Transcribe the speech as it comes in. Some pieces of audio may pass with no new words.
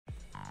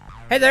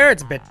Hey there,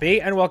 it's BitB,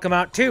 and welcome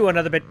out to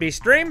another BitB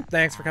stream.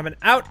 Thanks for coming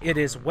out. It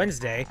is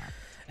Wednesday,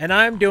 and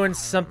I'm doing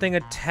something a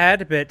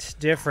tad bit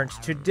different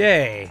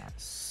today.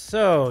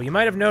 So, you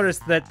might have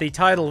noticed that the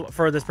title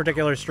for this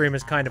particular stream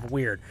is kind of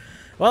weird.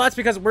 Well, that's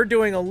because we're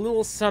doing a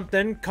little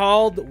something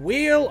called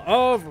Wheel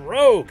of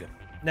Rogue.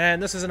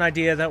 And this is an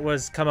idea that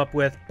was come up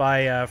with by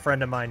a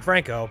friend of mine,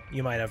 Franco.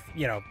 You might have,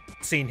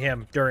 seen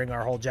him during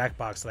our whole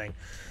Jackbox thing.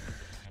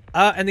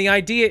 And the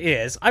idea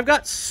is, I've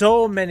got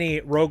so many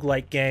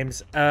roguelike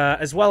games,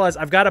 as well as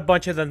I've got a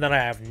bunch of them that I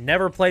have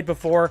never played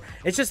before.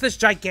 It's just this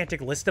gigantic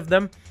list of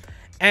them.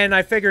 And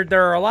I figured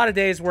there are a lot of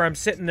days where I'm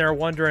sitting there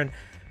wondering,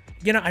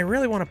 I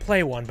really want to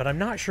play one, but I'm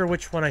not sure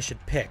which one I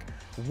should pick.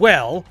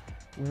 Well,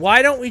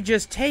 why don't we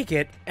just take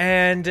it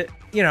and,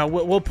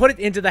 we'll put it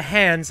into the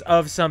hands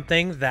of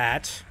something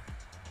that,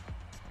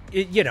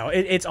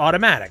 it's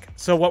automatic.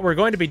 So what we're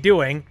going to be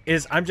doing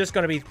is I'm just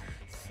going to be...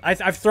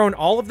 I've thrown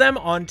all of them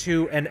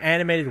onto an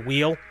animated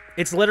wheel.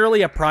 It's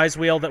literally a prize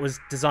wheel that was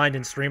designed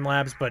in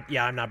Streamlabs, but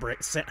yeah, I'm not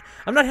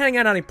handing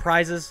out any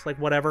prizes, like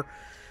whatever.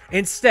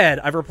 Instead,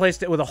 I've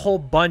replaced it with a whole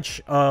bunch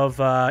of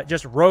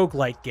just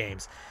roguelike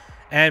games.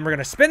 And we're going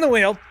to spin the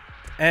wheel,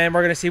 and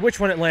we're going to see which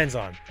one it lands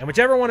on. And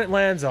whichever one it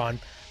lands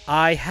on,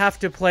 I have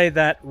to play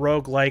that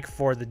roguelike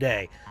for the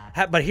day.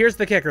 But here's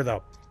the kicker,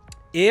 though.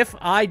 If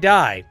I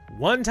die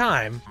one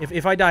time,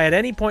 if I die at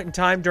any point in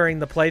time during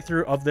the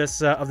playthrough of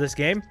this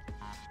game,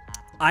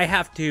 I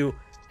have to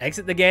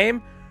exit the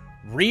game,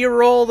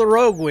 re-roll the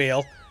rogue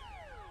wheel,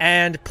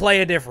 and play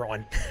a different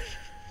one.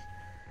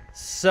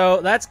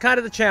 So that's kind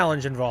of the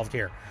challenge involved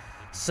here.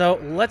 So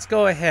let's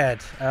go ahead.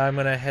 I'm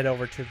going to head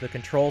over to the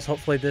controls.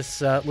 Hopefully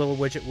this little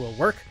widget will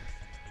work.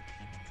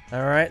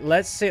 All right,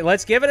 let's see.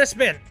 Let's give it a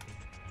spin.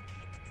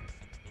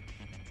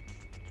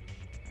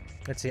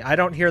 Let's see. I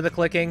don't hear the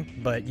clicking,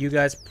 but you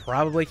guys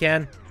probably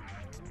can.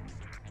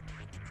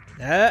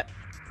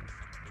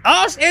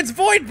 Oh, it's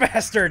Void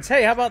Bastards!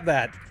 Hey, how about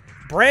that?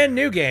 Brand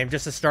new game,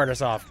 just to start us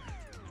off.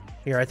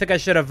 Here, I think I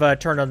should have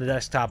turned on the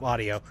desktop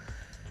audio.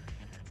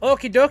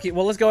 Okie dokie,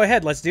 well, let's go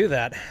ahead. Let's do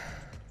that.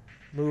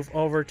 Move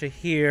over to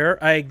here.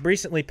 I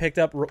recently picked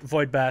up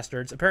Void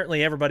Bastards.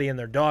 Apparently, everybody and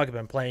their dog have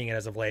been playing it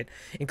as of late,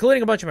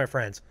 including a bunch of my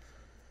friends.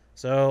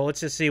 So, let's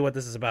just see what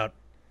this is about.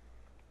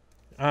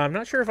 I'm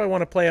not sure if I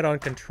want to play it on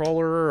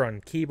controller or on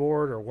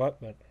keyboard or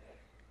what, but...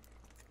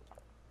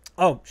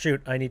 Oh,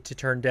 shoot, I need to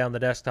turn down the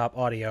desktop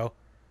audio,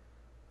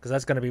 because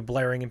that's going to be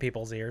blaring in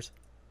people's ears.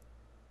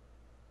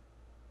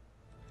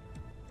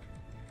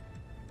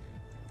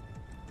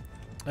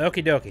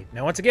 Okie dokie.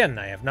 Now, once again,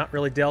 I have not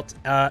really dealt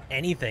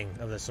anything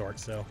of the sort,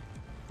 so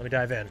let me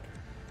dive in.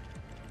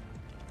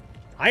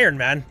 Iron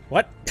Man?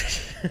 What?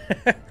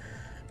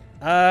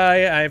 I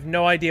have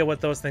no idea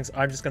what those things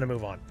are. I'm just going to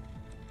move on.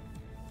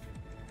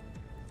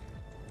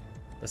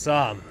 The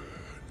Psalm.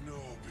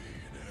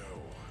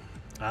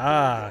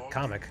 Ah,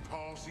 comic.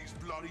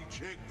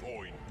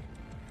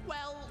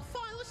 Well,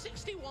 file a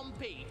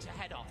 61p to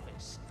head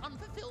office.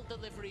 Unfulfilled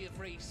delivery of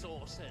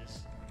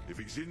resources.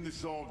 If it's in the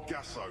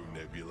Sargasso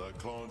Nebula,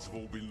 clients have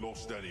all been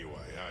lost anyway,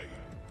 eh?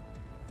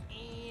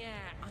 Yeah,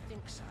 I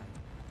think so.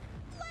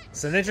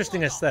 It's an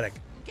interesting aesthetic.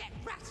 Get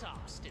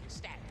rat-arsed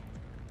instead.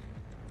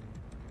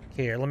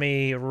 Here, let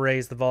me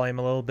raise the volume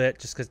a little bit,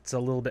 just because it's a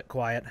little bit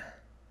quiet.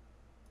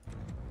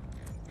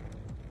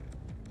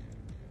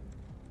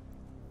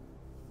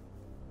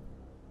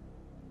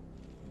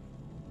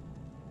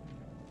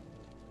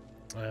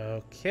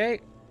 Okay,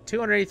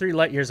 283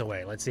 light years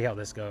away. Let's see how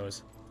this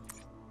goes.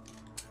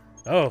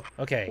 Oh,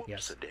 okay,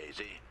 yes.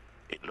 Daisy.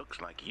 It looks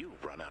like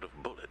you've run out of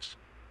bullets.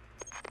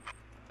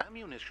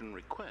 Ammunition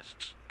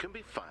requests can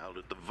be filed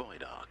at the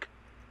Void Ark.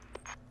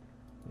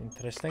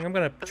 Interesting. I'm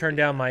going to turn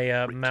down my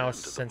Return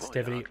mouse to the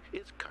sensitivity. Void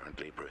Ark is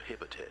currently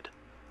prohibited.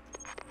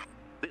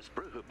 This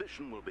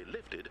prohibition will be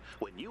lifted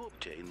when you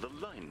obtain the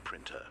line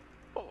printer,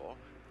 or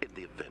in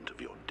the event of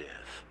your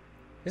death.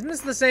 Isn't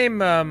this the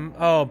same,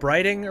 oh,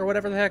 Brighting or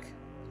whatever the heck?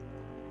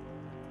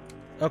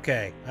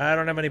 Okay, I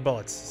don't have any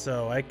bullets,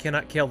 so I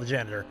cannot kill the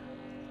janitor.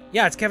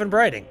 Yeah, it's Kevin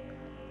Brighting.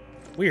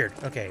 Weird.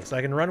 Okay, so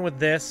I can run with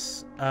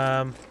this.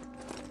 I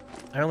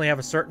only have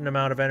a certain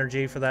amount of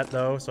energy for that,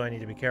 though, so I need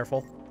to be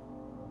careful.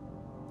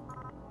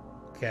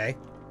 Okay.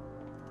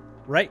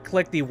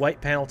 Right-click the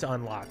white panel to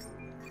unlock.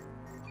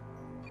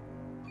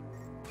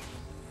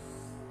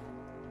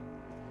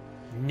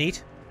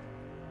 Neat.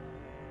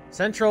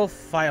 Central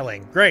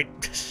filing.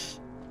 Great.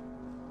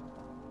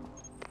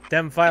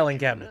 Dem filing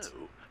cabinets.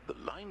 The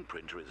line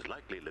printer is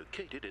likely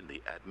located in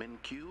the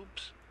admin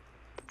cubes.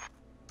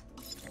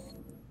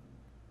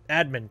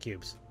 Admin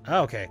cubes.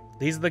 Oh, okay.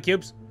 These are the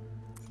cubes.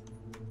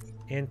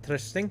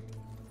 Interesting.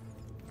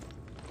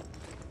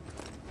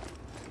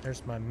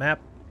 There's my map.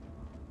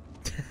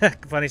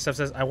 Funny stuff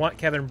says, I want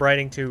Kevin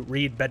Brighting to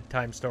read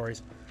bedtime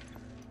stories.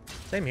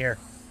 Same here.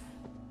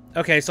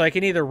 Okay, so I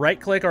can either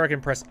right-click or I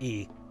can press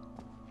E.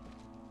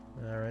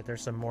 Alright,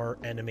 there's some more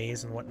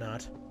enemies and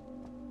whatnot.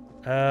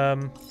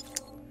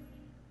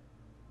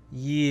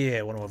 Yeah,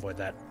 I want to avoid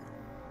that.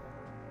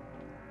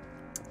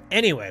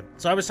 Anyway,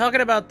 so I was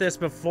talking about this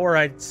before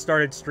I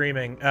started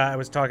streaming. I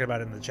was talking about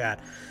it in the chat.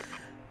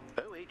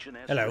 OH&S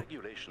Hello.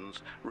 regulations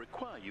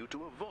require you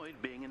to avoid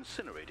being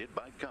incinerated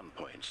by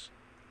gunpoints.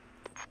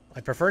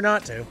 I prefer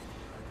not to.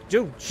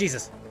 Dude,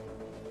 Jesus.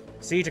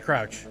 C to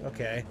crouch.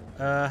 Okay.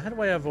 How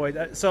do I avoid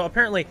that? So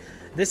apparently,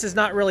 this is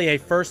not really a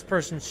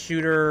first-person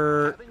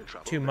shooter Having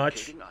trouble too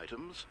much. locating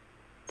items?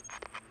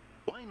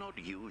 Why not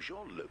use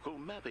your local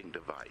mapping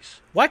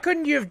device? Why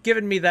couldn't you have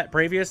given me that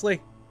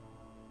previously?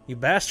 You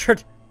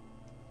bastard.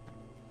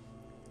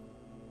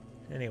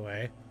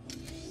 Anyway.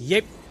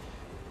 Yep.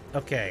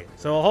 Okay,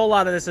 so a whole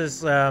lot of this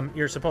is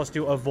you're supposed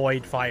to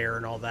avoid fire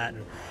and all that,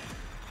 and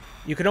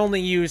you can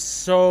only use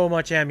so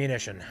much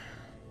ammunition.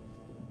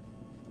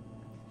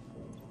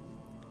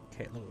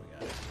 Okay, look what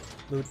we got.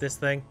 Loot this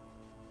thing.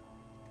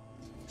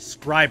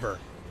 Scriber.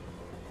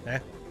 Eh?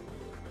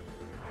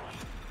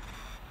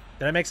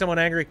 Did I make someone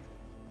angry?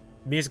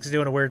 Music's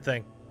doing a weird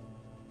thing.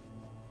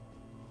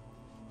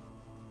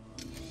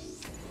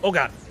 Oh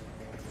god.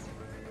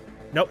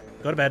 Nope,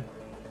 go to bed.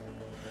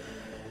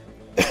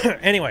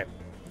 Anyway.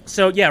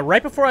 So, yeah,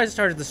 right before I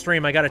started the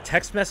stream, I got a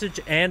text message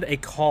and a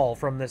call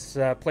from this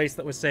place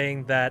that was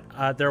saying that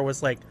there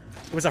was, like,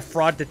 it was a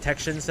fraud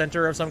detection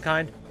center of some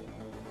kind.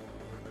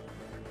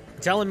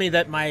 Telling me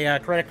that my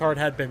credit card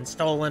had been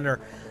stolen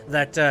or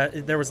that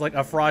there was, like,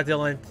 a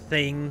fraudulent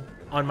thing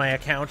on my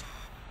account.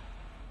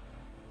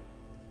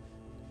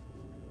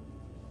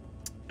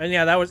 And,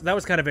 yeah, that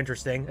was kind of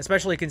interesting,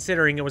 especially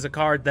considering it was a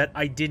card that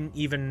I didn't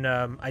even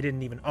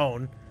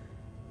own.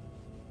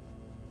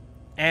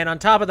 And on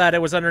top of that,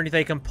 it was underneath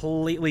a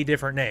completely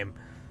different name.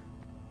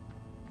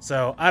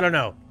 So, I don't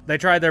know. They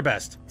tried their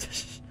best.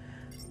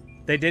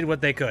 They did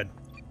what they could.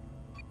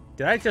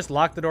 Did I just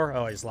lock the door?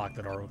 Oh, I just locked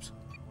the door. Oops.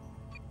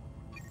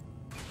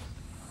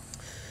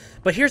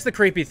 But here's the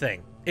creepy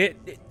thing.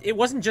 It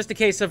wasn't just a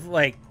case of,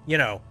 like, you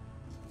know...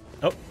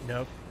 Oh,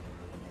 no.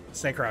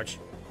 Stay crouch.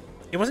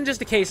 It wasn't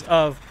just a case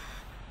of...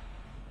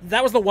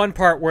 That was the one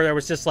part where there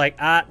was just like,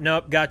 ah,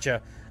 nope,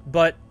 gotcha.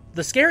 But...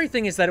 the scary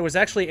thing is that it was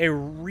actually a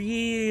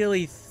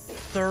really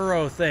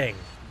thorough thing.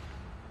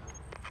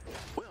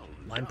 Well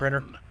Line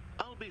printer. done.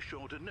 I'll be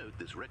sure to note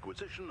this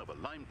requisition of a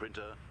line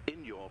printer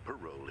in your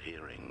parole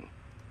hearing.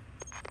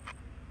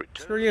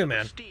 Return Screw you, to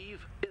man.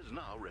 Steve is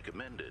now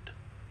recommended.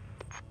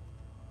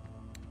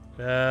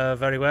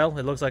 Very well.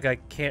 It looks like I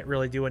can't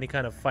really do any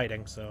kind of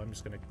fighting, so I'm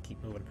just gonna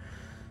keep moving.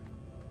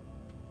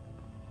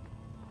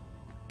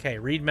 Okay,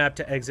 read map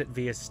to exit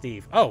via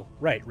Steve. Oh,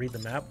 right, read the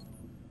map.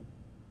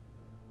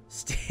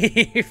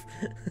 Steve.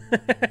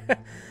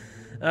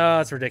 Oh,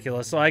 that's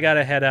ridiculous. So I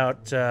gotta head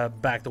out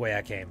back the way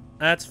I came.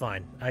 That's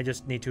fine. I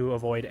just need to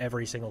avoid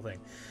every single thing.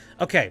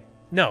 Okay,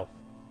 no.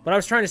 What I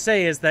was trying to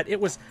say is that it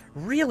was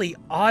really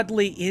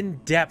oddly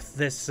in-depth,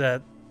 this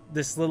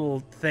little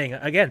thing.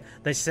 Again,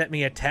 they sent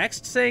me a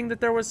text saying that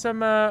there was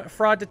some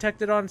fraud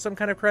detected on some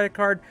kind of credit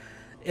card.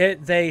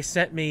 They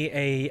sent me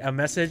a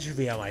message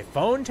via my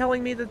phone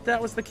telling me that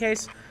that was the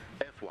case.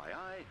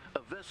 FYI,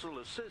 a vessel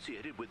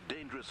associated with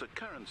dangerous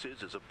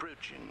occurrences is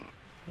approaching.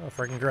 Oh,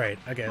 freaking great.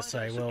 I guess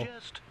Might I will...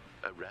 suggest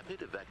a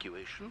rapid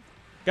evacuation?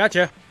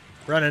 Gotcha.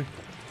 Running.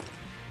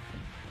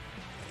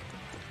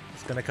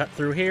 Just gonna cut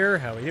through here.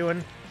 How we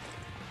doing?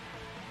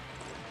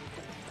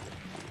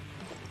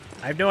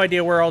 I have no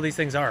idea where all these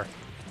things are.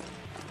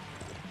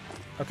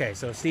 Okay,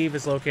 so Steve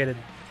is located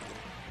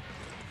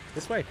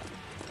this way.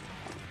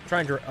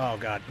 Trying to... oh,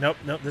 God. Nope,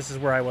 nope. This is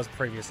where I was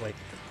previously.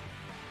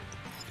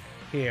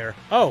 Here.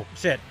 Oh,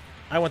 shit.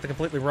 I went the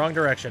completely wrong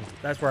direction.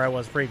 That's where I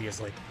was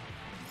previously.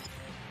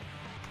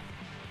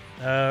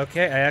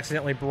 Okay, I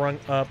accidentally brung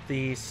up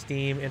the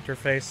Steam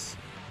interface.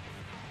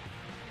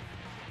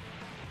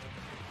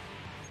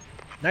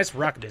 Nice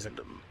rock music.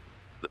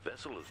 The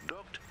vessel is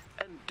docked,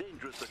 and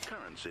dangerous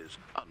occurrences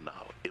are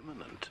now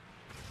imminent.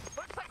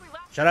 Looks like we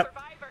lost Shut up.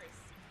 survivors.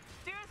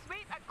 Steer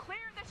sweep and clear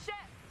the ship.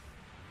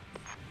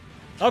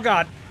 Oh,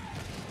 God.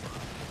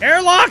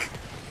 Airlock!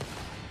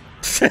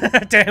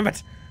 Damn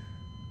it.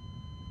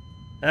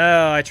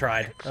 Oh, I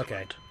tried. Excellent.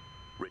 Okay.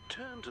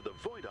 Return to the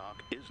Void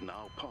Ark is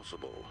now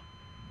possible.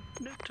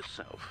 Note to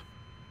self.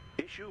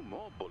 Issue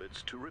more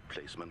bullets to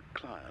replacement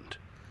client.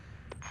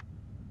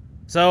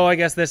 So I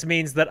guess this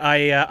means that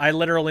I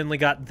literally only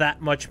got that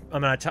much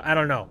amount of time. I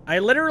don't know. I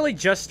literally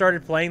just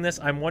started playing this.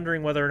 I'm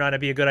wondering whether or not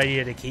it'd be a good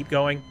idea to keep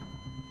going.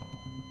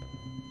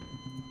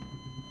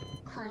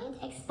 Client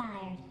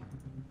expired.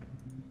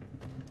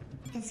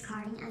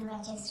 Discarding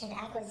unregistered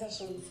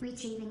acquisitions.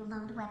 Retrieving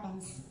loaned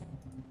weapons.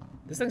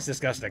 This thing's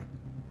disgusting.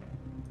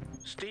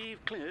 Steve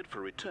cleared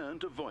for return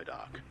to Void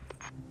Ark.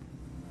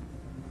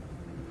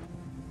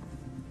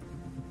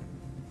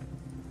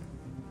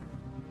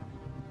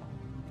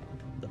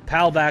 The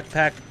PAL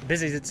backpack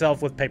busies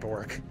itself with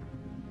paperwork.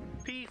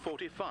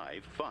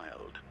 P-45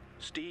 filed.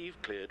 Steve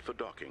cleared for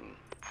docking.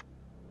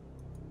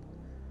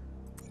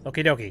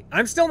 Okie dokie.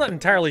 I'm still not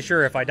entirely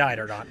sure if I died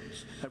or not.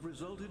 Have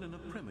resulted in a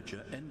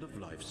premature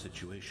end-of-life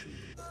situation.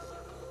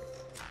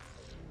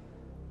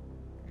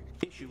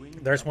 Issuing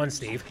There's one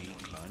Steve.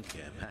 client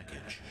care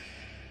package.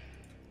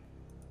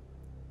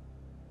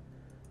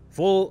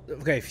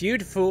 Okay,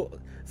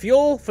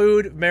 fuel,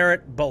 food,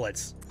 merit,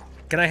 bullets.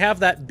 Can I have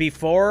that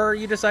before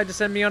you decide to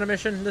send me on a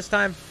mission this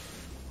time?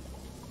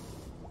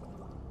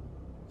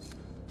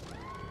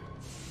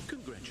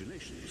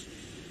 Congratulations.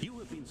 You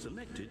have been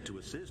selected to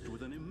assist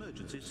with an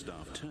emergency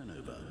staff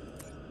turnover.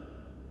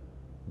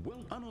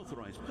 Well,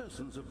 unauthorized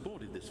persons have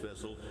boarded this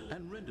vessel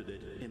and rendered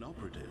it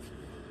inoperative.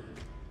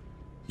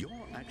 Your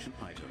action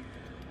item: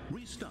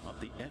 restart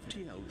the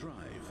FTL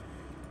drive.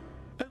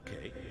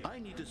 Okay, I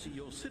need to see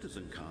your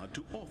citizen card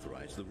to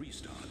authorize the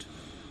restart.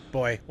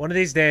 Boy, one of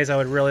these days I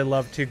would really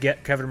love to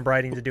get Kevin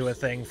Brighting to do a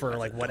thing for,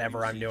 like,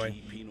 whatever I'm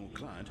doing. Penal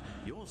client,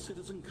 your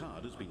citizen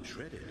card has been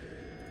shredded.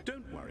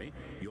 Don't worry,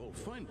 you'll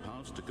find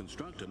parts to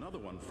construct another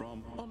one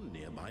from on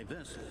nearby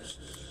vessels.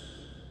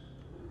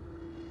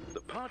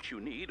 The parts you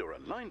need are a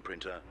line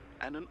printer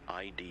and an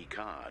ID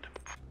card.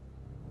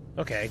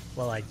 Okay,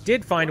 well, I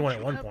did find one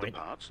at one Once you have point. the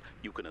parts,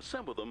 you can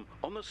assemble them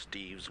on the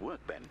Steve's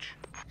workbench.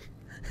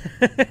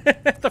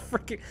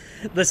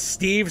 The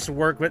Steve's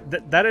work,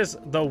 that is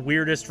the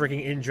weirdest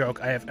freaking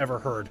in-joke I have ever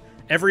heard.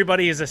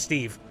 Everybody is a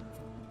Steve.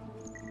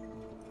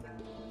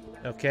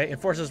 Okay,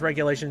 enforces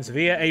regulations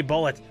via a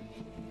bullet.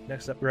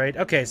 Next upgrade.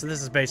 Okay, so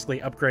this is basically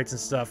upgrades and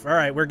stuff.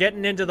 Alright, we're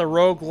getting into the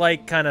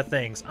roguelike kind of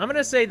things. I'm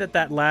gonna say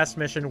that last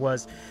mission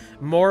was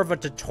more of a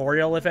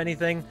tutorial, if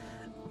anything.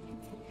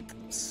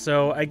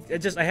 So, I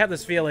have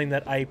this feeling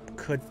that I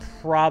could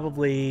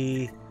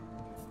probably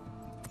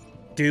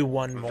do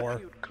one more.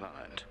 Valued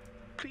client,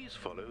 please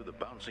follow the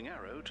bouncing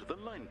arrow to the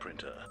line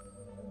printer.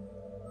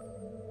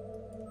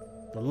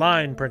 The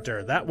line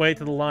printer. That way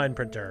to the line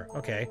printer.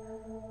 Okay.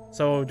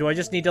 So, do I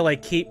just need to,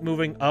 like, keep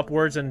moving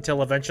upwards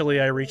until eventually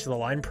I reach the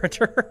line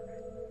printer?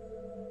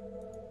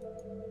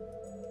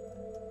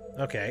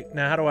 Okay.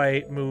 Now, how do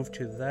I move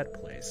to that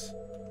place?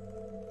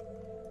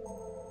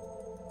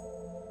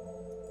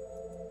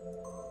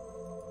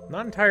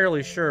 Not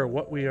entirely sure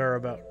what we are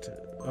about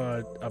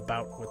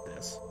with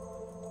this.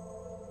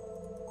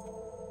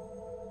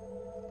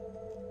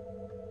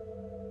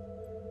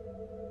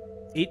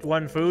 Eat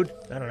one food?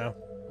 I don't know.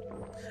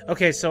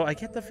 Okay, so I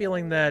get the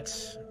feeling that...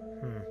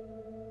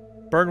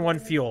 Burn one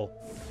fuel.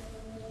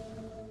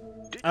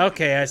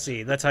 Okay, I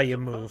see. That's how you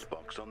move.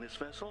 Box on this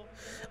vessel?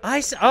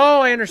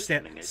 Oh, I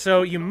understand.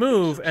 So you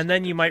move, and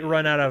then you might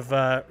run out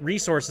of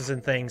resources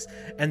and things.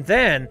 And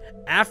then,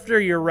 after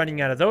you're running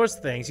out of those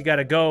things, you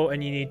gotta go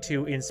and you need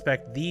to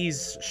inspect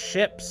these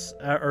ships,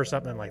 or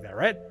something like that,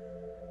 right?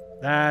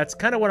 That's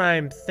kind of what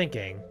I'm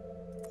thinking.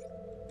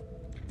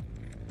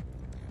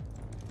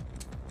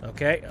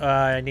 Okay,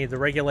 I need the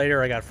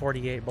regulator. I got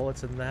 48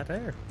 bullets in that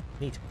there.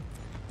 Neat.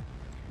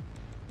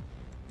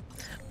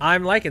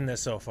 I'm liking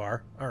this so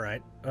far.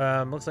 Alright.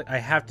 Looks like I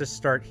have to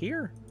start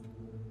here.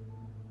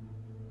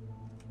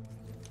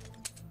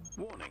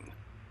 Warning.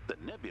 The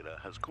nebula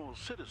has caused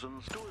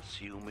citizens to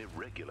assume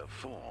irregular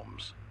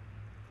forms.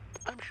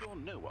 I'm sure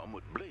no one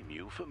would blame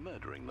you for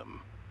murdering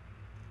them.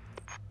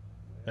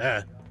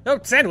 Oh,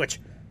 sandwich!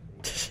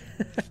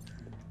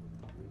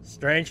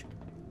 Strange.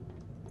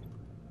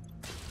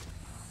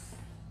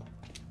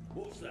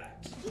 What's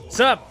that?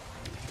 Sup?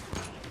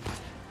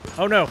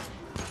 Oh no.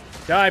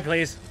 Die,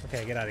 please.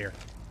 Okay, get out of here.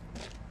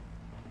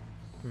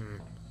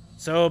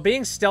 So,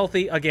 being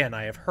stealthy, again,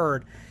 I have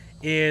heard,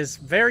 is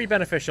very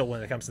beneficial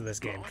when it comes to this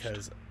game,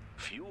 because...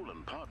 Fuel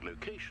and part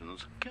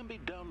locations can be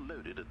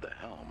downloaded at the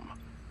helm.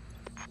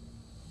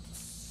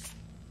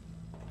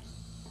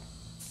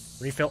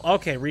 Refill...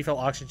 Okay, refill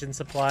oxygen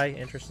supply.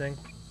 Interesting.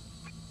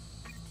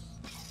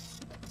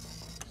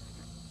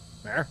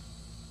 There.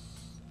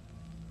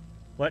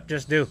 What?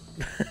 Just do.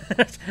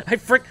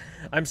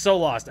 I'm so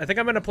lost. I think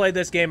I'm going to play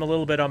this game a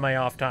little bit on my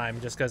off time,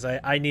 just because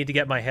I need to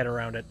get my head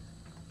around it.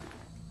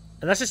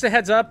 And that's just a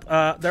heads up.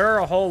 There are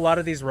a whole lot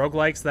of these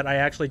roguelikes that I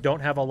actually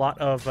don't have a lot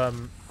of...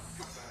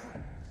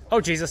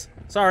 Oh, Jesus.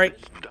 Sorry.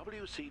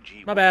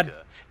 WCG My bad.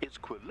 worker is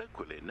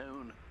colloquially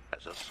known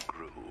as a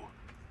screw.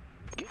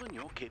 Given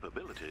your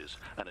capabilities,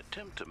 an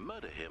attempt to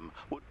murder him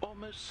would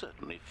almost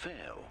certainly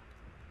fail.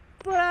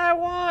 But I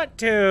want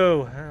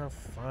to. Oh,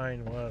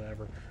 fine,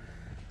 whatever.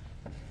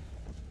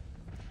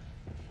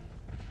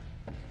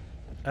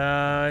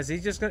 Is he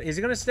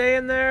gonna stay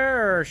in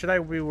there, or should I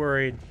be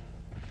worried?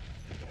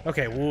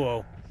 Okay,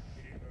 whoa.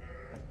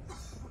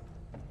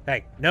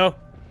 Hey, no.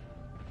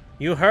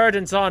 You heard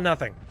and saw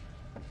nothing.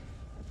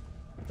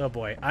 Oh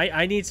boy,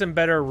 I need some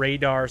better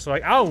radar so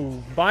I...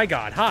 Oh my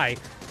god, hi.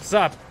 What's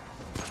up?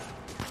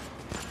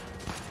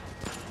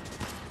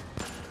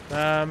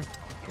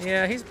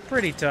 Yeah, he's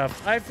pretty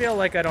tough. I feel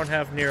like I don't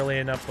have nearly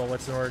enough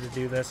bullets in order to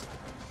do this.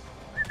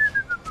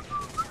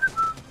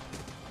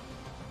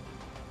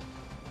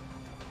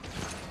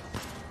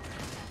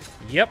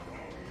 Yep.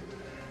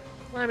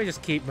 Let me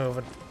just keep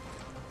moving.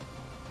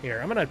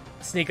 Here, I'm gonna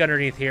sneak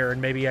underneath here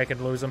and maybe I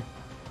can lose him.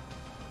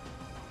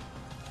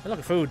 Hey, look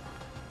at food.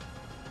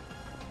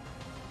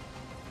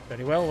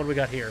 Very well, what do we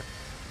got here?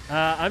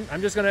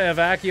 I'm just gonna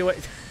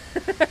evacuate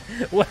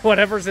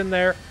whatever's in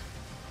there.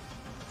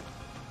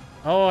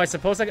 Oh, I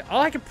suppose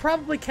I could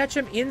probably catch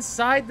him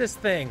inside this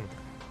thing.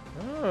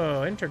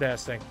 Oh,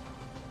 interesting.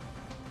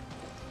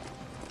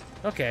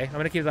 Okay, I'm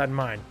gonna keep that in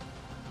mind.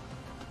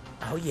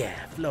 Oh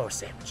yeah, floor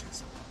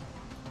sandwiches.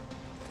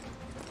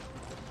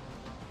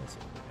 Let's see.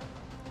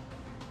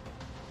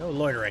 No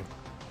loitering.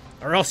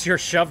 Or else you're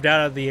shoved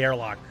out of the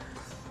airlock.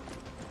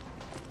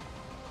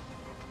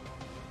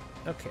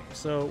 Okay,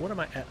 so what am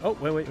I at? Oh,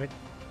 wait. What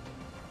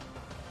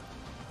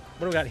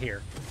do we got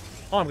here?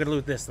 Oh, I'm gonna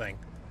loot this thing.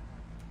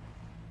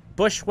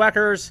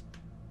 Bushwhackers,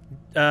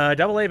 AA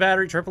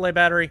battery, AAA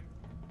battery.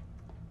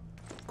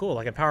 Cool,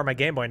 I can power my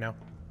Game Boy now.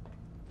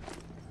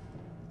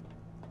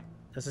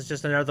 This is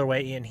just another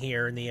way in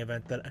here in the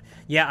event that...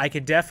 Yeah, I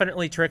could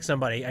definitely trick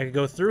somebody. I could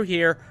go through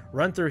here,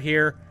 run through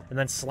here, and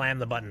then slam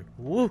the button.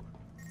 Woo!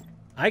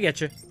 I get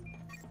you.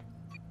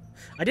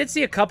 I did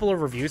see a couple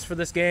of reviews for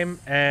this game,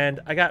 and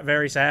I got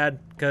very sad,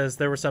 because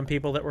there were some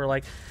people that were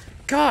like,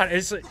 God,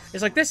 it's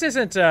like, this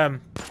isn't,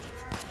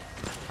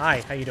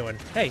 Hi, how you doing?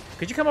 Hey,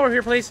 could you come over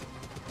here, please?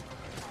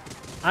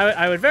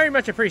 I would very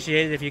much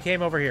appreciate it if you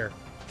came over here.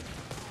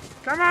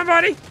 Come on,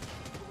 buddy!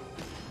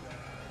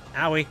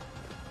 Owie.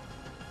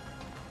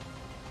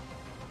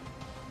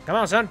 Come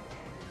on, son.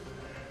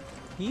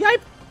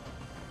 Yipe!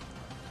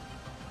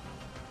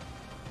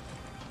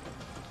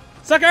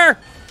 Sucker!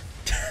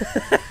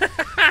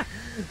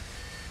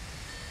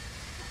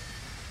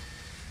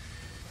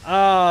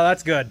 Oh,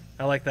 that's good.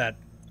 I like that.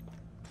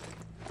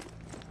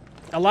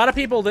 A lot of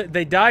people,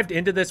 they dived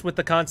into this with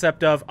the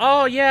concept of,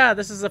 oh yeah,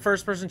 this is a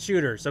first-person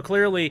shooter, so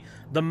clearly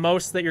the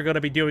most that you're going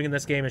to be doing in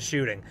this game is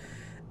shooting.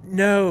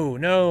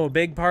 No,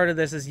 big part of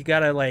this is you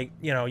gotta, like,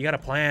 you know, you gotta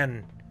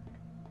plan.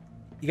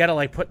 You gotta,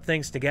 like, put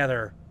things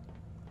together.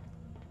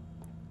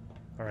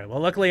 Alright, well,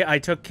 luckily I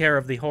took care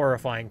of the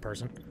horrifying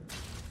person.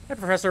 Hey,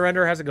 Professor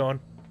Render, how's it going?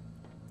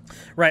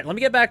 Right, let me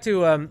get back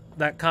to,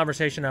 that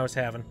conversation I was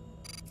having.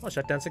 Oh,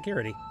 shut down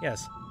security.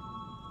 Yes.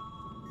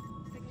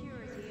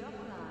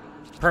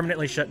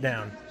 Permanently shut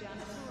down.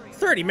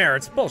 30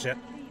 merits. Bullshit.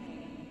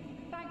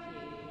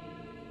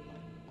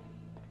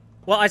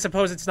 Well, I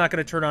suppose it's not going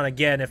to turn on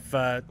again if,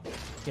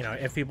 you know,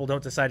 if people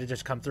don't decide to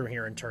just come through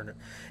here and turn it,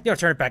 you know,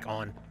 turn it back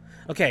on.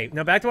 Okay,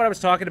 now back to what I was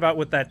talking about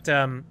with that,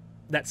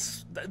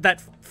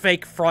 that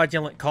fake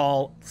fraudulent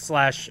call /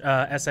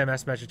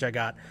 SMS message I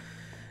got.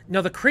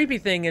 Now, the creepy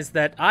thing is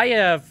that I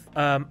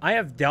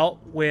have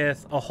dealt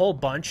with a whole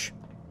bunch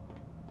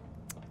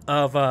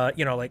of,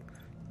 you know, like,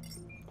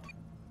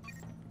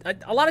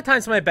 a lot of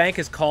times my bank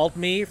has called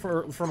me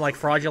from like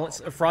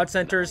fraud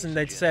centers, and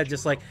they'd said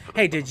just like,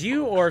 hey, did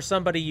you or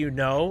somebody you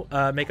know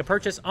make a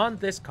purchase on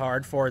this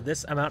card for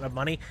this amount of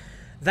money?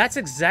 That's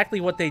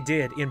exactly what they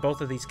did in both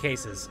of these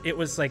cases. It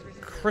was like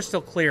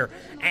crystal clear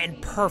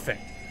and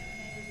perfect.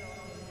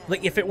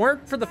 Like, if it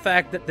weren't for the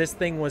fact that this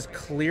thing was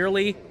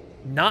clearly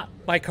not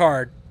my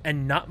card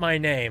and not my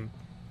name,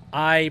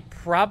 I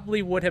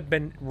probably would have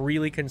been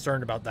really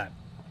concerned about that.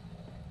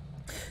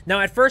 Now,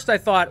 at first I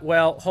thought,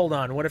 well, hold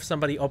on, what if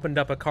somebody opened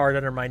up a card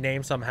under my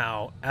name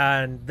somehow?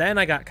 And then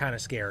I got kind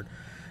of scared.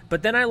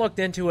 But then I looked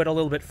into it a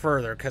little bit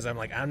further, because I'm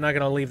like, I'm not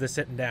going to leave this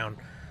sitting down.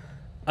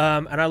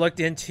 And I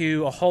looked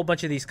into a whole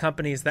bunch of these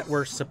companies that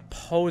were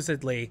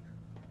supposedly...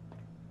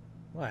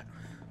 What?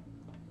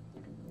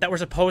 That were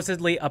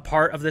supposedly a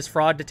part of this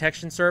fraud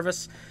detection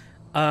service.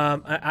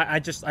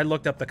 I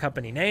looked up the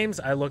company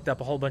names. I looked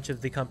up a whole bunch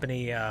of the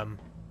company... well,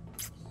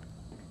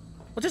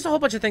 just a whole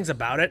bunch of things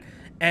about it.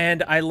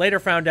 And I later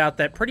found out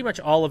that pretty much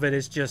all of it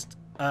is just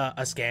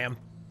a scam.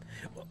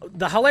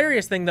 The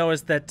hilarious thing, though,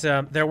 is that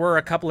there were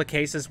a couple of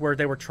cases where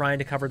they were trying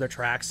to cover their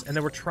tracks, and they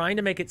were trying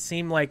to make it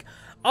seem like,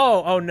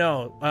 oh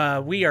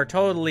no, we are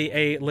totally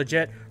a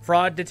legit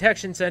fraud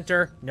detection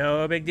center.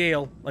 No big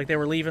deal. Like, they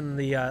were leaving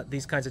the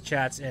these kinds of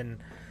chats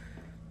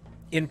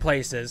in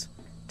places,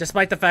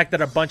 despite the fact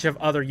that a bunch of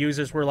other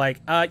users were like,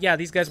 yeah,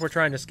 these guys were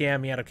trying to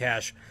scam me out of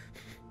cash.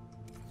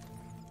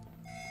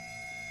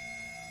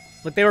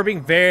 Like, they were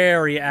being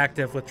very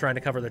active with trying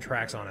to cover their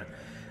tracks on it.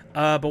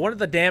 But one of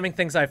the damning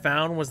things I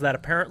found was that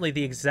apparently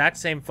the exact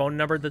same phone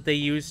number that they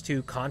used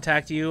to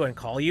contact you and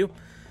call you,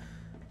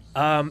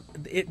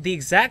 the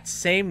exact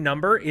same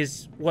number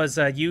was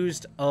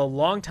used a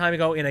long time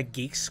ago in a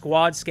Geek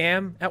Squad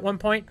scam at one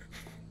point.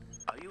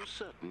 Are you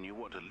certain you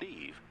want to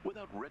leave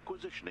without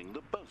requisitioning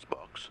the buzz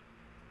box?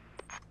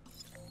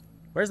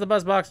 Where's the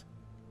buzz box?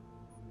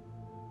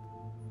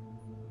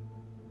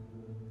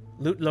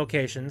 Loot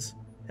locations.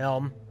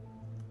 Helm.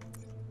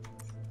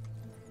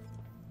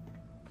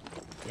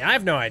 Yeah, I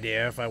have no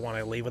idea if I want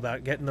to leave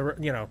without getting the,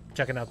 you know,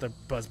 checking out the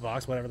buzz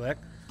box, whatever the heck.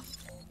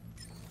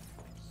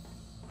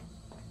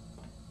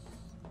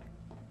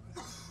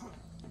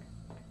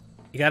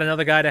 You got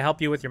another guy to help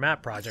you with your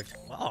map project.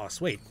 Oh,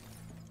 sweet.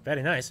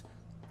 Very nice.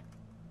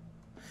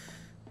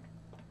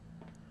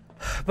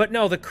 But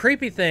no, the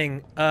creepy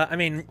thing, I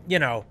mean, you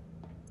know,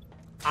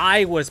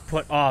 I was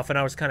put off and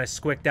I was kind of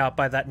squicked out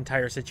by that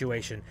entire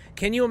situation.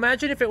 Can you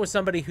imagine if it was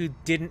somebody who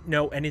didn't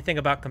know anything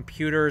about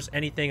computers,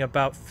 anything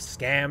about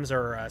scams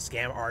or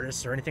scam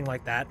artists or anything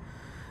like that?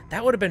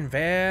 That would have been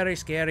very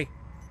scary.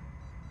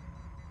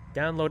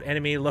 Download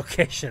enemy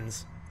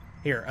locations.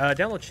 Here,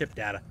 download ship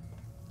data.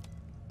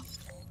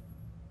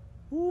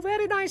 Ooh,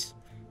 very nice.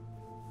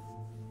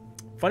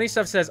 Funny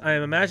Stuff says, I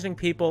am imagining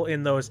people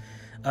in those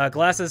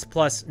glasses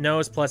plus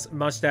nose plus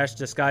mustache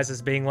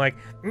disguises being like,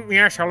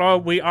 yes, hello,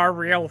 we are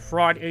real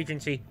fraud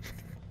agency.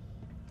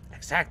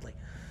 Exactly.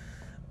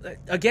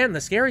 Again,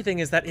 the scary thing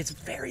is that it's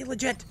very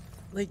legit.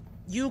 Like,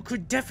 you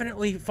could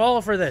definitely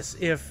fall for this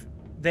if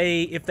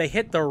they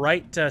hit the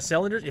right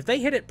cylinders. If they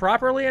hit it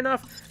properly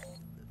enough,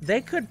 they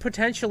could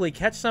potentially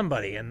catch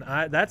somebody, and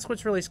that's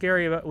what's really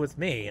scary about with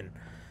me. And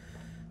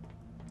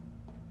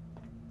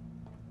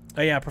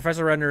oh yeah,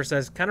 Professor Redner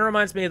says, kind of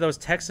reminds me of those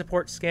tech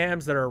support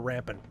scams that are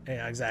rampant.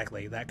 Yeah,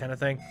 exactly, that kind of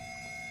thing.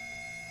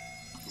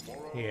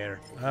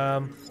 Here,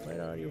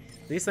 where are you?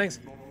 These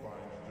things.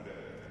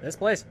 This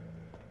place.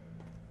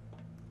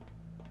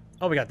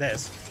 Oh, we got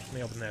this. Let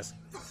me open this.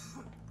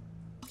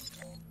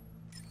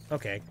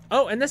 Okay.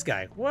 Oh, and this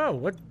guy. Whoa,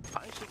 what?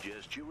 I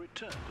suggest you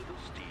return to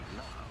the steed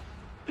now,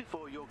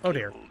 before you're Oh,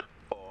 dear. killed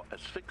or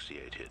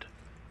asphyxiated.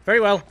 Very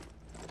well.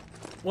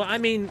 Well, I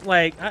mean,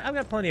 like, I've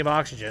got plenty of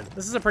oxygen.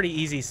 This is a pretty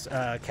easy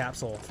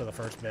capsule for the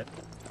first bit.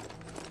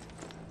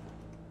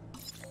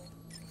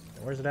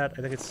 Where's it at?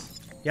 I think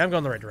it's... Yeah, I'm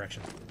going the right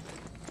direction.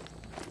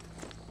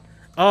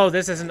 Oh,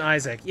 this isn't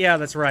Isaac. Yeah,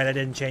 that's right. I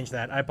didn't change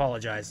that. I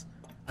apologize.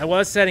 I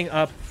was setting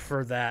up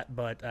for that,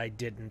 but I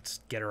didn't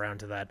get around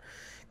to that.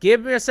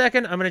 Give me a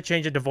second. I'm going to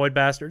change it to Void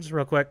Bastards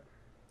real quick.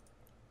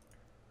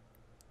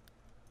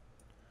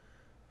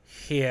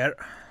 Here.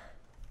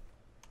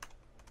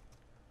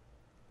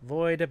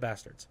 Void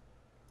Bastards.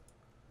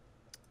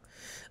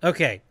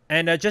 Okay,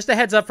 and just a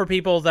heads up for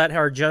people that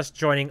are just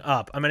joining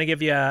up. I'm going to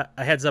give you a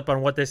heads up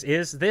on what this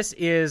is. This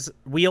is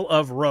Wheel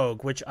of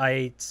Rogue, which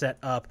I set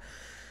up.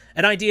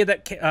 An idea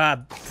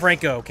that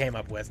Franco came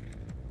up with.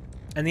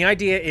 And the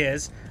idea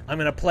is, I'm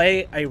going to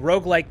play a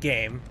roguelike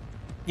game.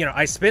 You know,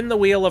 I spin the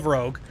Wheel of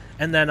Rogue,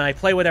 and then I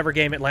play whatever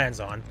game it lands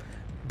on.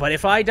 But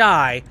if I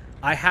die,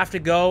 I have to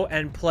go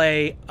and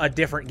play a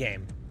different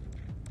game.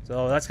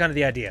 So that's kind of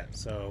the idea.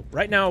 So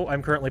right now,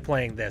 I'm currently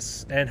playing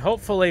this. And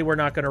hopefully, we're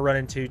not going to run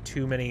into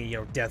too many, you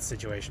know, death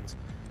situations.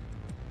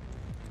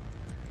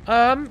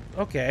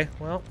 Okay.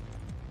 Well,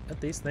 at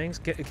these things,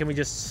 can we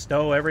just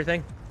stow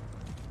everything?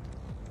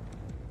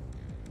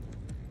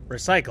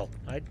 Recycle.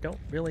 I don't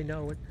really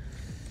know it.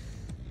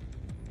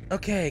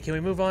 Okay, can we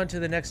move on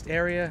to the next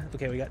area?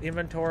 Okay, we got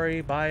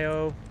inventory,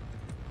 bio,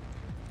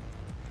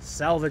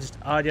 salvaged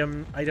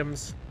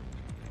items.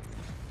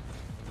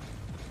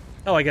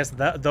 Oh, I guess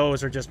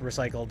those are just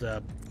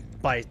recycled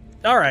by...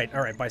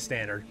 Alright, by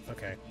standard.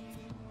 Okay.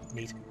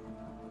 Neat.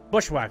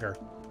 Bushwhacker.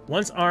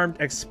 Once armed,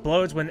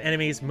 explodes when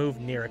enemies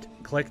move near it.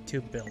 Click to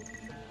build.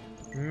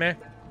 Meh.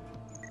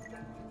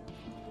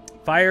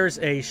 Fires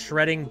a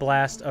shredding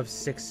blast of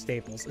 6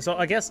 staples. So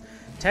I guess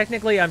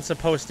technically I'm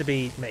supposed to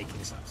be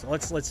making stuff. So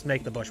let's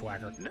make the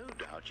Bushwhacker. No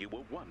doubt you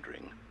were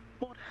wondering,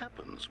 what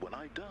happens when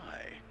I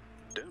die?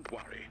 Don't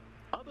worry.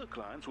 Other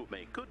clients will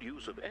make good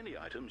use of any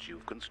items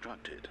you've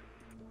constructed.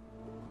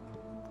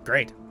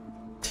 Great.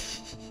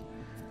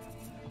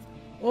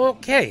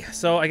 Okay,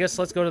 so I guess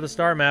let's go to the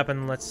star map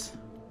and let's...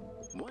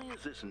 Why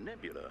is this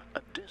nebula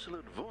a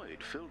desolate void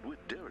filled with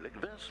derelict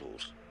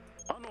vessels?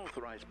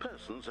 Unauthorized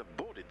persons have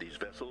boarded these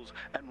vessels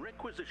and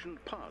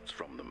requisitioned parts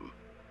from them.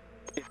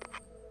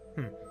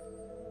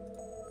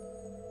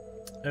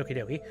 Okie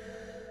dokie.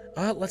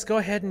 Let's go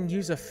ahead and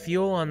use a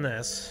fuel on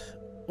this.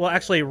 Well,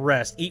 actually,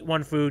 rest. Eat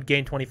 1 food,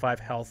 gain 25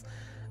 health.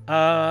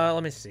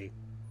 Let me see.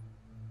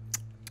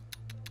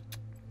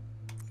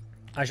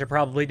 I should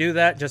probably do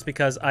that just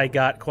because I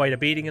got quite a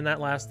beating in that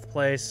last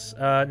place.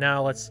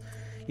 Now let's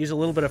use a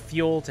little bit of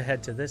fuel to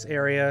head to this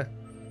area.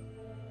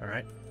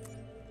 Alright.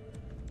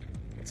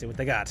 Let's see what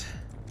they got.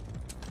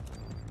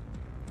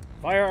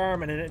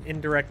 Firearm and an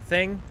indirect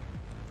thing.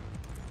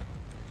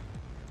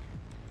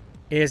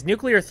 Is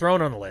Nuclear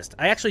Throne on the list?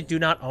 I actually do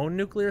not own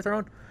Nuclear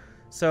Throne.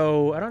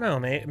 So, I don't know.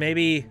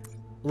 Maybe a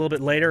little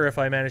bit later if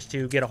I manage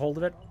to get a hold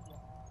of it.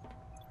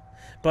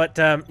 But,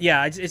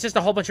 yeah, it's just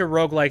a whole bunch of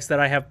roguelikes that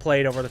I have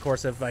played over the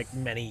course of, like,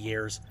 many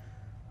years.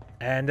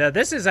 And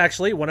this is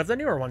actually one of the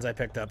newer ones I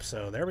picked up,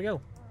 so there we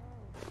go.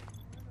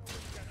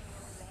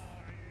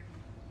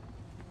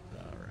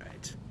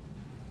 Alright.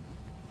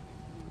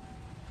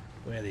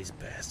 Where are these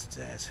bastards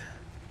at?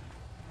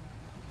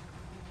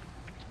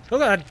 Oh,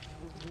 God!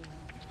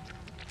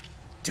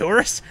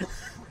 Tourists?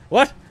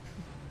 What?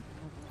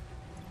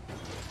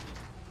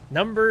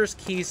 Numbers,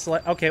 key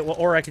select... Okay, well,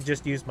 or I could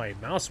just use my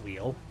mouse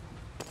wheel.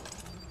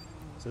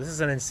 So this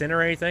is an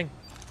incinerate thing?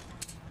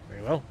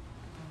 Very well.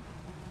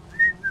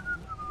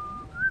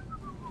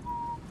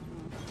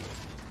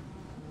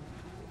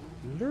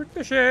 Loot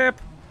the ship!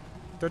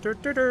 This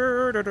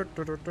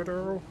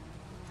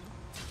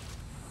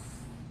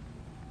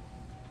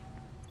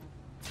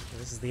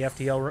is the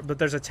FTL room, but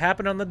there's a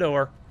tapping on the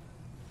door.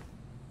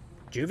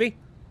 Juvie?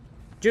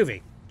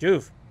 Juvie.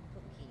 Juve.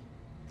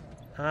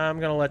 I'm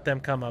gonna let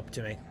them come up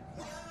to me.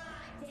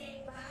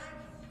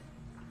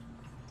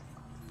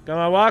 Come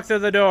on, walk through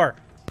the door.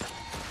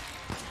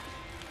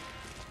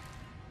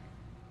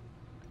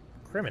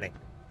 Criminy.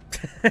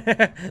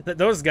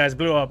 Those guys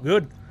blew up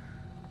good.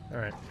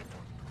 Alright.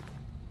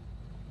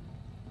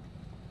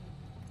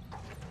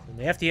 In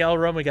the FTL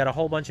room, we got a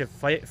whole bunch of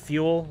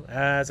fuel,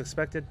 as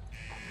expected.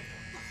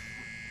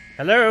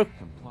 Hello?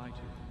 Comply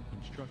to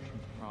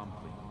instructions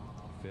promptly.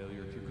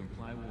 Failure to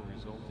comply will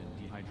result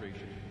in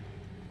dehydration.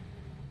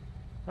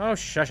 Oh,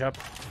 shush up.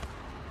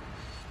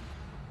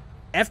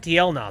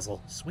 FTL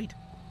nozzle. Sweet.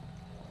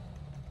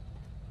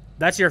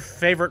 That's your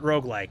favorite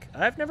roguelike.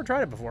 I've never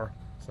tried it before,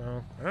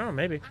 so I don't know,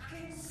 maybe.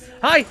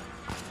 Hi!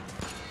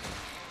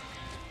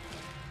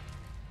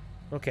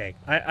 Okay,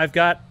 I've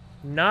got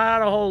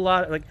not a whole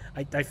lot. Like,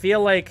 I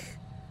feel like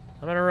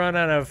I'm gonna run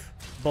out of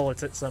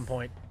bullets at some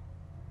point.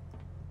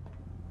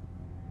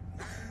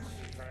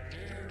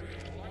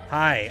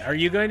 Hi, are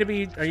you gonna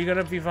be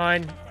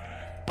fine?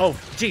 Oh,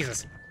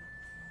 Jesus.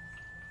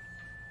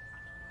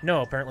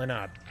 No, apparently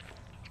not.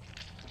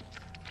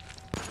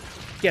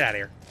 Get out of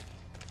here.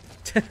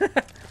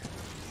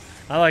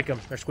 I like them.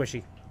 They're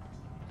squishy.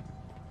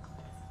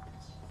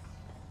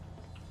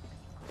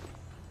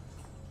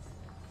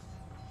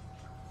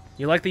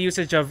 You like the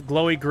usage of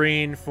glowy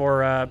green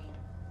for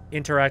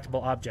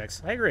interactable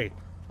objects. I agree.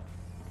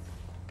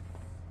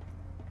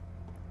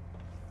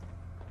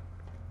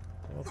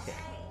 Okay.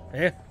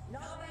 Eh?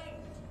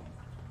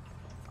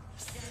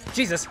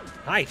 Jesus.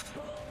 Hi.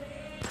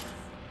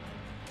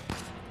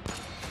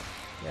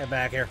 Get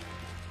back here.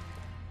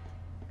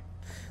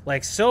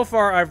 Like, so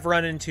far I've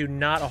run into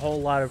not a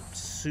whole lot of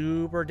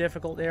super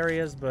difficult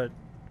areas, but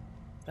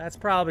that's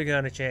probably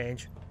going to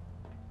change.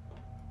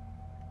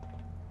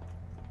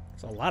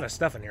 There's a lot of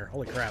stuff in here.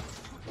 Holy crap.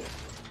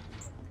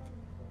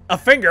 A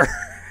finger!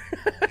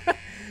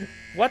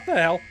 What the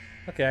hell?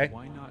 Okay.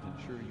 Why not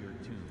ensure you're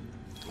tuned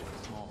for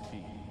a small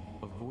fee?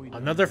 Avoid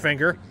another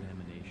finger.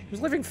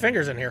 Who's leaving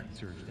fingers in here?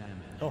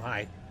 Oh,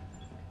 hi.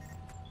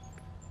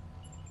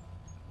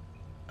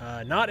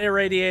 Not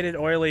irradiated,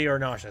 oily, or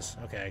nauseous.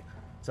 Okay.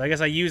 So I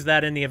guess I use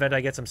that in the event I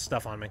get some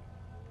stuff on me.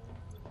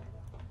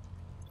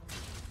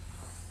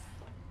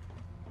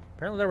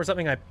 Apparently there was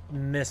something I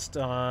missed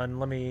on.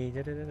 Let me...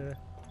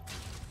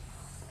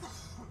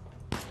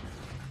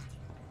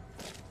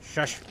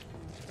 Shush.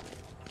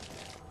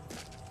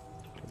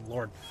 Good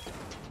Lord.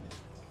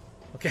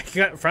 Okay,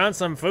 found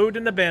some food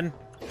in the bin.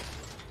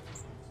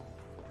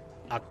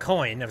 A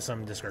coin of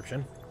some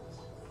description.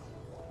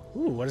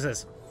 Ooh, what is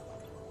this?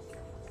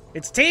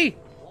 It's tea!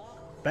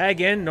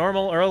 Bag in,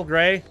 normal, Earl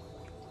Grey.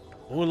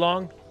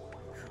 Oolong.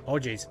 Oh,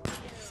 jeez.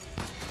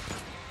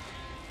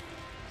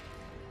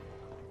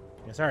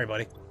 Yeah, sorry,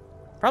 buddy.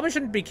 Probably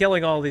shouldn't be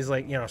killing all these,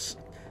 like, you know,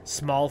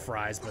 small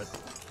fries, but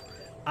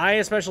I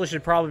especially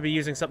should probably be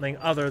using something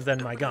other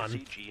than my gun.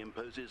 CG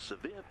imposes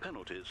severe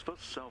penalties for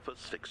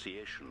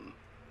self-asphyxiation.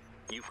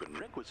 You can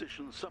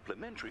requisition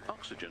supplementary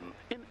oxygen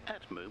in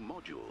Atmo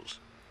modules.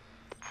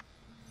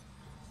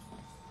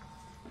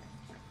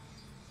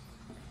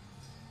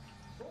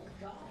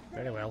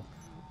 Very well.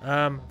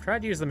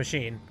 Tried to use the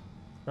machine.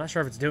 Not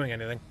sure if it's doing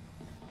anything.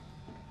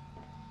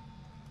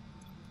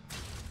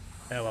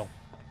 Oh well.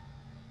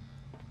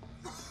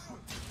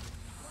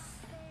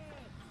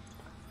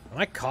 Am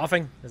I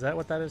coughing? Is that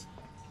what that is?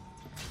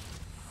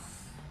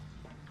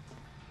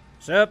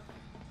 Sup?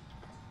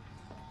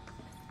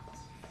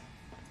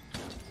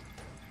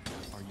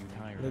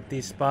 Look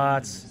these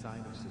spots.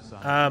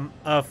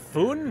 A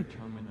Foon?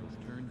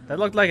 That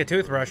looked like a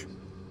toothbrush.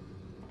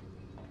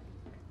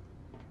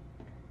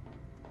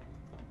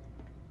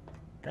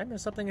 Did I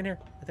miss something in here?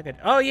 I think I...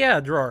 Oh, yeah,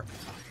 a drawer.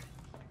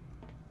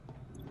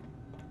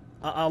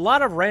 A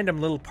lot of random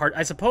little parts.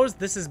 I suppose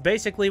this is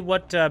basically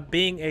what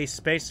being a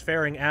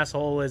spacefaring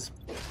asshole is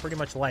pretty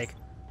much like.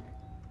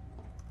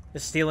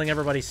 Just stealing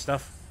everybody's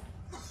stuff.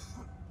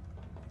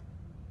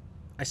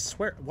 I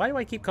swear... Why do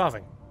I keep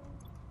coughing?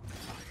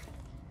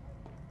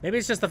 Maybe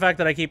it's just the fact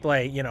that I keep,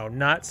 like, you know,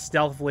 not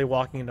stealthily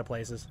walking into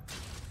places.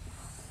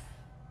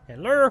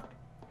 Hello?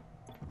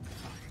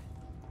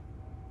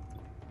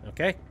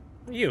 Okay.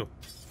 Who are you?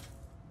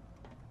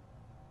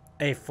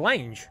 A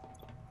flange.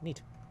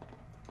 Neat.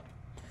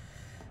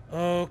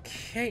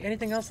 Okay,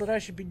 anything else that I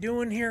should be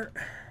doing here?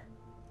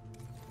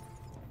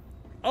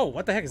 Oh,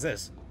 what the heck is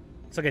this?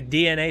 It's like a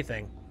DNA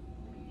thing.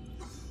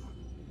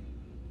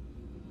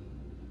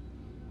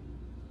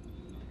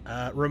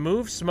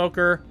 Remove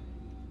smoker.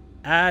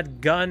 Add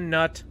gun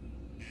nut.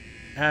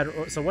 Add.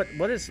 So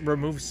what is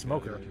remove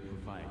smoker?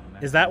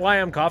 Is that why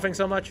I'm coughing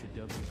so much?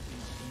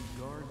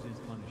 Guards is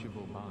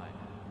punishable by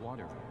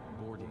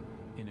waterboarding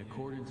in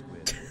accordance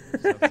with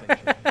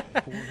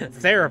subsection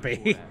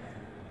Therapy.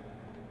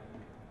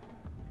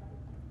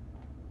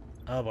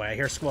 Oh boy, I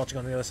hear squelching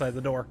on the other side of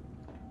the door.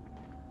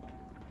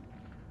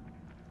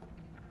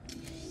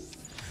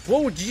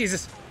 Whoa,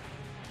 Jesus.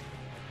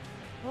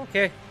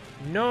 Okay.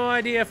 No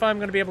idea if I'm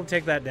going to be able to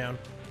take that down.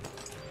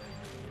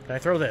 Can I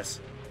throw this?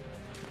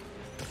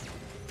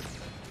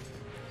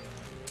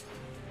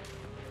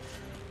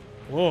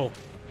 Whoa. Ooh.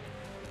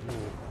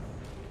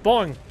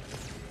 Boing.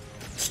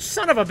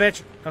 Son of a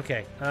bitch.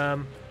 Okay.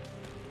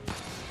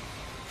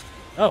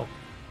 Oh.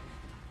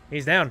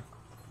 He's down.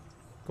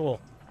 Cool.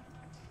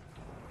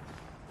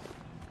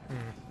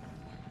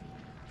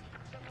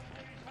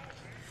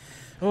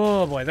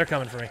 Oh boy, they're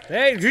coming for me.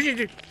 Hey!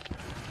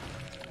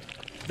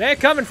 They're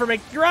coming for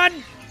me. Run!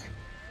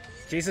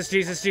 Jesus,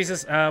 Jesus,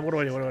 Jesus. What do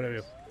I do? What do I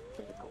do?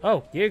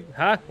 Oh, you,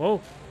 huh? Whoa.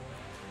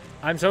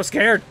 I'm so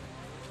scared.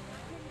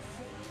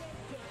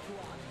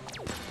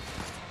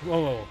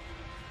 Whoa, whoa.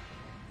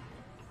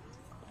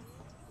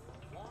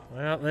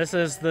 Well, this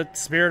is the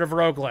spirit of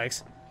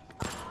roguelikes.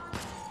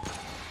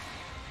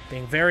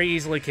 Being very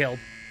easily killed.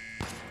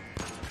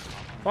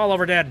 Fall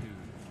over dead.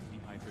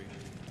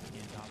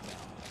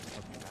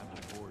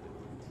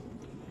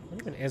 What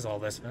even is all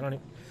this? I don't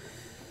even...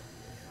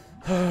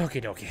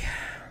 Okie dokie.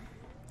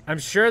 I'm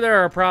sure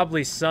there are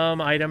probably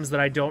some items that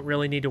I don't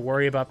really need to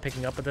worry about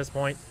picking up at this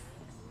point.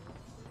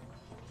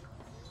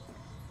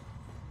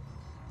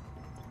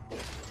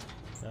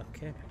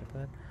 Okay, picked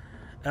up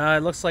that.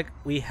 It looks like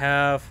we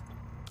have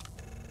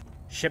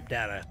ship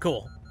data.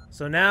 Cool.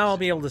 So now I'll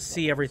be able to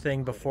see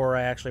everything before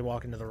I actually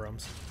walk into the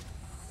rooms.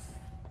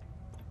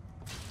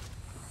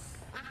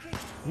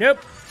 Nope.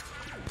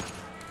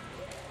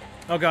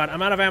 Oh god,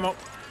 I'm out of ammo.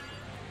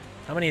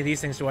 How many of these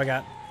things do I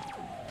got?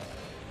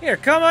 Here,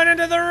 come on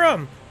into the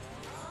room.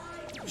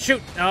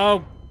 Shoot.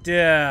 Oh,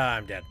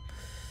 I'm dead.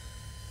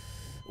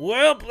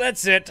 Well,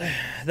 that's it.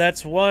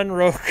 That's one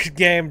rogue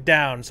game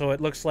down. So it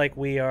looks like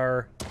we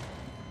are...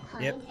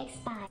 Yep.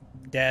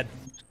 Dead.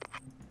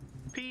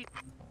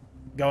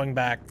 Going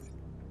back.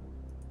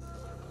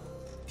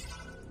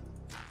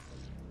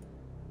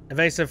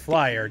 Evasive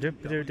flyer.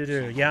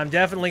 Yeah, I'm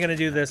definitely going to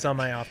do this on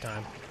my off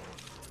time.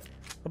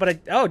 But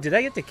oh, did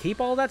I get to keep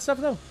all that stuff,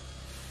 though?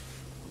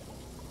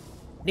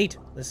 Neat.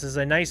 This is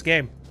a nice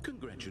game.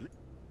 Congratulations.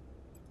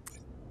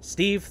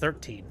 Steve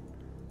 13.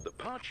 The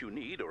parts you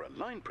need are a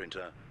line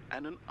printer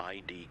and an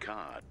ID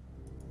card.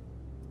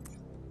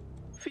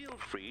 Feel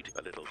free to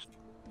a little...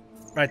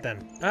 Right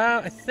then.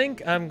 I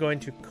think I'm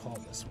going to call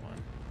this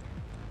one.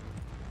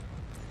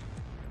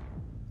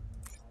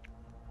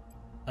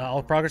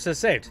 All progress is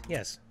saved.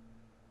 Yes.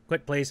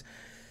 Quit, please.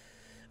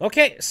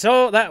 Okay,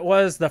 so that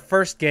was the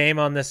first game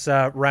on this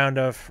round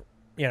of,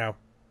 you know,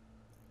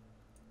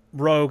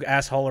 rogue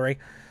assholery.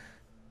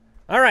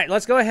 All right,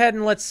 let's go ahead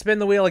and let's spin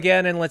the wheel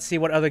again and let's see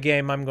what other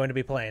game I'm going to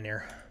be playing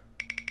here.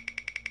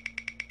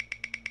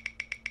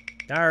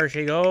 There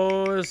she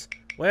goes.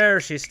 Where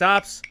she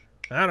stops,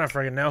 I don't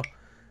freaking know.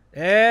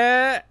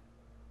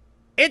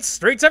 It's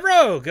Streets of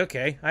Rogue.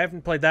 Okay, I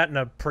haven't played that in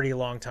a pretty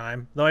long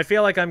time, though I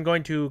feel like I'm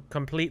going to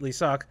completely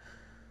suck.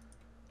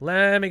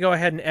 Let me go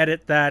ahead and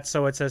edit that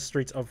so it says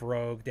Streets of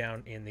Rogue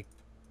down in the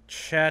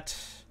chat.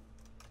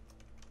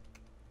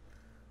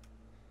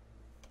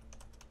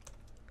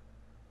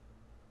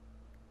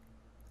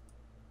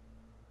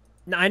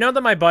 Now, I know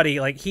that my buddy,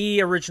 like,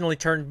 he originally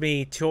turned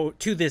me to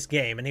this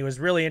game, and he was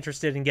really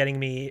interested in getting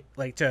me,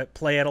 like, to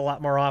play it a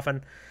lot more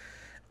often.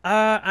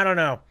 I don't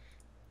know.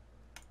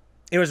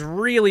 It was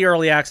really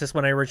early access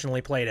when I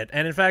originally played it,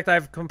 and in fact,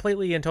 I've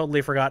completely and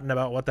totally forgotten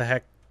about what the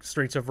heck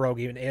Streets of Rogue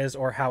even is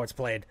or how it's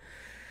played.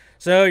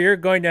 So you're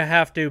going to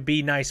have to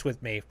be nice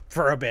with me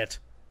for a bit.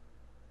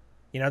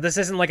 You know, this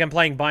isn't like I'm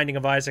playing Binding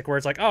of Isaac where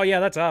it's like, oh yeah,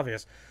 that's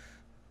obvious.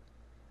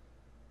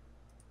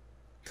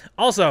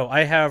 Also,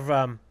 I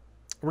have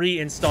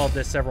reinstalled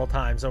this several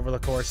times over the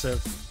course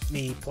of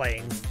me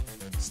playing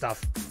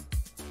stuff.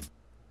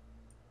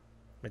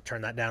 Let me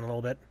turn that down a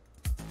little bit.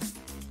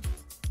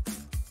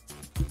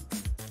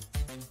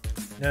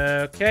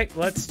 Okay,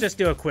 let's just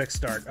do a quick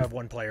start of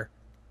one player.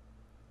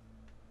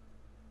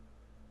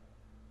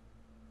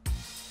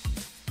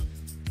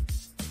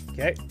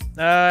 Okay,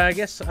 I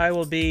guess I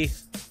will be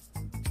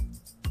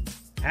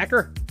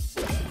hacker.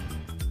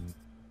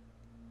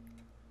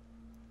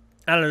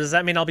 I don't know, does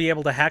that mean I'll be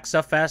able to hack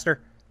stuff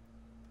faster?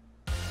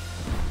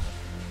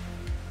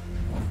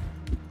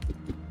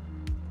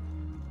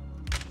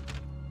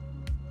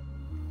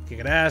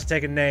 Kicking ass,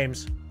 taking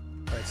names.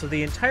 Alright, so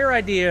the entire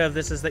idea of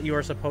this is that you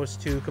are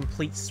supposed to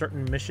complete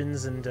certain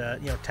missions and,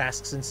 you know,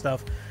 tasks and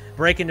stuff.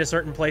 Break into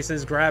certain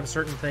places, grab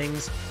certain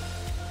things.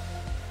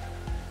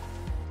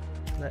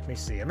 Let me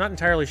see. I'm not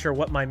entirely sure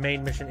what my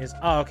main mission is.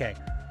 Oh, okay.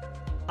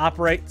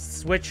 Operate,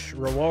 switch,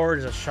 reward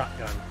is a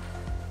shotgun.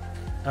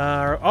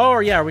 Oh,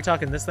 yeah, are we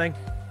talking this thing?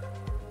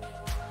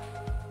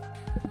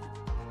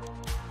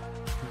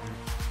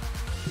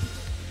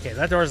 Okay,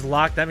 that door is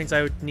locked. That means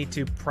I would need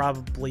to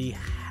probably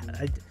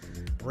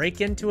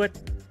break into it.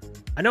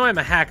 I know I'm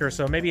a hacker,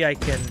 so maybe I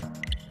can...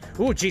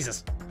 Ooh,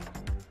 Jesus.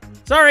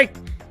 Sorry!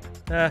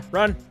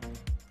 Run.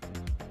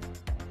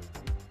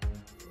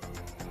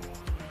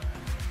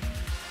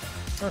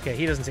 Okay,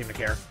 he doesn't seem to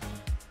care.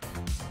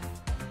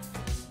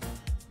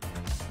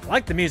 I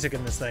like the music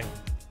in this thing.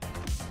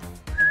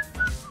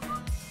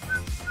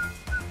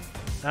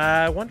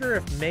 I wonder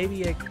if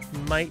maybe I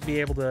might be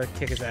able to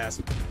kick his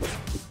ass.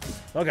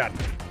 Oh, God.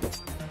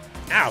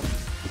 Ow!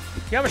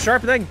 You have a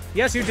sharp thing?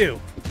 Yes, you do.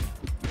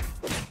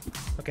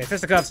 Okay,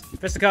 fisticuffs.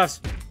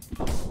 Fisticuffs.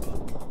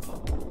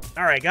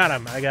 Alright, got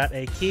him. I got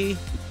a key.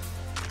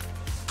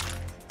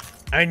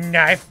 A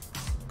knife.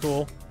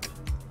 Cool.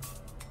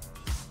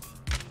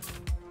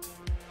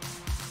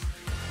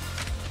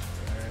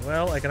 Alright,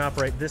 well, I can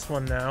operate this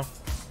one now.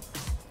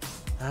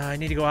 I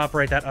need to go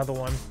operate that other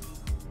one.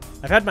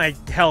 I've had my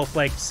health,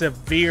 like,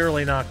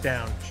 severely knocked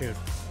down. Shoot.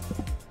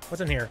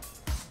 What's in here?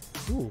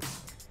 Ooh.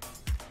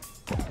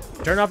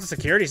 Turn off the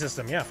security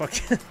system. Yeah, fuck.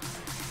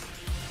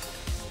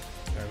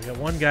 Alright, we got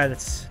one guy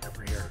that's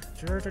over here.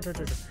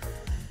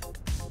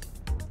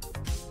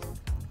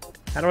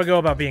 How do I go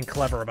about being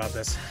clever about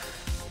this?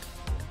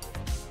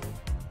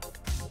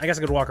 I guess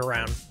I could walk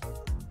around.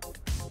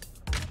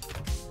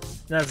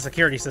 Now the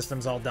security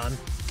system's all done.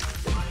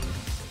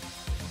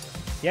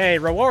 Yay,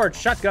 reward,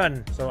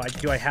 shotgun. So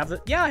do I have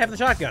the... Yeah, I have the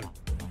shotgun.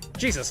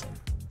 Jesus.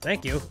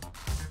 Thank you.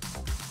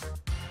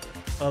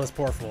 Oh, this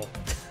poor fool.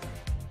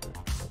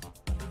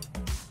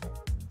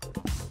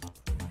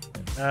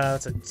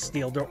 That's a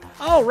steel door.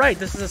 Oh, right,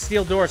 this is a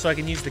steel door, so I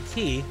can use the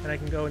key, and I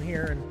can go in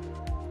here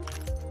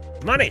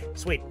and... Money!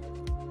 Sweet.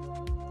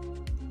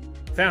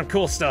 Found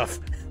cool stuff.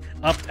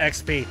 Upped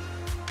XP.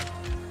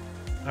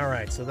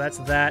 Alright, so that's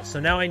that. So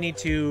now I need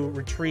to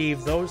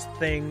retrieve those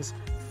things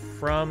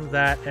from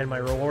that, and my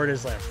reward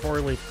is like a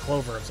 4-leaf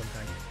clover of some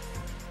kind.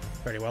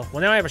 Pretty well.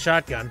 Well, now I have a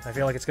shotgun. I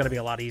feel like it's going to be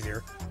a lot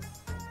easier.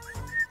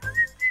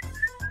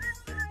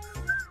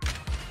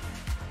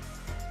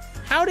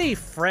 Howdy,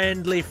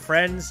 friendly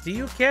friends. Do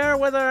you care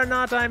whether or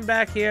not I'm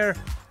back here?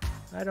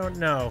 I don't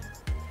know.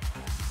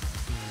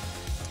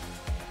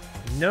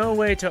 No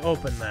way to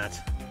open that.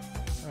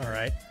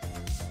 Alright.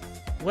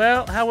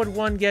 Well, how would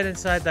one get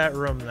inside that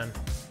room, then?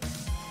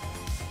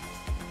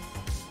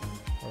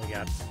 What do we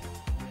got?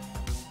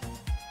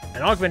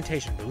 An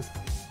augmentation booth.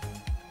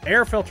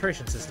 Air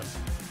filtration system.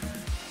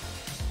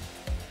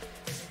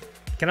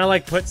 Can I,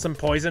 like, put some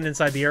poison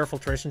inside the air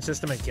filtration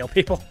system and kill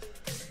people?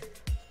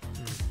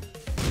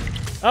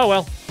 Oh,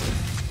 well.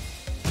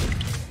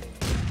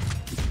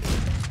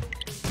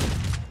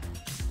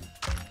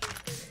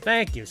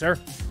 Thank you, sir.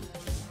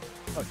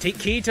 Oh,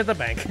 key to the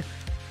bank.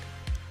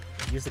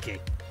 Use the key.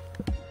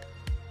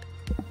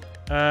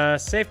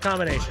 Safe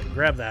combination.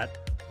 Grab that.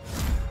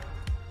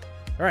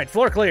 Alright,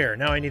 floor clear.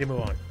 Now I need to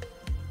move on.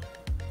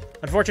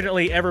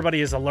 Unfortunately,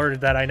 everybody is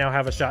alerted that I now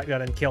have a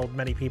shotgun and killed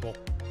many people.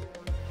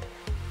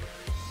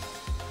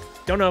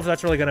 Don't know if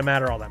that's really going to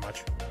matter all that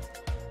much.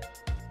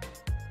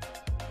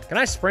 Can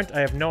I sprint? I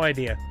have no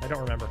idea. I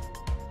don't remember.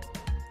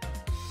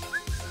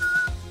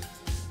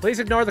 Please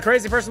ignore the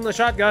crazy person with the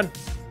shotgun.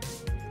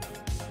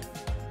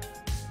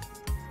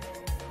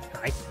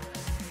 Hi.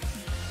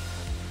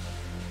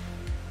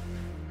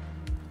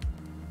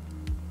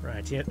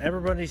 Right, yet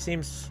everybody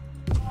seems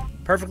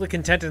perfectly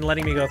content in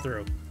letting me go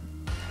through.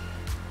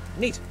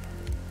 Neat.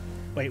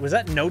 Wait, was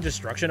that no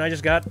destruction I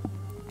just got?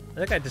 I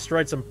think I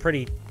destroyed some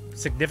pretty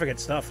significant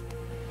stuff.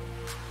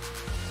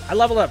 I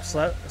leveled up.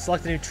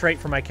 Select a new trait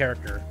for my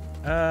character.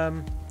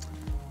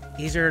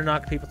 Easier to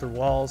knock people through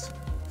walls.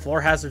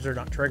 Floor hazards are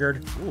not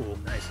triggered. Ooh,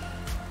 nice.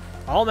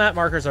 All map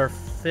markers are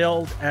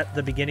filled at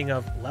the beginning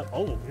of level.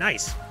 Oh,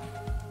 nice.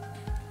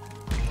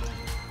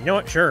 You know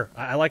what? Sure.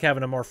 I like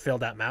having a more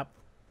filled out map.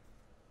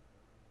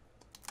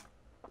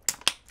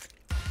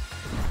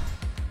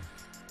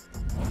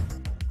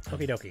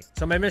 Okie dokie.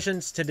 So my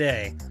missions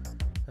today.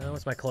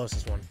 What's my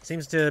closest one?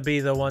 Seems to be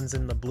the ones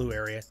in the blue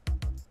area.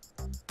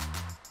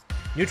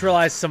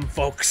 Neutralize some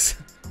folks.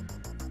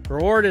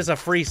 Reward is a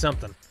free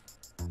something.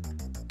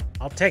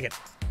 I'll take it.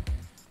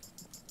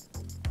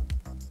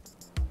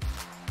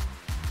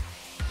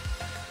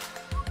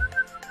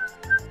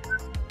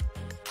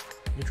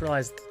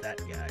 Neutralize that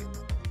guy.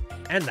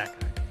 And that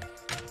guy.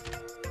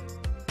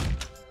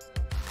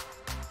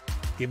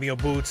 Give me your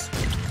boots.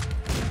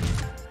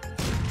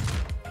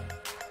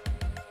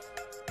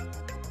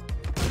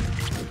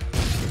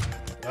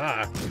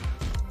 Ah.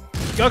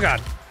 Oh,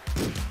 God.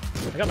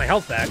 I got my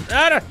health back.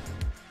 Ah!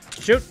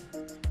 Shoot.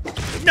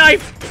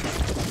 Knife!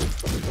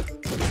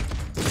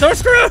 So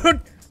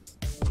screwed!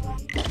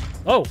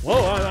 Oh,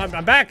 whoa,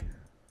 I'm back.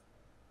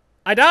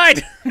 I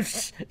died!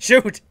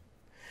 Shoot.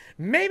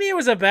 Maybe it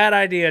was a bad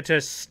idea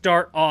to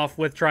start off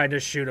with trying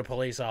to shoot a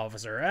police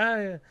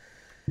officer.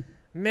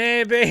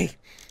 Maybe.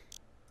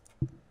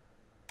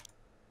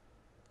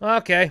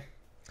 Okay.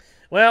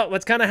 Well,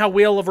 that's kind of how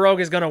Wheel of Rogue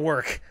is going to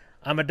work.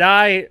 I'm gonna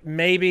die,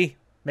 maybe,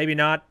 maybe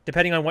not,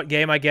 depending on what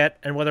game I get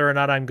and whether or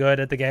not I'm good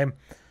at the game.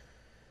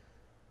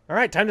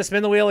 Alright, time to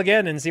spin the wheel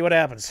again and see what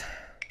happens.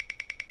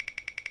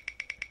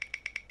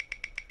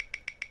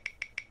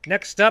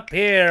 Next up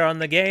here on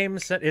the game,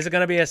 is it going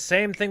to be the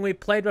same thing we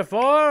played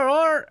before,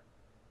 or...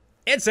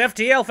 It's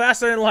FTL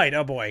Faster Than Light,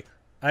 oh boy.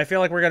 I feel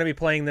like we're going to be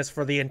playing this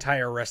for the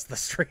entire rest of the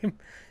stream.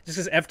 Just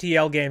because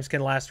FTL games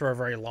can last for a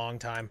very long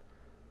time.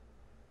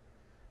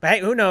 But hey,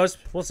 who knows?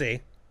 We'll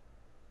see.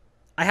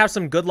 I have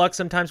some good luck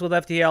sometimes with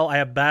FTL. I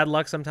have bad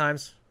luck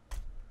sometimes.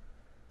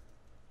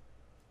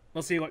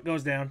 We'll see what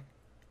goes down.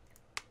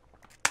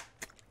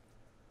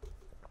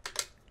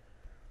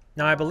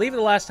 Now, I believe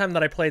the last time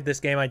that I played this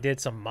game, I did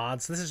some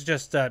mods. This is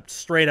just a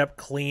straight-up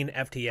clean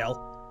FTL.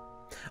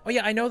 Oh,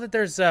 yeah, I know that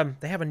there's,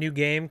 they have a new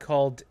game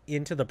called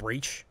Into the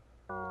Breach.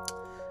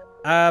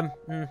 Not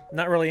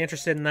really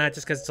interested in that,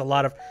 just because it's a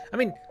lot of... I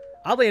mean,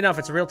 oddly enough,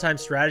 it's a real-time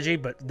strategy,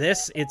 but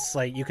this, it's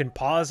like you can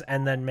pause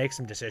and then make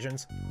some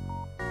decisions.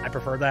 I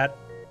prefer that.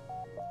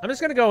 I'm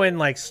just gonna go in,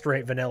 like,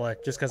 straight vanilla,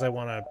 just because I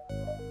want to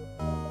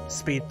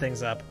speed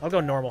things up. I'll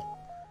go normal.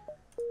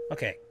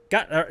 Okay.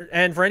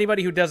 And for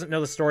anybody who doesn't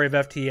know the story of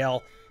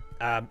FTL,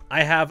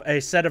 I have a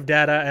set of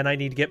data, and I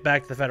need to get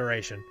back to the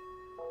Federation.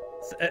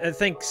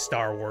 Think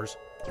Star Wars.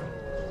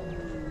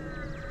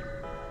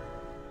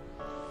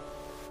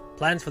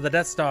 Plans for the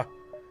Death Star.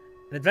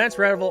 An advanced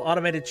rebel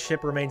automated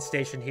ship remains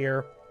stationed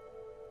here.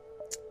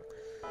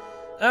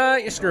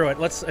 Screw it.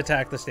 Let's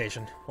attack the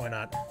station. Why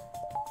not?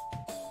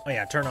 Oh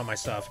yeah, turn on my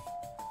stuff.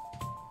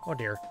 Oh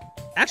dear.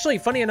 Actually,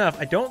 funny enough,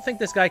 I don't think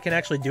this guy can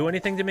actually do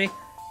anything to me.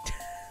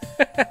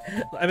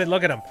 I mean,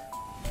 look at him.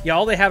 Yeah,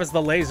 all they have is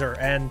the laser,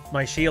 and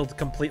my shield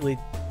completely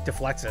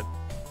deflects it.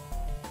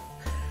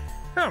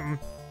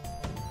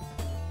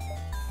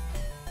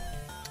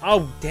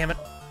 Oh, damn it.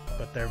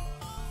 But they're...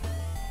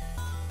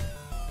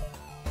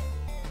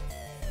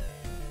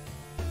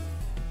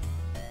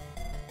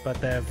 But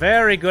they're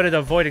very good at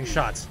avoiding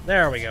shots.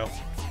 There we go.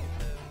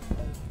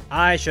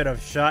 I should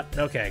have shot...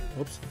 Okay,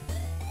 whoops.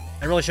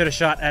 I really should have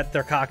shot at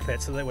their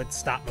cockpit so they would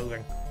stop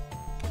moving.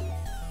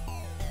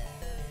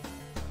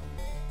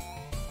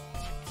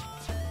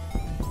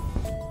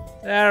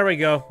 There we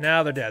go.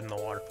 Now they're dead in the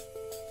water.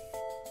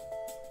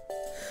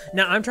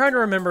 Now, I'm trying to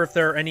remember if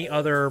there are any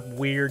other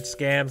weird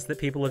scams that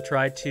people have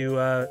tried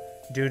to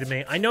do to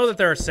me. I know that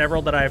there are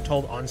several that I have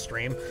told on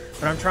stream,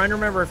 but I'm trying to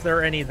remember if there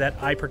are any that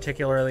I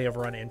particularly have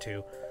run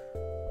into.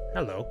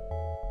 Hello.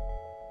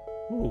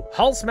 Ooh,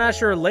 Hull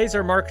Smasher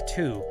Laser Mark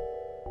II.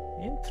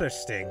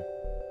 Interesting.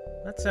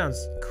 That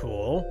sounds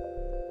cool.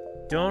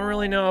 Don't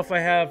really know if I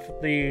have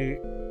the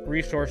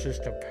resources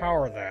to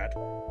power that.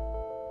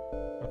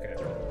 Okay.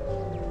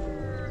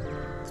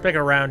 Let's make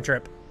a round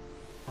trip.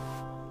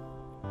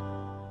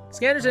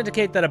 Scanners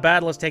indicate that a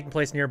battle is taking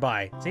place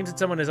nearby. Seems that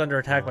someone is under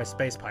attack by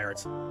space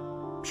pirates.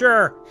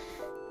 Sure.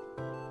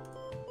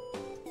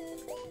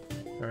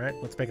 Alright,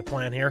 let's make a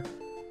plan here.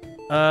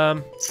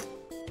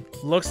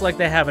 Looks like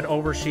they have an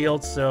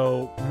overshield,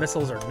 so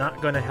missiles are not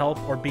going to help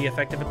or be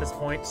effective at this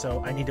point,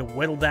 so I need to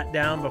whittle that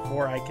down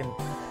before I can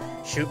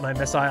shoot my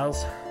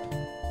missiles.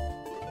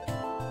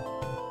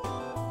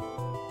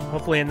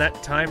 Hopefully in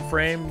that time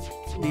frame,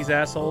 these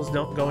assholes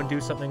don't go and do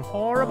something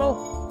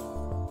horrible.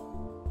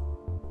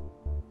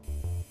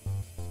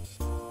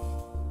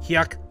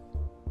 Yuck.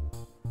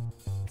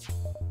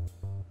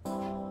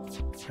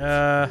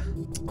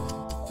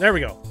 There we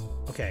go.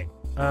 Okay.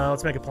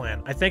 Let's make a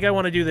plan. I think I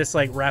want to do this,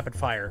 like, rapid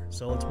fire.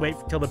 So let's wait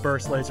till the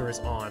burst laser is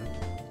on.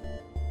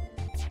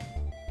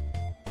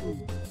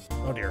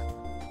 Oh, dear.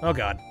 Oh,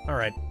 God. All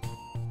right.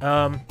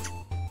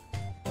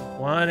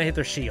 Want to hit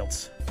their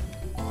shields.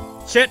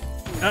 Shit!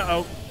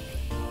 Uh-oh.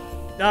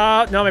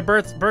 No, my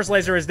burst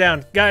laser is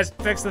down. Guys,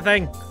 fix the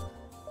thing.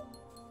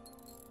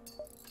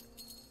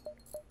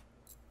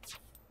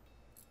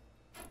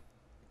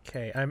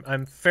 Okay,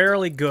 I'm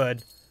fairly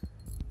good.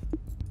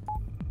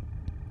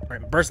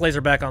 Alright, burst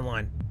laser back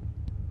online.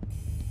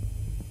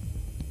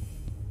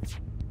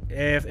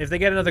 If they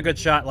get another good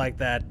shot like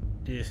that,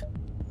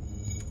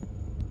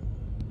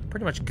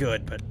 pretty much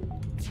good, but...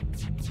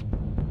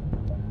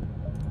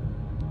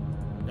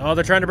 Oh,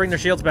 they're trying to bring their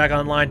shields back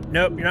online.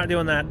 Nope, you're not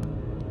doing that.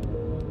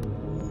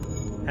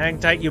 Hang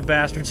tight, you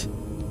bastards.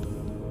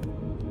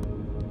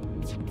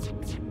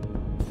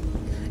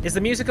 Is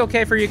the music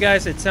okay for you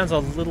guys? It sounds a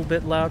little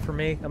bit loud for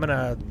me. I'm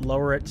gonna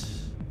lower it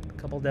a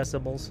couple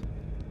decibels.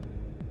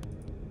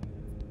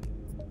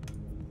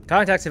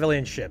 Contact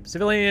civilian ship.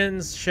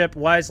 Civilians ship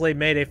wisely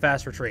made a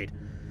fast retreat.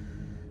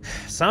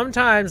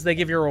 Sometimes they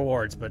give you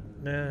rewards, but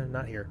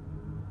not here.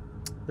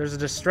 There's a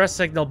distress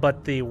signal,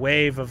 but the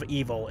wave of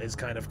evil is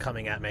kind of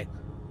coming at me.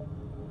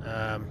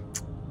 I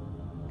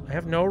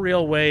have no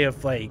real way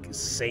of, like,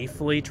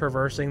 safely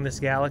traversing this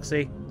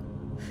galaxy.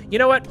 You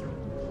know what?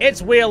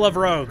 It's Wheel of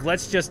Rogue.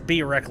 Let's just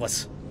be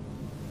reckless.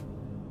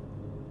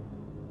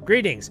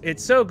 Greetings.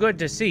 It's so good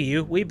to see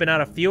you. We've been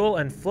out of fuel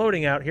and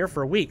floating out here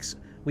for weeks.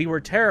 We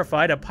were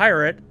terrified a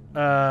pirate,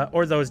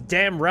 or those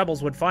damn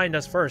rebels would find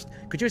us first.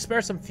 Could you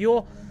spare some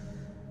fuel?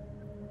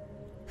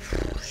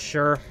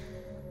 Sure.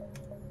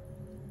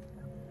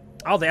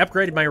 Oh, they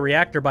upgraded my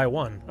reactor by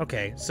 1.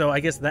 Okay, so I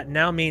guess that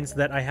now means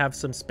that I have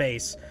some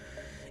space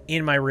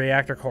in my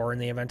reactor core in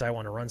the event I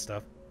want to run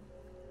stuff.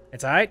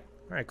 It's alright?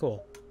 Alright,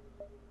 cool.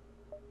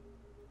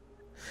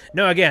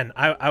 No, again,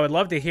 I would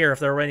love to hear if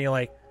there were any,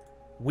 like,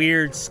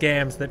 weird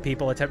scams that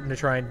people attempting to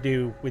try and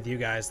do with you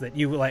guys, that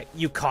you, like,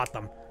 you caught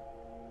them.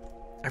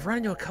 I've run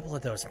into a couple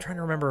of those. I'm trying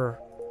to remember.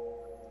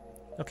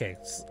 Okay,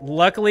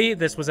 luckily,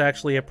 this was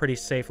actually a pretty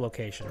safe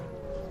location.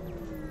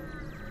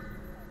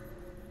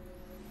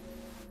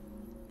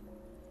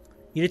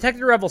 You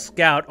detected a rebel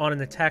scout on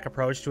an attack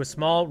approach to a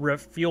small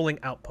refueling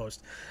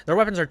outpost. Their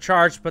weapons are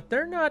charged, but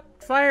they're not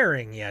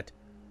firing yet.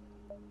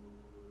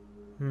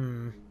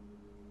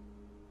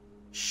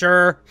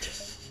 Sure.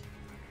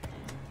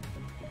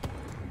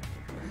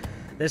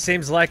 This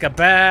seems like a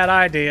bad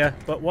idea,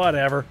 but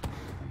whatever.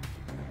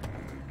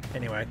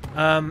 Anyway,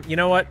 you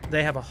know what?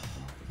 They have a...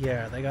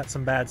 Yeah, they got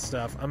some bad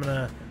stuff. I'm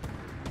gonna...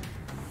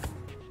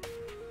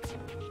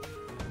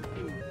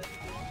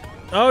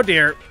 Oh,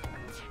 dear.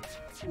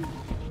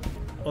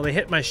 Well, they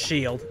hit my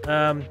shield.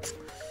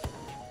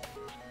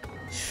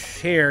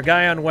 Here,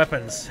 guy on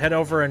weapons. Head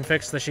over and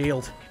fix the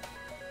shield.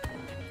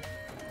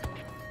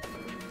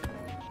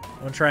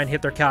 I'm gonna try and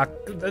hit their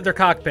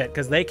cockpit,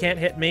 because they can't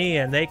hit me,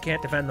 and they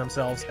can't defend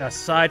themselves,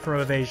 aside from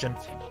evasion.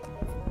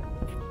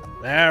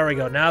 There we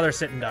go. Now they're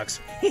sitting ducks.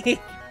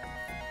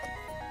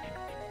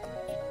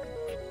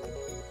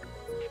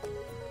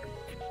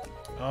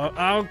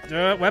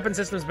 Weapon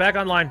system's back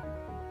online.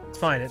 It's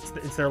fine.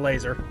 It's their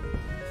laser.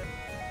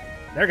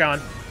 They're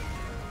gone.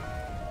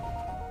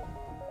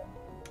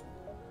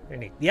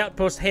 The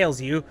outpost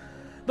hails you.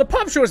 The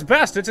pumptuous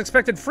bastards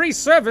expected free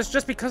service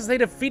just because they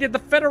defeated the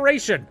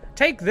Federation.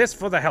 Take this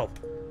for the help.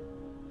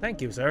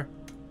 Thank you, sir.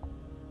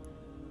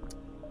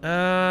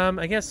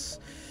 I guess...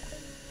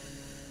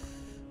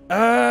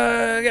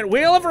 Again,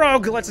 Wheel of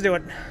Rogue. Let's do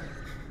it.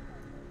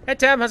 Hey,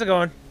 Tam, how's it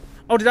going?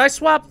 Oh, did I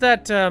swap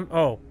that,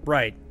 oh,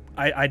 right.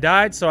 I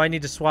died, so I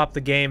need to swap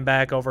the game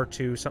back over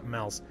to something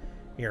else.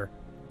 Here.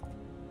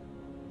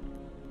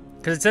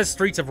 Because it says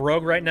Streets of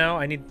Rogue right now.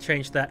 I need to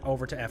change that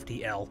over to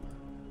FTL.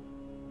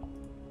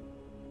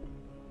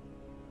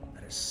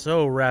 That is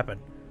so rapid.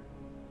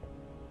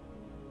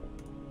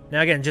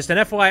 Now again, just an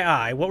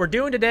FYI, what we're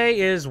doing today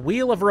is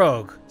Wheel of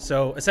Rogue.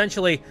 So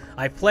essentially,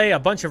 I play a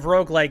bunch of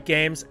roguelike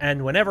games,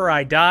 and whenever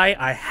I die,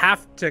 I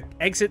have to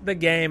exit the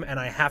game, and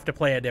I have to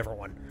play a different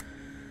one.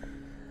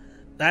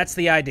 That's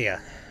the idea.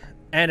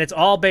 And it's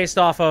all based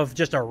off of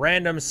just a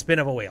random spin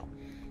of a wheel.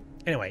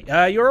 Anyway,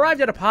 you arrived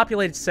at a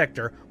populated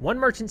sector. One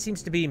merchant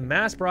seems to be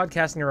mass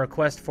broadcasting a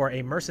request for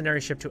a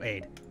mercenary ship to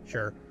aid.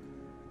 Sure.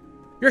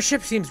 Your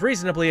ship seems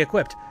reasonably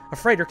equipped. A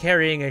freighter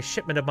carrying a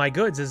shipment of my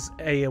goods is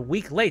a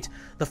week late.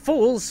 The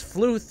fools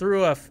flew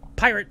through a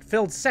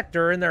pirate-filled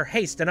sector in their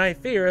haste, and I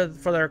fear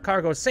for their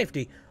cargo's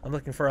safety. I'm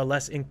looking for a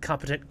less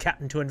incompetent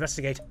captain to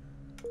investigate.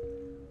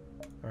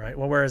 Alright,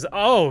 well, where is...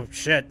 Oh,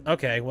 shit.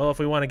 Okay, well, if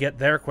we want to get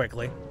there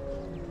quickly.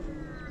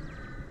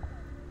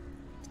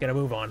 Let's get a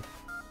move on.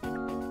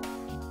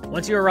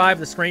 Once you arrive,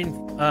 the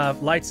screen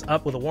lights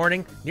up with a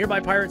warning. Nearby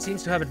pirate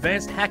seems to have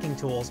advanced hacking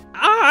tools.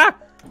 Ah!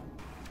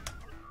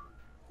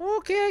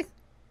 Okay.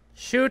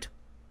 Shoot.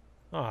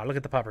 Oh, look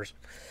at the puppers.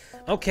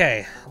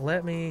 Okay,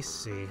 let me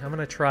see. I'm going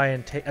to try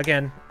and take...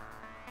 Again,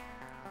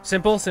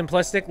 simple,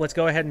 simplistic. Let's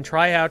go ahead and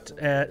try out...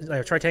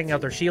 try taking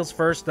out their shields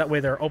first. That way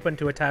they're open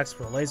to attacks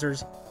from the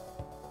lasers.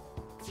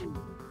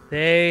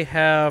 They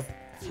have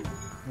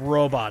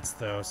robots,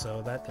 though,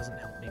 so that doesn't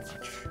help me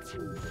much.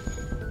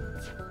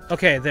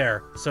 Okay,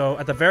 there. So,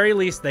 at the very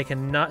least, they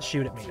cannot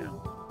shoot at me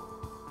now.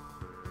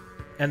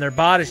 And their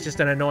bot is just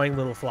an annoying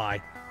little fly.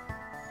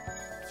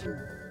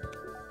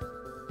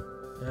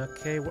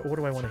 Okay, what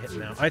do I want to hit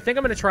now? I think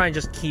I'm going to try and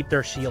just keep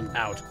their shield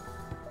out.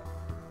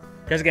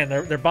 Because, again,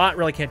 their bot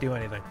really can't do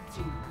anything.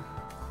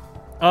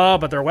 Oh,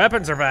 but their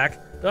weapons are back.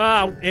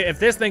 Oh, if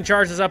this thing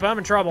charges up, I'm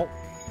in trouble.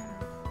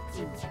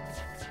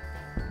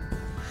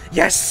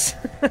 Yes!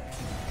 With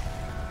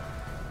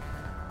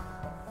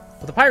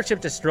the pirate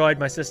ship destroyed,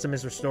 my system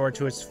is restored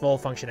to its full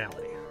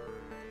functionality.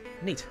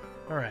 Neat.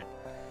 Alright.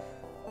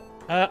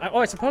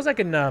 I suppose I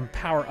can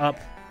power up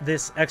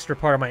this extra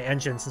part of my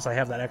engine since I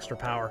have that extra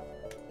power.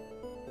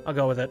 I'll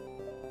go with it.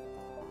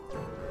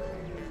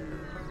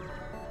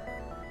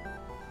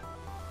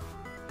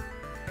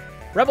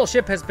 Rebel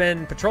ship has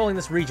been patrolling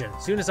this region.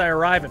 As soon as I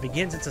arrive, it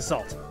begins its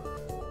assault.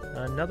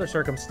 Another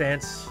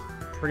circumstance,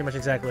 pretty much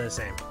exactly the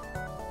same.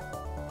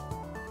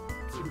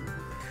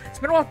 It's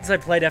been a while since I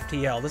played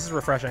FTL. This is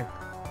refreshing.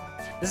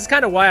 This is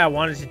kind of why I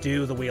wanted to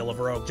do the Wheel of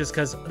Rogue, just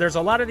because there's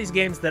a lot of these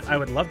games that I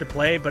would love to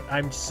play, but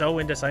I'm so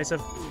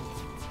indecisive.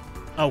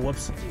 Oh,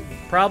 whoops.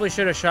 Probably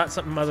should have shot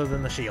something other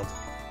than the shield.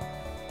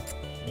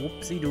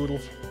 Whoopsie doodle.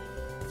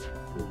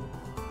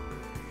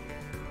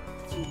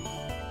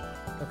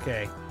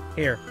 Okay.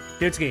 Here.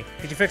 Dudesky,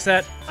 could you fix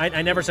that?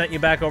 I never sent you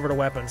back over to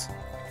weapons.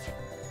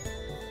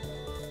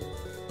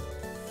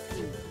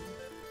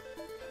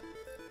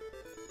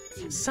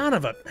 Son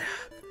of a...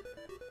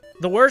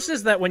 The worst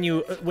is that when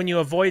you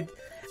avoid...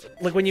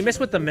 Like, when you miss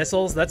with the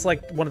missiles, that's,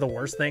 like, one of the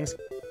worst things.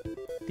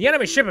 The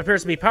enemy ship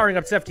appears to be powering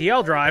up its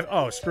FTL drive.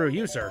 Oh, screw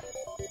you, sir.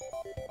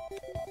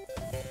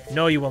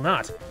 No, you will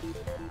not.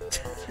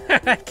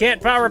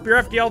 Can't power up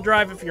your FTL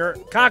drive if your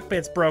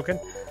cockpit's broken.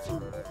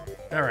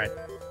 Alright.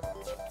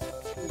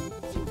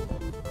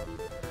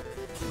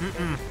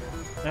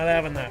 Not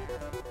having that.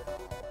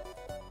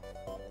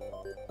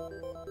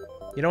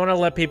 You don't want to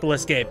let people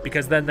escape,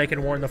 because then they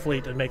can warn the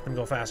fleet and make them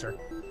go faster.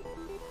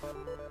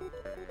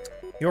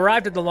 You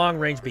arrived at the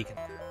long-range beacon.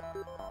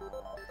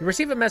 You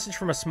receive a message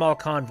from a small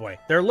convoy.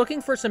 They're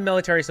looking for some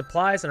military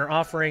supplies and are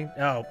offering...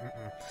 Oh,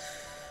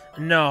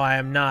 no, I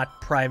am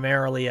not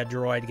primarily a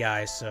droid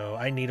guy, so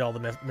I need all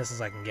the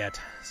missiles I can get,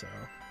 so...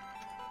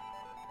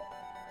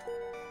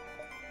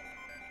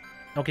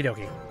 Okie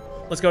dokie.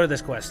 Let's go to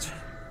this quest.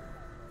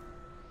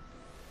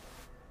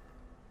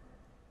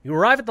 You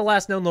arrive at the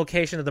last known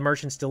location of the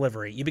merchant's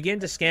delivery. You begin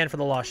to scan for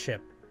the lost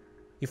ship.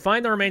 You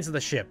find the remains of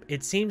the ship.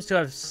 It seems to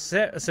have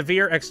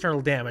severe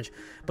external damage,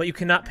 but you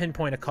cannot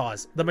pinpoint a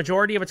cause. The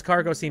majority of its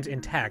cargo seems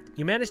intact.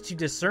 You manage to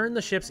discern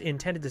the ship's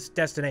intended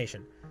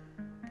destination.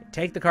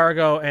 Take the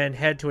cargo and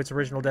head to its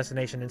original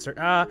destination. Insert.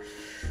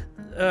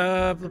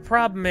 The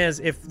problem is,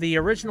 if the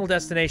original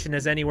destination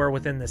is anywhere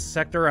within this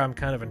sector, I'm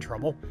kind of in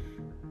trouble.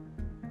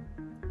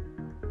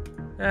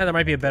 There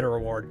might be a better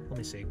reward. Let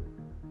me see.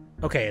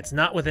 Okay, it's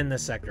not within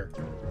this sector.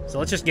 So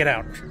let's just get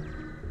out.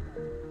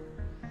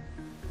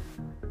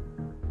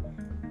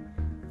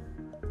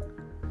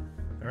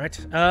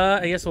 Alright,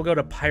 I guess we'll go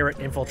to pirate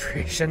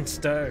infiltration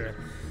stuff.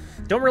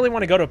 Don't really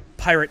want to go to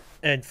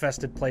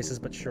pirate-infested places,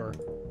 but sure.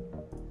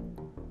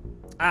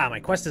 Ah, my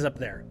quest is up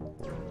there.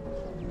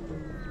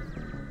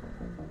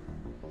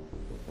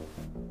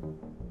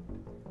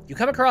 You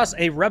come across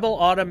a rebel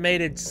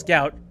automated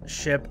scout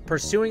ship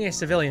pursuing a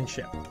civilian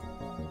ship.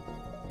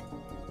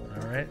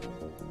 Alright.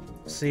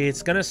 See,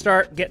 it's gonna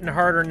start getting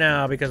harder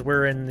now because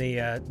we're in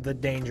the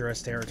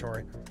dangerous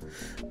territory.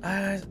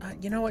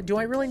 You know what? Do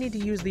I really need to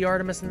use the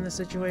Artemis in this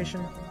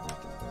situation?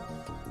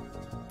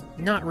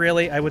 Not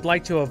really. I would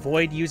like to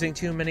avoid using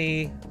too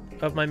many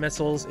of my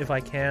missiles if I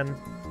can.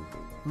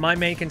 My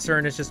main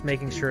concern is just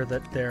making sure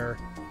that they're...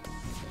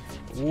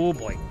 Oh,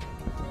 boy.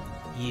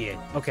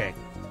 Yeah, okay.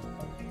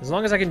 As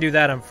long as I can do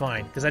that, I'm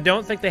fine. Because I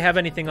don't think they have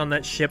anything on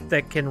that ship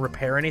that can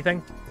repair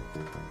anything.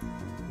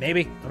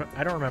 Maybe?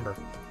 I don't remember.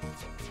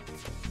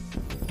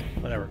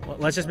 Whatever.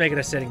 Let's just make it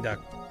a sitting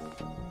duck.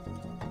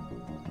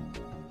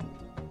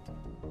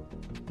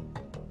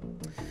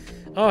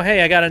 Oh,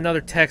 hey, I got another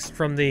text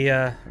from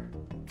the,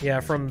 yeah,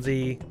 from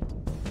the...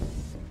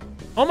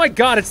 Oh my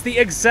god, it's the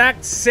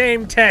exact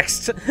same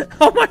text!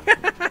 Oh my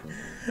god!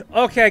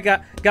 Okay,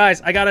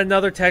 guys, I got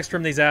another text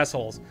from these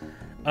assholes.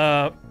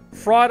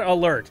 Fraud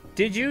alert.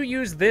 Did you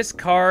use this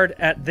card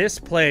at this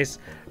place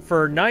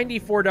for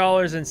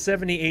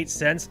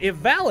 $94.78? If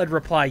valid,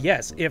 reply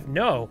yes. If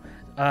no,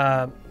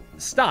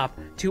 stop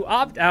to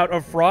opt out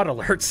of fraud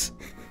alerts.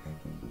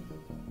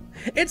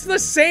 It's the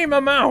same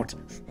amount!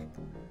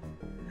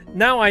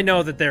 Now I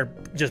know that they're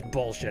just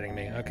bullshitting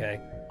me, okay.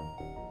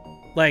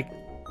 Like,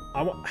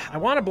 I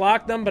want to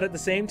block them, but at the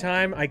same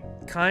time, I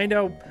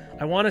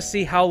want to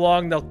see how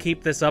long they'll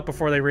keep this up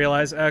before they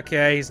realize,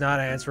 okay, he's not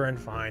answering,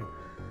 fine.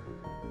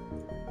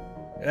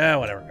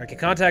 Whatever. Okay,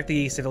 contact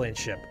the civilian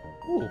ship.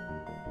 Ooh,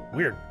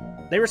 weird.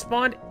 They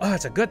respond, oh,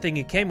 it's a good thing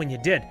you came when you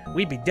did.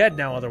 We'd be dead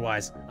now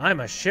otherwise. I'm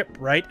a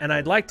shipwright, and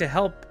I'd like to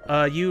help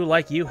you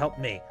like you helped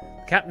me.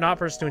 The captain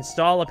offers to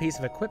install a piece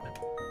of equipment.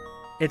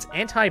 It's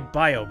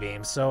anti-bio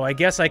beam, so I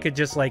guess I could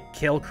just, like,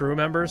 kill crew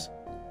members.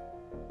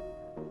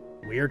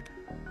 Weird.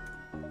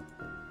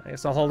 I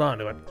guess I'll hold on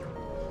to it.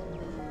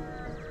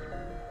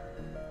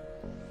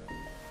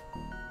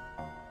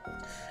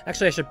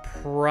 Actually, I should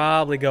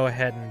probably go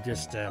ahead and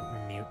just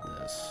mute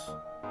this.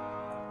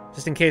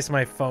 Just in case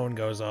my phone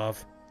goes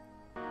off.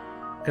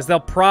 Because they'll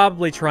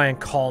probably try and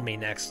call me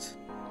next.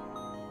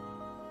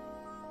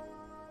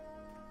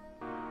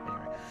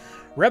 Anyway.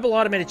 Rebel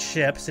automated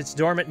ship sits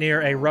dormant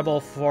near a rebel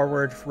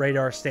forward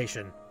radar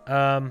station.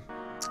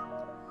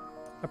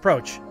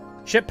 Approach.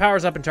 Ship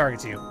powers up and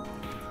targets you.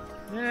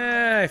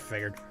 I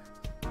figured.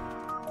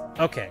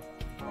 Okay.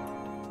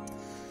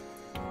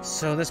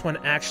 So this one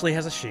actually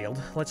has a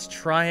shield. Let's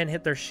try and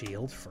hit their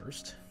shield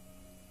first.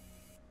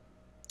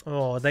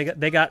 Oh,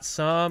 they got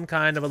some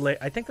kind of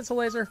a I think that's a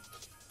laser.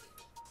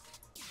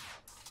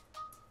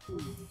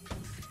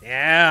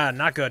 Yeah,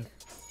 not good.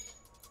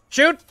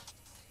 Shoot!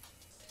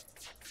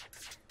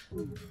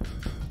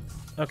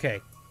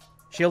 Okay.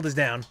 Shield is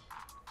down.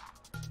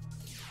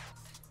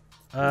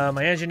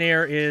 My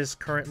engineer is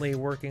currently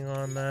working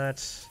on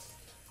that.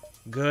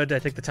 Good. I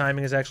think the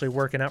timing is actually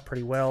working out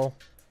pretty well.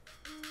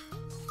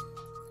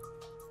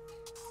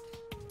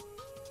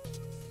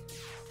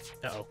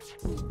 Uh-oh.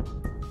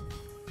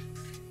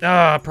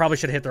 Ah, probably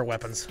should have hit their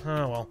weapons.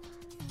 Oh, well.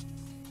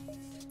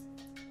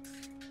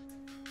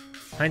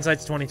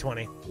 Hindsight's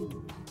 20/20.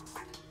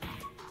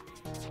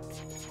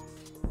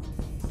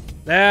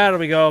 There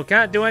we go.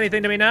 Can't do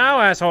anything to me now,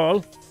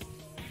 asshole.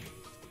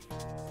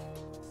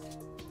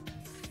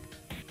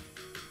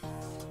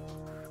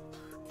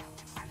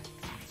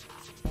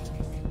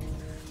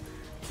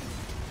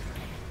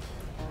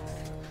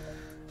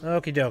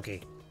 Okie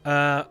dokie.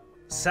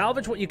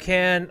 Salvage what you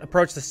can,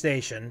 approach the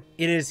station.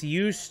 It is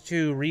used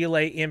to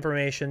relay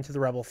information to the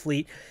rebel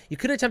fleet. You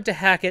could attempt to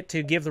hack it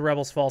to give the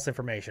rebels false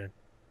information.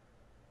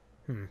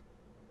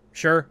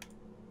 Sure.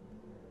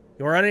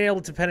 You are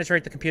unable to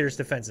penetrate the computer's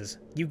defenses.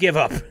 You give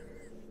up.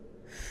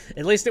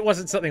 At least it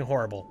wasn't something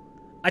horrible.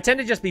 I tend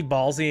to just be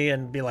ballsy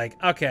and be like,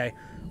 okay,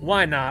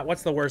 why not?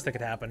 What's the worst that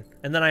could happen?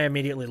 And then I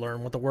immediately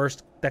learn what the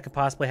worst that could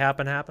possibly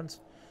happen happens.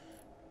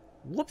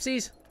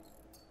 Whoopsies.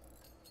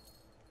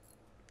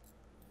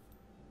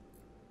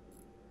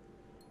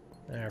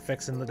 They're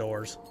fixing the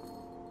doors.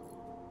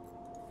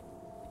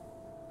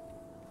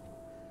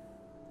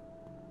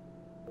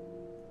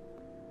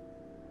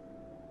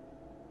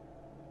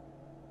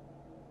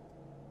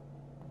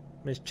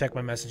 Let me just check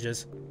my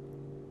messages.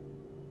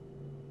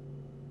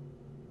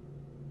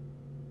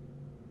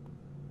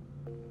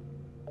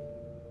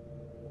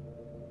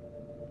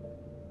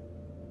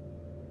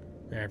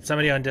 There,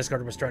 somebody on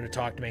Discord was trying to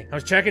talk to me. I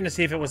was checking to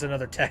see if it was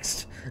another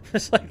text.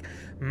 It's like,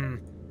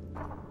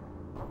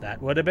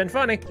 that would have been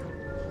funny.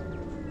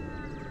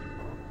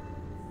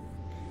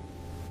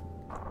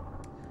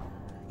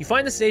 You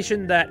find the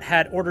station that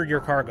had ordered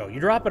your cargo. You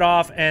drop it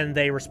off, and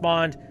they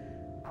respond,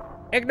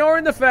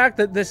 ignoring the fact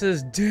that this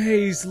is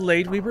days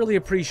late, we really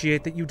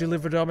appreciate that you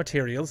delivered our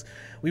materials.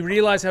 We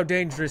realize how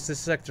dangerous this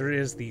sector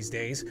is these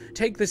days.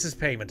 Take this as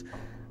payment.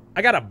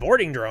 I got a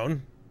boarding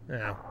drone.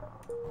 Yeah.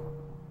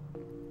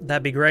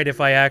 That'd be great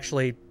if I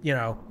actually, you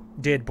know,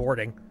 did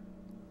boarding.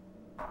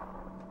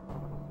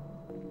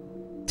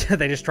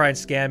 They just try and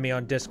scam me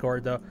on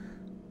Discord, though.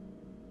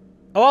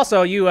 Oh,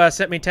 also, you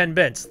sent me 10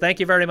 bits. Thank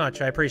you very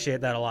much. I appreciate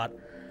that a lot.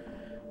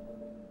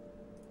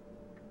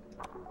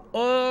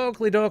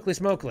 Oakley dokley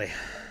smokely.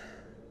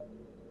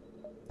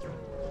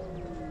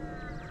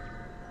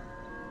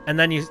 And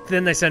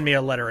then they send me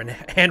a letter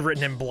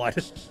handwritten in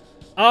blood.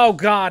 Oh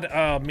god,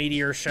 oh,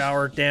 meteor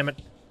shower, damn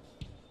it.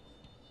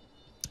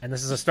 And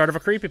this is the start of a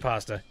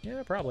creepypasta.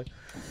 Yeah, probably.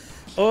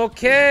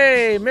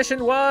 Okay,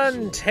 mission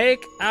 1,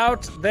 take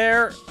out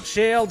their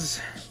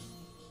shields.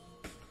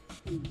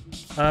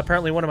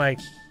 Apparently one of my...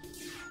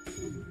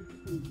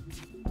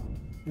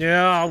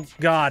 Oh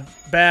god,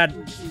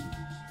 bad.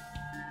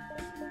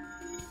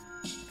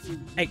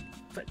 Hey,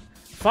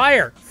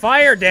 fire!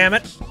 Fire, damn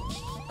it!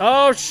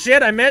 Oh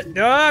shit, I missed.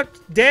 Oh,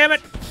 damn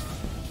it!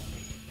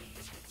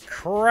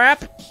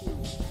 Crap!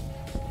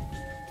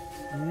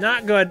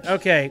 Not good.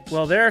 Okay,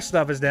 well, their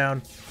stuff is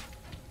down.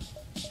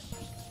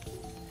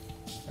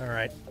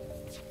 Alright.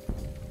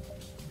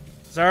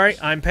 Sorry,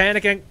 I'm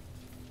panicking.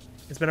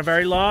 It's been a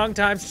very long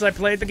time since I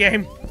played the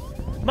game.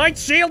 My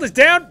shield is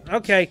down!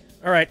 Okay,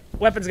 alright.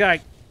 Weapons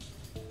guy.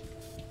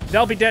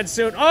 They'll be dead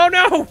soon. Oh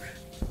no!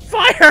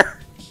 Fire!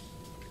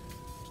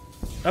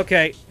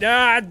 Okay.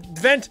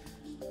 Vent!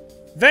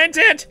 Vent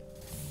it!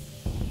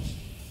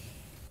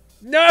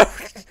 No!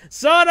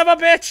 Son of a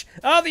bitch!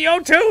 Oh, the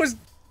O2 is...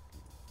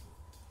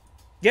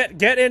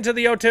 Get into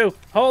the O2.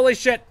 Holy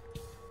shit.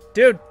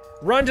 Dude,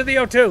 run to the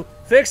O2.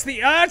 Fix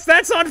the...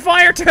 that's on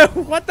fire too!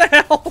 What the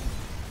hell?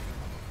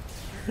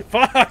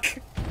 Fuck!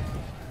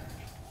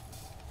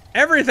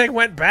 Everything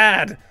went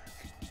bad.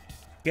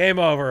 Game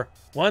over.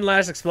 One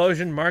last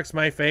explosion marks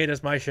my fate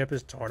as my ship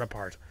is torn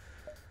apart.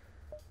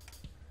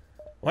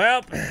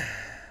 Well,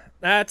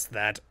 that's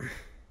that.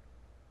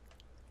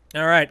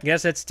 Alright,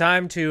 guess it's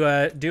time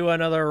to do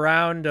another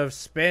round of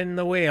spin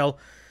the wheel,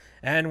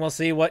 and we'll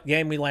see what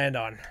game we land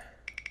on.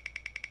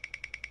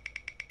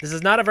 This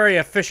is not a very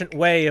efficient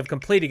way of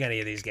completing any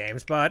of these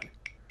games, but...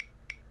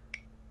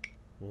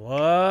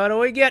 what do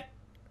we get?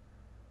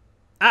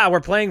 Ah,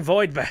 we're playing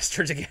Void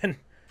Bastards again.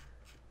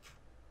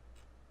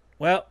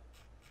 Well,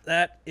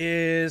 that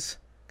is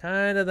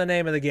kind of the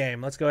name of the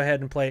game. Let's go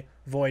ahead and play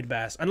Void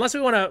Bastards. Unless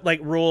we want to, like,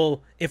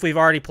 rule if we've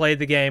already played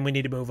the game, we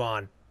need to move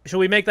on. Should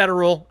we make that a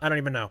rule? I don't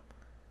even know.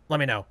 Let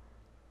me know.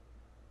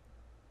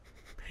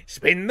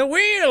 Spin the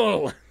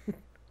wheel!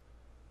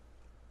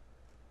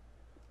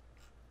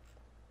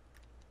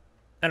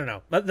 I don't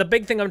know. The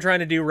big thing I'm trying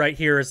to do right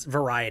here is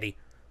variety.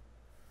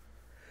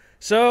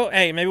 So,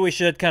 hey, maybe we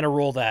should kind of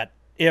rule that.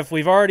 If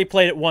we've already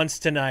played it once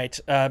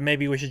tonight,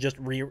 maybe we should just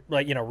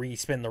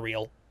re-spin the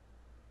reel.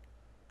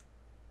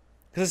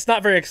 Because it's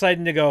not very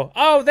exciting to go,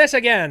 oh, this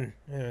again!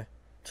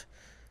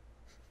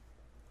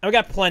 I've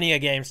got plenty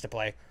of games to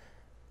play.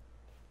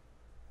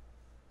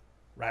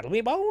 Rattle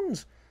me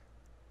bones!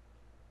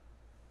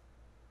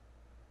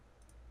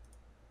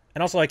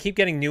 And also, I keep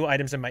getting new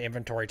items in my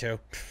inventory, too.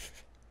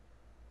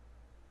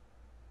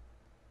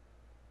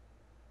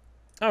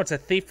 Oh, it's a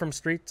thief from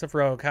Streets of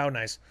Rogue. How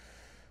nice.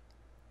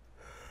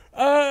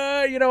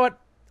 You know what?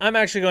 I'm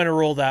actually going to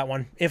roll that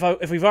one.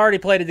 If we've already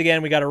played it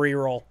again, we got to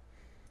re-roll.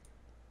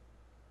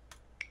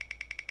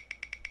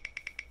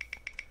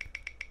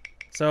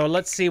 So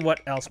let's see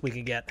what else we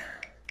can get.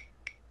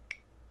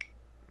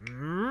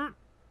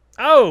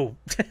 Oh!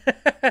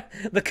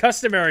 The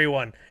customary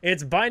one.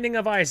 It's Binding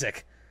of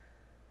Isaac.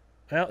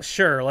 Well,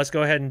 sure. Let's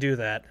go ahead and do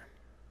that.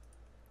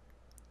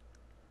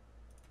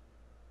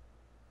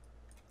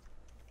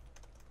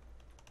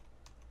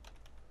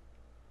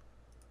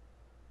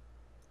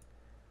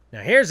 Now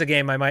here's a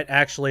game I might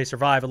actually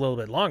survive a little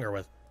bit longer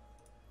with.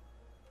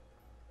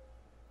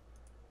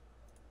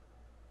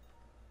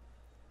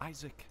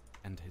 Isaac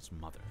and his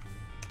mother.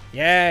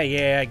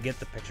 Yeah, I get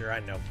the picture,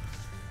 I know.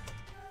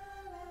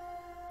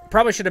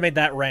 Probably should have made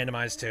that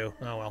randomized too.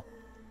 Oh well.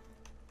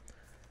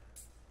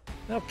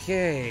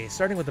 Okay,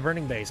 starting with the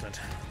Burning Basement.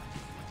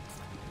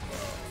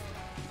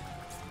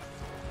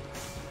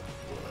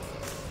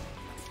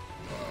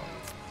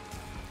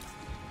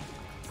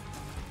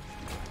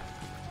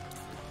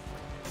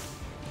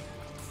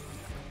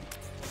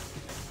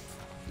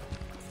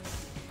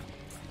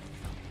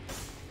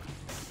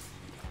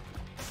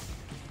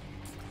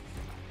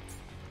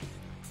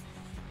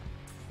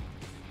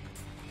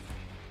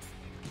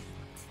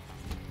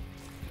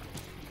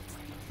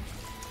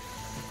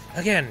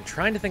 Again,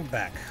 trying to think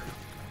back.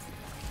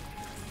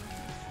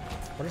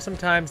 What are some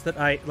times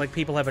that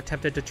people have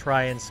attempted to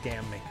try and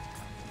scam me?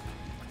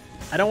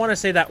 I don't want to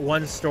say that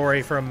one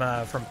story from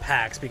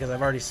PAX, because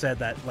I've already said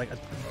that like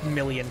a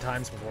million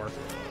times before.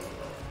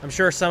 I'm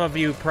sure some of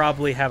you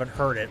probably haven't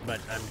heard it, but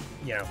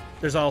you know,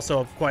 there's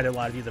also quite a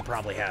lot of you that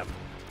probably have.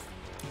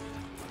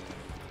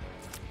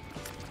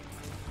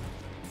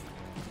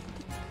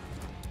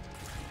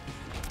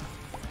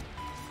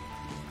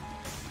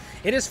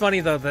 It is funny,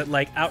 though, that,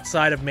 like,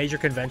 outside of major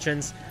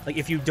conventions, like,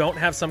 if you don't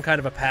have some kind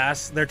of a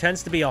pass, there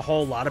tends to be a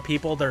whole lot of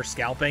people that are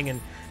scalping and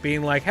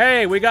being like,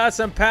 hey, we got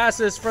some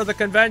passes for the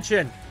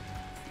convention.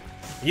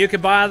 You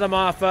can buy them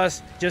off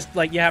us, just,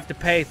 like, you have to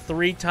pay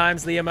 3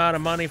 times the amount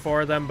of money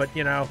for them, but,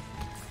 you know,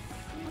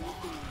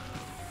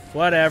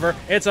 whatever.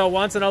 It's a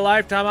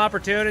once-in-a-lifetime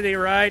opportunity,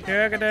 right?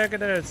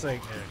 It's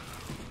like,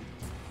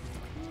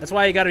 that's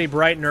why you gotta be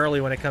bright and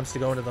early when it comes to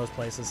going to those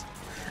places.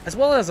 As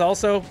well as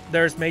also,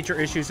 there's major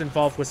issues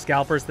involved with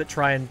scalpers that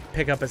try and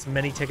pick up as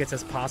many tickets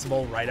as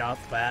possible right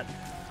off the bat.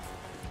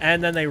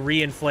 And then they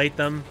re-inflate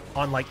them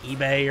on, like,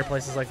 eBay or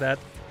places like that.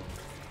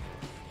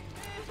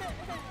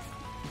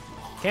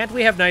 Can't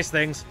we have nice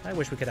things? I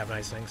wish we could have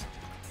nice things.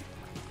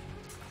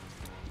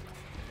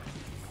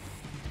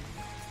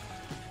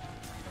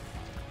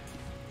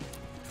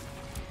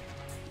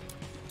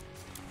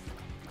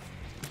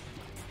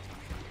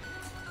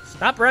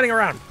 Stop running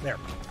around. There.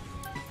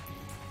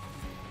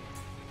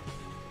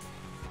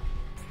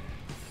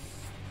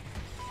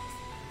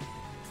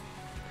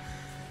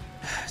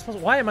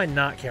 Why am I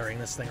not carrying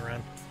this thing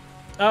around?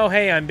 Oh,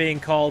 hey, I'm being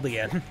called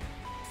again.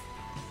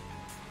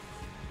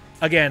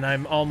 Again,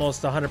 I'm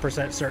almost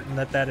 100% certain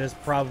that that is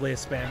probably a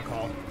spam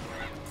call.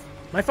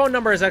 My phone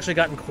number has actually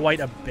gotten quite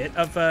a bit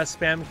of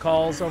spam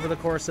calls over the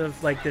course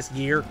of, like, this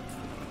year.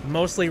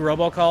 Mostly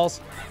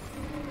robocalls.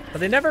 But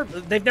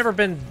they've never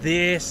been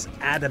this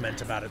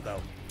adamant about it,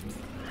 though.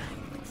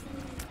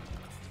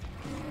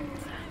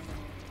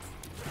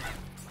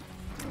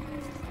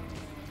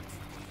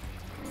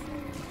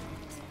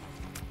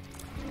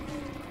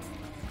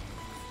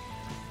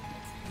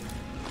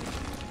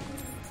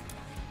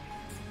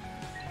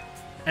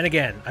 And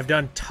again, I've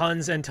done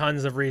tons and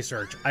tons of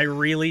research. I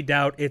really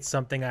doubt it's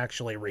something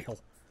actually real.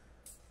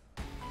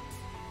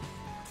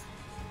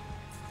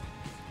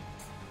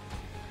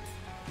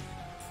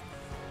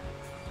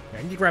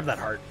 I need to grab that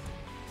heart.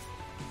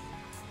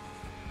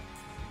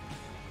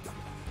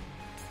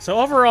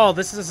 So overall,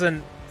 this is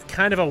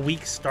kind of a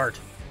weak start.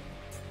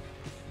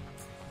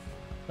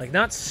 Like,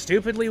 not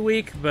stupidly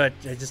weak, but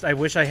I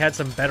wish I had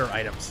some better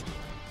items.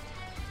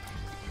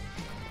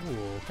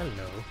 Ooh,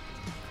 hello.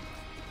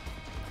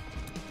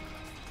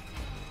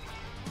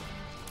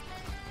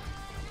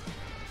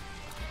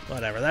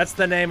 Whatever, that's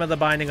the name of the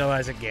Binding of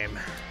Isaac game.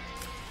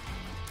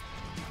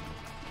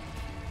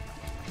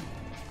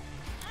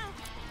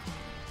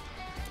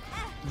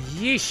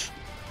 Yeesh.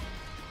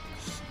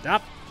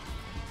 Stop.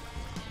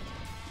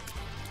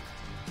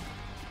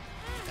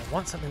 I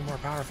want something more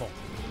powerful.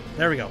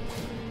 There we go.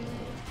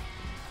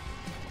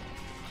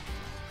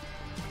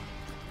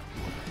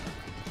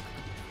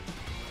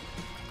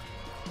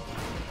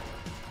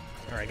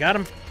 Alright, got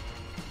him.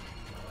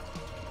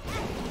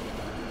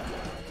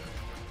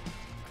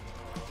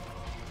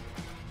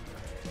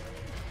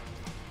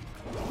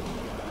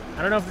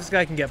 I don't know if this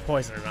guy can get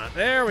poisoned or not.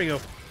 There we go.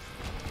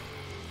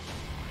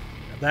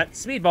 That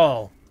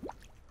speedball.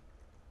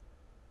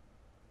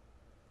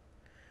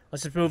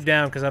 Let's just move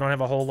down because I don't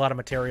have a whole lot of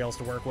materials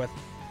to work with.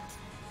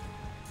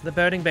 The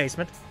burning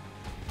basement.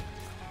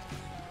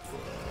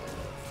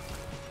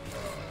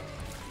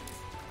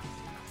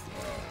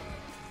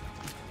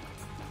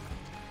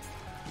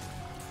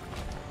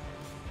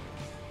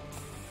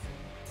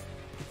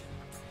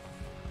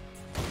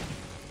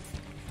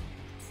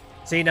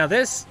 See, now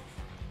this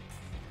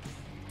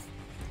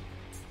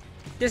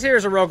here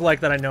is a roguelike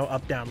that I know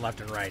up, down, left,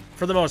 and right,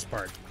 for the most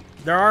part.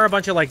 There are a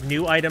bunch of, like,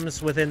 new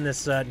items within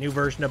this new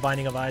version of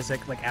Binding of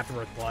Isaac, like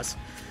Afterbirth Plus.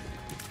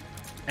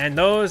 And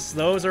those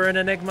are an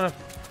enigma.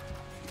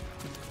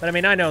 But, I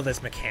mean, I know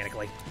this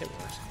mechanically. It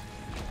works.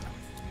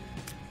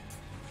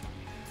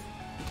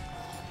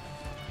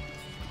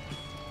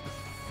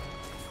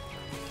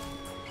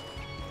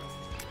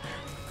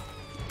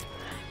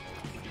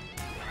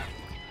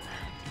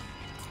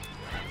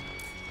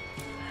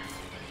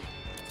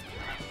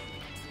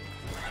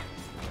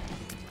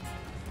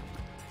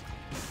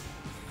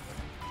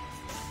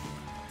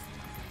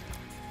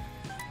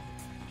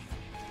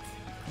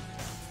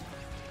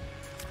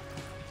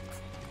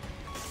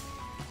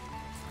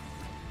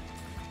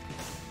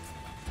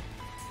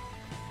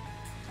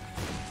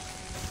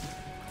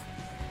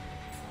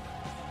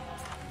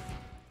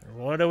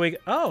 What do we...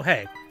 Oh,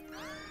 hey.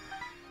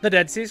 The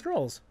Dead Sea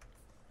Scrolls.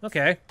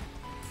 Okay.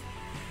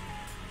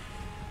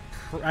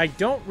 I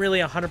don't really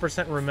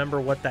 100%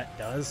 remember what that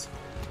does.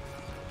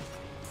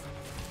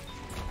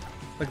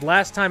 Like,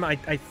 last time, I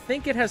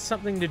think it has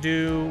something to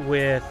do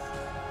with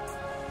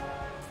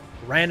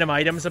random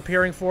items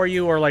appearing for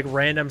you or, like,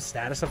 random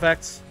status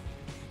effects.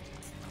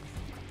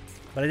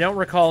 But I don't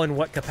recall in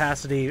what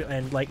capacity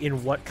and, like,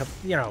 in what,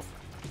 you know,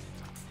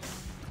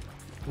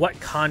 what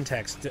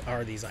context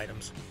are these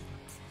items.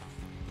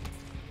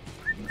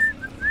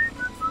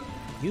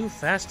 You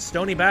fast,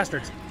 stony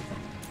bastards.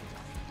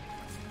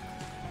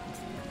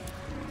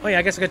 Oh yeah,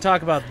 I guess I could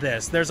talk about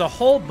this. There's a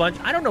whole bunch...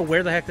 I don't know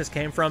where the heck this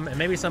came from, and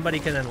maybe somebody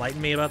can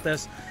enlighten me about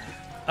this.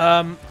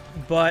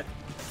 But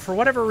for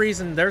whatever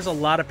reason, there's a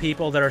lot of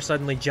people that are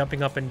suddenly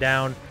jumping up and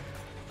down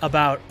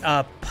about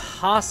a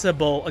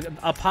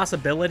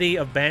possibility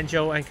of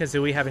Banjo and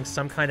Kazooie having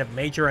some kind of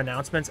major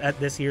announcements at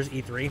this year's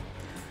E3.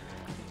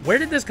 Where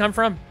did this come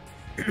from?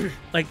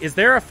 Like, is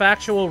there a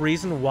factual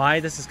reason why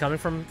this is coming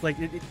from? Like,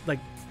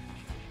 can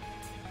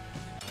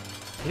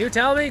you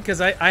tell me? Because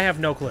I have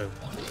no clue.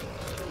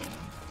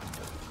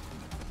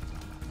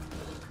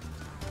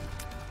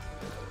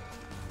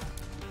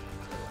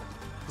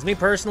 Because me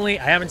personally,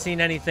 I haven't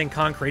seen anything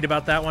concrete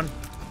about that one.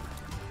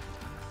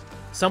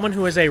 Someone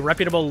who is a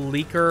reputable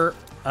leaker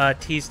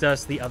teased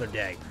us the other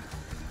day.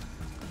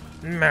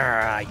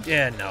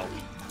 Yeah, no.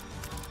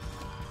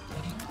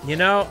 You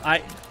know,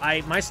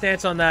 my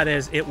stance on that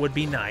is it would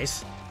be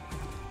nice,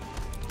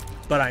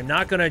 but I'm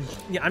not gonna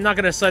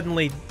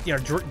suddenly, you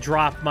know,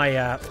 drop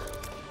my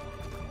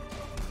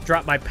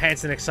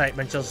pants in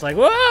excitement, just like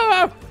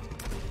whoa.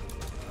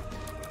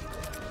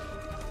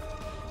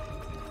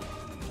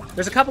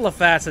 There's a couple of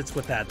facets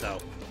with that though.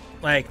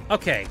 Like,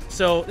 okay,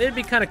 so it'd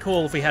be kind of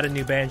cool if we had a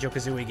new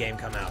Banjo-Kazooie game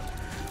come out,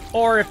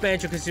 or if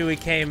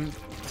Banjo-Kazooie came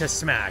to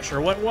Smash,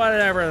 or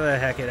whatever the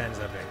heck it ends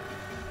up being.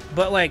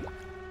 But like,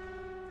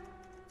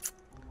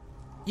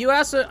 you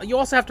also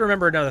have to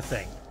remember another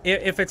thing.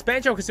 If it's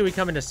Banjo-Kazooie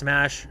coming to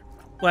Smash,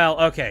 well,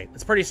 okay,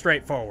 it's pretty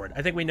straightforward.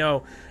 I think we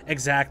know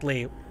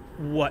exactly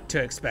what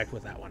to expect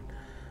with that one.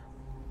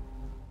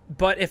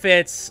 But if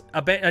it's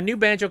a new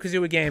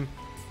Banjo-Kazooie game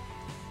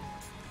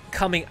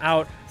coming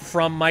out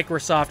from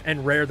Microsoft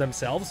and Rare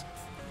themselves,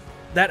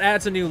 that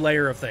adds a new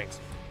layer of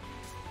things.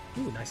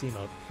 Ooh, nice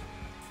emote.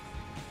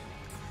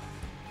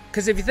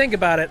 Because if you think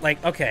about it,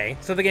 like, okay,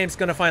 so the game's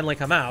going to finally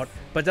come out,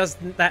 but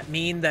doesn't that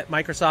mean that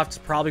Microsoft's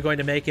probably going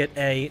to make it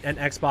an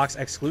Xbox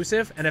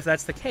exclusive? And if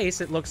that's the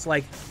case, it looks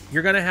like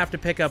you're going to have to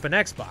pick up an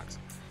Xbox.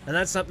 And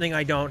that's something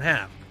I don't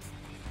have.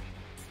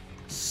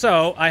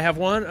 So I have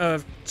one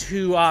of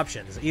two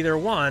options. Either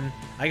one,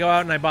 I go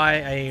out and I buy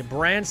a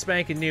brand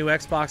spanking new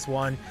Xbox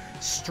One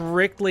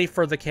strictly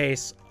for the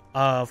case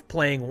of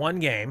playing one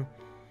game,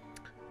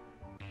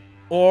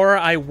 or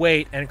I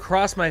wait and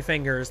cross my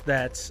fingers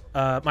that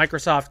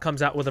Microsoft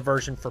comes out with a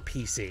version for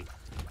PC.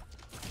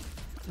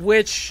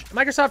 Which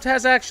Microsoft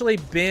has actually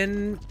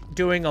been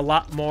doing a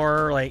lot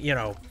more, like, you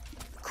know,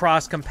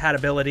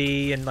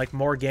 cross-compatibility and, like,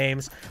 more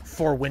games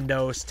for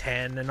Windows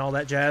 10 and all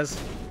that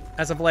jazz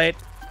as of late.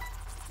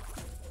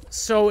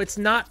 So it's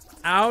not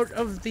out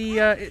of the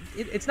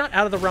it's not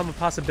out of the realm of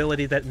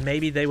possibility that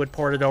maybe they would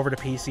port it over to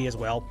PC as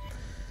well.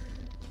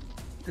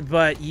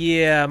 But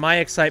yeah, my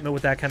excitement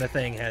with that kind of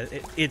thing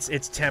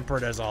it's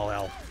tempered as all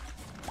hell.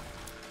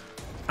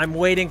 I'm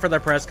waiting for their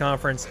press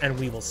conference, and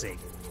we will see.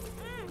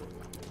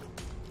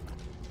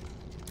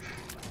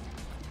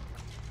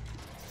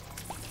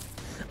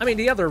 I mean,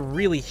 the other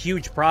really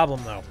huge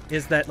problem, though,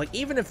 is that, like,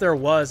 even if there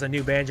was a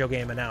new Banjo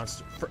game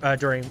announced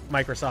during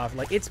Microsoft,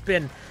 like, it's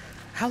been...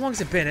 How long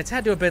has it been? It's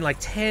had to have been like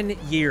 10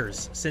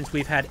 years since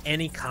we've had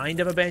any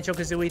kind of a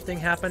Banjo-Kazooie thing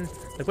happen.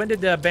 Like, when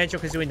did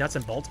Banjo-Kazooie Nuts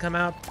and Bolts come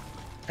out?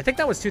 I think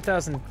that was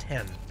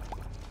 2010.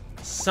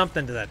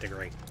 Something to that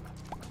degree.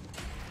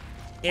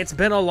 It's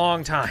been a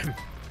long time.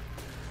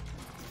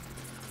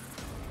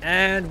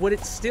 And would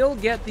it still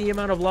get the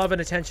amount of love and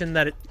attention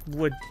that it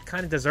would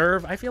kind of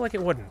deserve? I feel like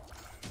it wouldn't.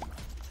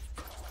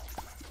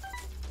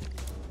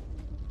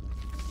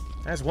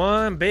 That's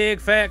one big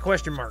fat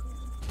question mark.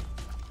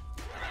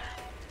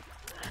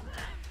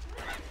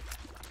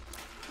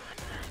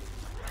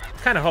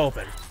 Kind of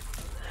hoping.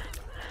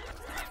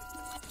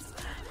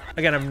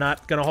 Again, I'm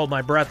not going to hold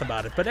my breath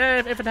about it, but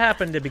if it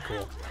happened, it'd be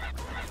cool.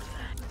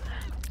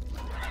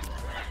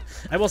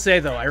 I will say,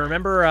 though, I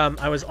remember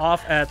I was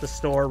off at the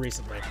store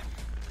recently,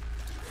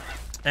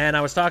 and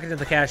I was talking to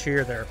the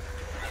cashier there,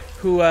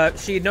 who,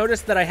 she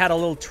noticed that I had a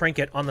little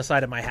trinket on the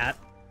side of my hat.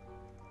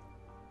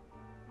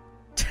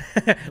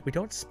 We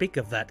don't speak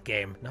of that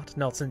game, not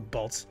Nuts and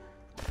Bolts.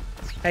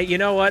 Hey, you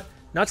know what?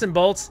 Nuts and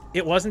Bolts,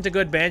 it wasn't a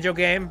good Banjo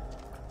game,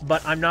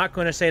 but I'm not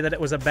going to say that it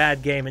was a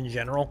bad game in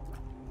general.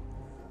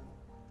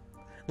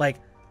 Like,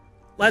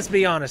 let's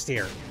be honest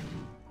here.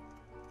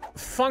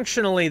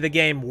 Functionally, the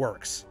game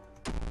works.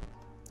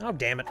 Oh,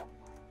 damn it.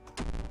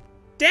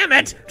 Damn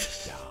it!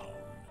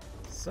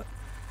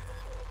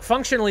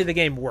 Functionally, the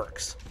game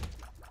works.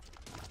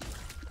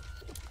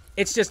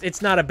 It's just,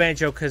 it's not a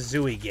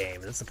Banjo-Kazooie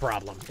game. That's the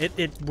problem.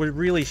 It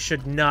really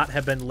should not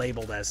have been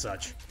labeled as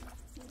such.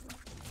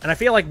 And I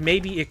feel like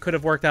maybe it could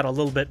have worked out a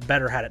little bit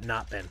better had it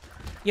not been.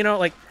 You know,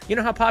 like, you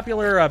know how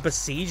popular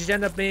Besieged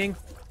ended up being?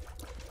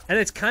 And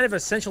it's kind of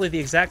essentially the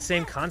exact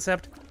same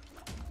concept.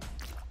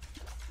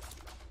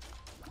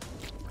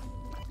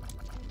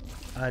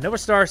 Nova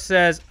Star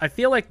says, I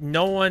feel like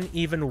no one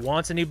even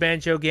wants a new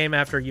Banjo game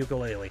after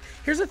Yooka-Laylee.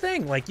 Here's the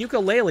thing, like,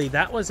 Yooka-Laylee,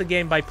 that was a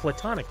game by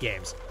Platonic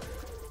Games.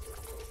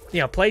 You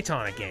know,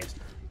 Playtonic Games.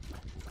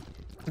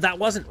 That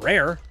wasn't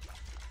Rare.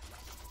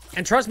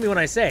 And trust me when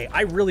I say,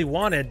 I really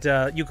wanted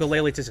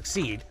Yooka-Laylee to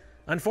succeed.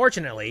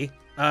 Unfortunately,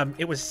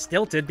 it was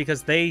stilted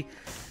because they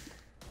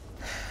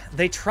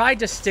tried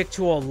to stick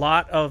to a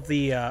lot of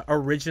the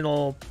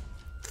original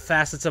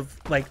facets of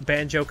like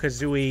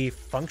Banjo-Kazooie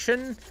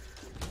function,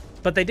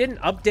 but they didn't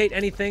update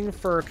anything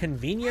for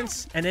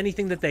convenience, and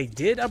anything that they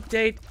did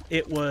update,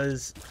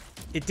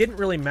 it didn't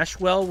really mesh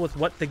well with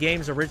what the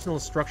game's original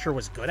structure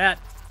was good at.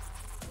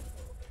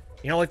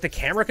 You know, like the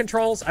camera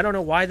controls, I don't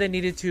know why they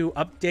needed to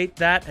update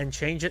that and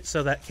change it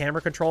so that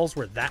camera controls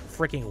were that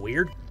freaking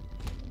weird.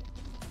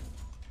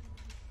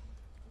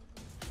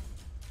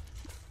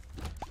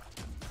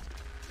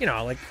 You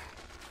know, like,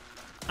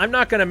 I'm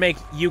not gonna make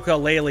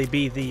Yooka-Laylee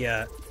be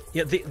the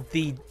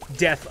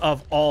death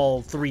of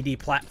all 3D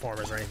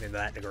platformers or anything to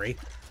that degree.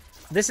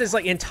 This is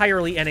like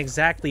entirely and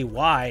exactly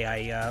why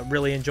I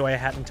really enjoy A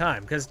Hat in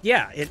Time, because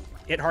yeah, it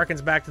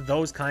harkens back to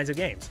those kinds of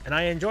games, and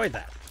I enjoyed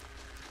that.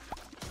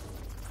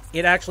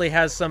 It actually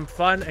has some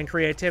fun and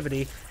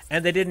creativity,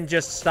 and they didn't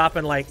just stop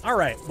and like, all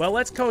right, well,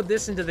 let's code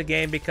this into the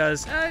game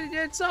because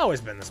it's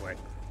always been this way.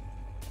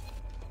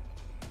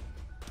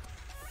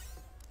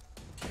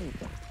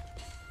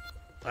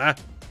 Ah.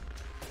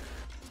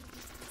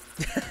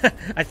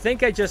 I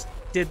think I just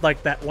did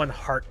like that one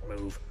heart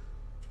move.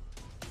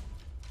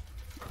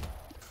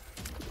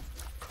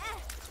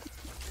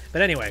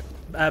 But anyway,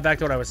 back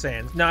to what I was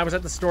saying. No, I was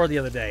at the store the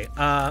other day.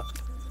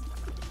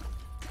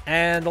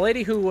 And the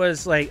lady who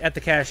was like at the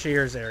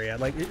cashier's area,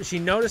 like she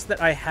noticed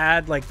that I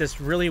had like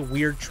this really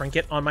weird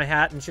trinket on my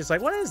hat, and she's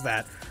like, "What is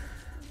that?"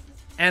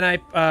 And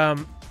I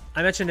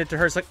mentioned it to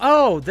her. It's like,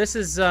 "Oh, this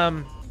is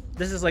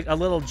like a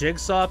little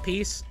jigsaw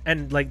piece,"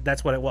 and like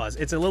that's what it was.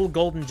 It's a little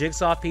golden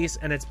jigsaw piece,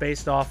 and it's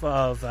based off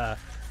of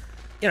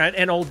you know,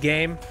 an old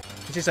game.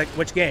 And she's like,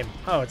 "Which game?"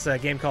 "Oh, it's a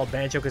game called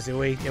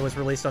Banjo-Kazooie. It was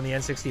released on the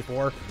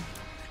N64."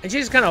 And she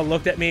just kind of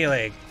looked at me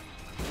like,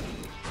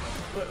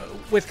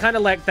 with kind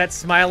of like that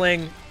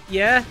smiling,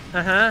 yeah,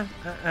 and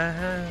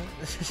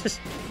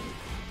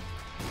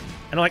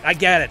I'm like, I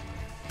get it.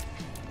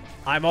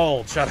 I'm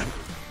old. Shut up.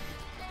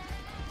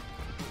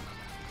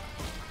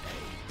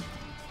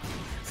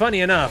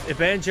 Funny enough, if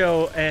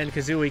Banjo and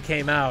Kazooie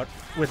came out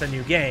with a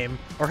new game,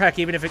 or heck,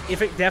 even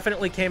if it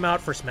definitely came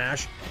out for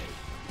Smash,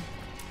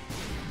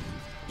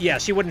 yeah,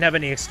 she wouldn't have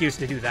any excuse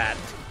to do that.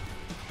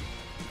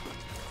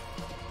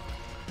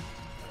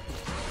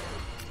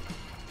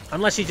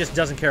 Unless she just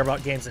doesn't care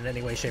about games in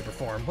any way, shape, or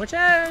form, which,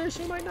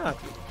 she might not.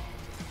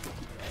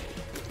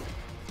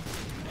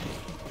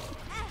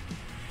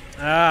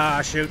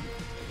 Ah, shoot.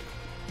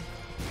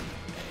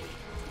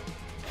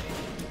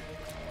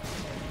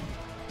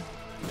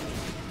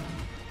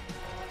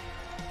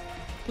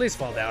 Please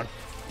fall down.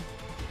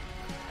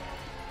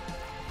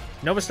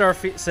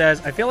 Novastar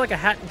says, I feel like A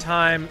Hat in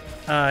Time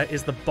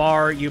is the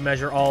bar you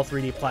measure all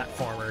 3D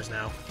platformers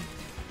now.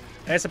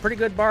 And it's a pretty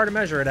good bar to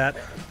measure it at.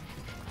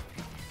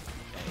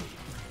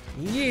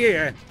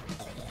 Yeah.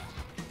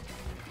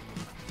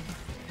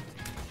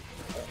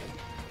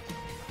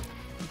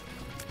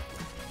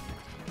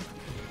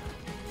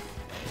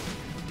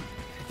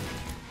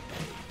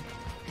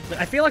 But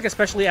I feel like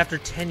especially after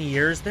 10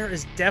 years, there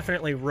is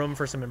definitely room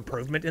for some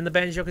improvement in the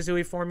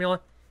Banjo-Kazooie formula.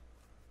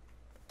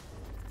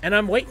 And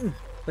I'm waiting.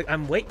 Like,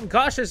 I'm waiting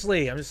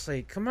cautiously. I'm just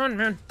like, come on,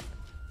 man.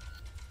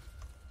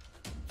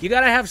 You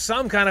gotta have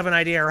some kind of an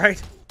idea,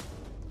 right?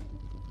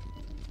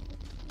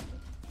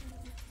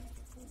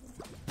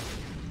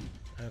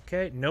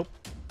 Okay, nope.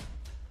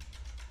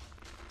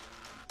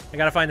 I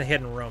gotta find the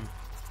hidden room.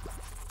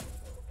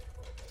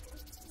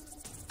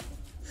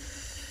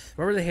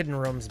 Where would the hidden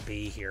rooms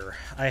be here?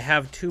 I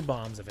have 2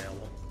 bombs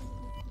available.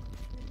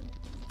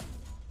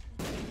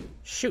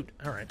 Shoot,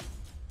 alright.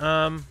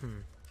 So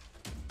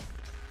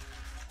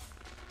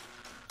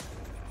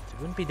it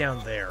wouldn't be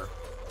down there.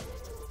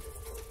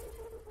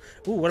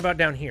 Ooh, what about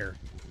down here?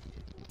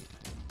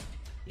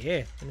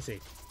 Yeah, let me see.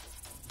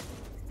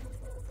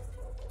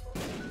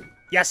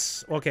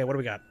 Yes! Okay, what do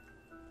we got?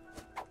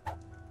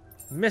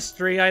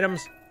 Mystery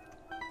items.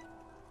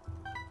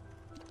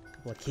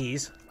 Couple of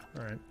keys.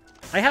 Alright.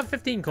 I have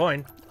 15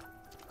 coin.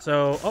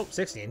 So, oh,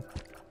 16.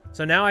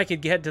 So now I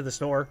could get to the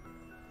store.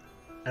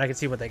 And I can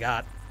see what they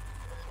got.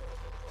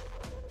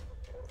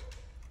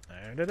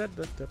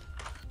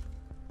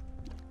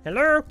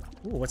 Hello?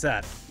 Ooh, what's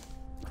that?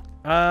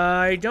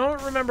 I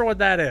don't remember what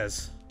that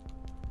is.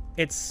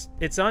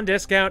 It's on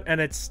discount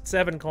and it's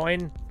 7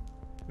 coin.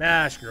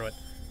 Ah, screw it.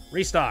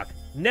 Restock.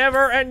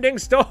 Never-ending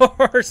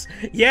stores!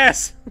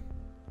 Yes!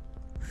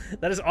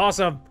 That is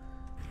awesome.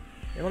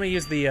 Hey, let me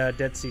use the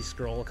Dead Sea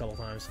Scroll a couple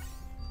times.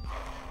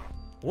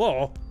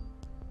 Whoa.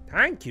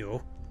 Thank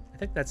you. I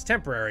think that's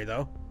temporary,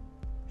 though.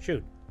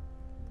 Shoot.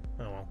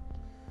 Oh,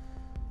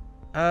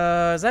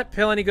 well. Is that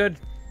pill any good?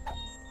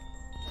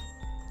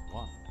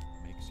 One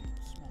makes you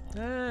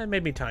small. It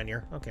made me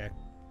tinier. Okay.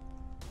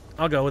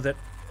 I'll go with it.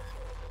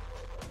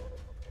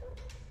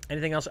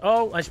 Anything else?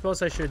 Oh, I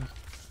suppose I should...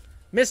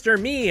 Mr.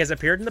 Me has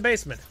appeared in the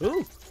basement.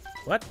 Ooh.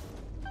 What?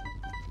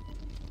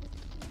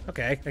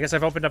 Okay. I guess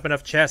I've opened up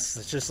enough chests.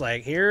 It's just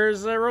like,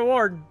 here's a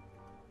reward.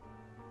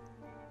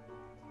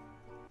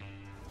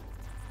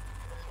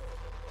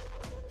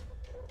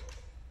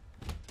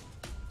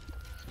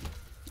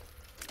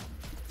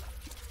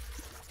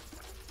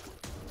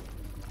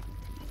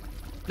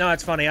 No,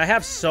 it's funny. I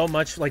have so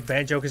much like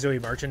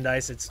Banjo-Kazooie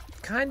merchandise. It's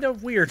kind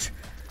of weird.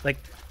 Like,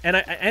 and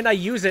I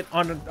use it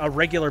on a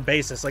regular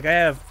basis. Like, I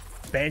have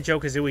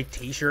Banjo-Kazooie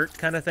t-shirt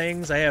kind of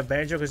things. I have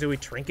Banjo-Kazooie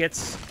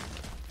trinkets.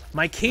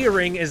 My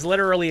keyring is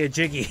literally a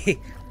Jiggy.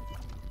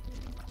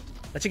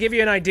 That should give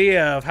you an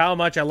idea of how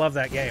much I love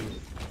that game.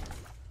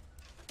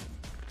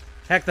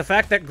 Heck, the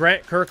fact that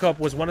Grant Kirkhope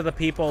was one of the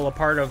people a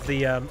part of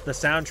the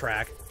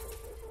soundtrack,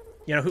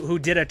 you know, who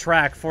did a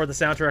track for the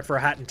soundtrack for A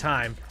Hat in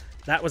Time,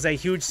 that was a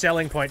huge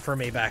selling point for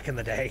me back in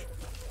the day.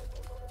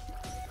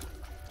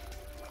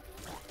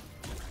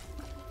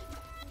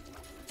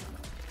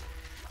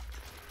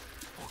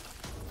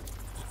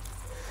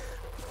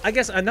 I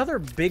guess another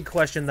big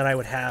question that I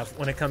would have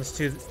when it comes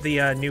to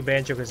the new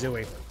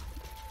Banjo-Kazooie,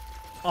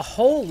 a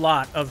whole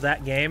lot of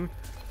that game,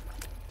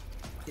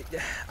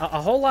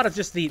 a whole lot of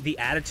just the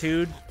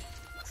attitude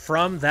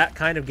from that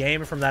kind of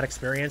game, from that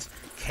experience,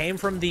 came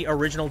from the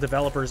original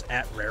developers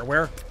at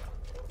Rareware.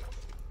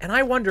 And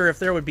I wonder if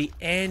there would be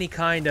any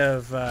kind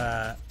of,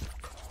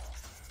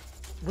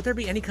 would there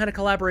be any kind of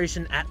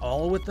collaboration at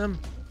all with them?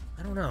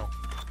 I don't know.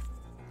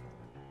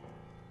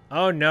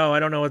 Oh no, I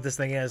don't know what this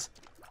thing is.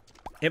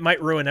 It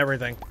might ruin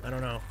everything. I don't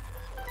know.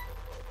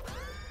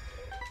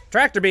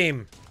 Tractor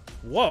beam!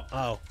 Whoa!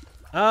 Oh.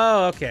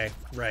 Oh, okay.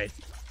 Right.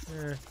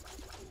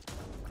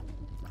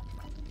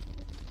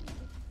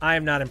 I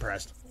am not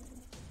impressed.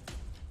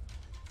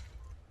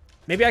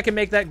 Maybe I can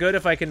make that good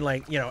if I can,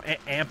 like, you know,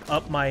 amp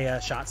up my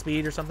shot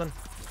speed or something.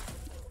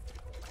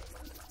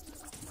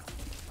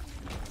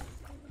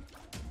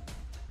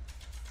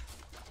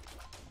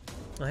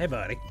 Oh, hey,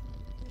 buddy.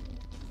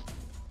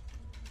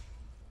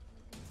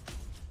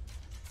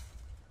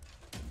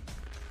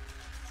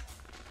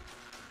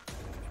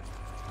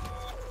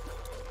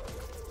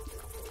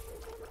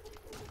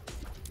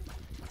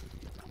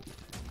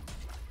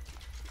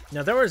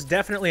 Now, there was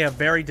definitely a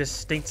very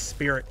distinct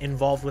spirit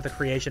involved with the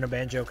creation of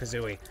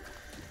Banjo-Kazooie.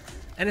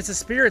 And it's a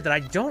spirit that I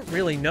don't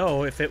really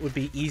know if it would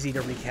be easy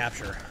to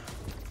recapture.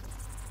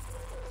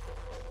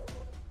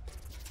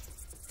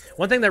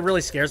 One thing that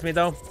really scares me,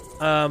 though,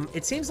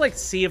 it seems like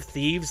Sea of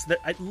Thieves,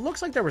 it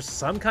looks like there was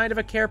some kind of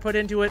a care put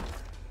into it,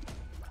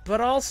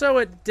 but also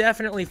it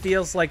definitely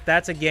feels like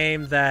that's a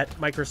game that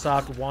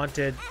Microsoft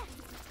wanted...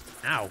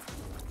 Ow.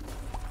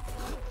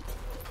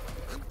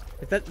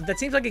 That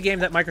seems like a game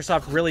that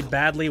Microsoft really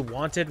badly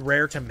wanted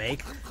Rare to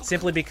make,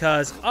 simply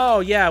because, oh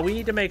yeah, we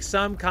need to make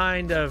some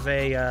kind of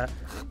a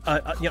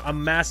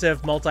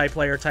massive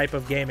multiplayer type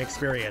of game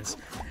experience,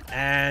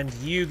 and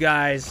you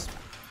guys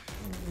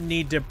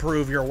need to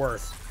prove your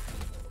worth.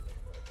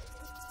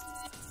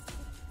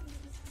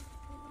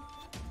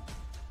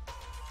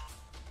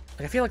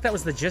 Like, I feel like that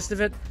was the gist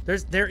of it.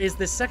 There is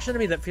this section of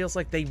me that feels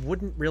like they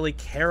wouldn't really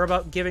care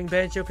about giving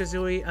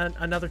Banjo-Kazooie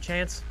another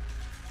chance.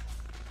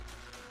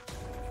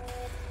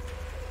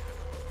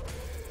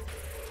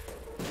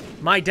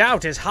 My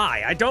doubt is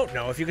high. I don't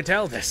know if you can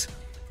tell this.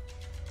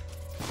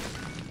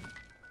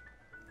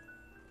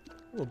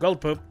 Ooh, gold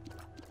poop.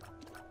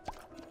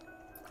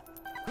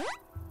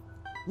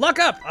 Luck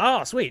up!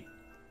 Oh, sweet.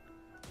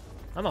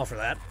 I'm all for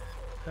that.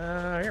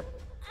 Here.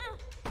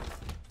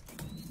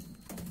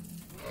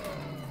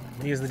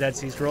 Use the Dead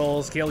Sea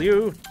Scrolls. Kill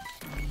you.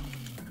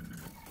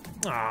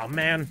 Aw,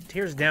 man.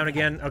 Tears down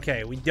again.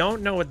 Okay, we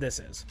don't know what this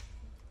is.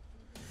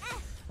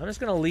 I'm just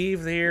gonna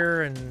leave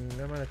here, and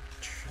I'm gonna...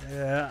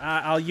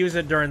 I'll use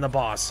it during the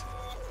boss.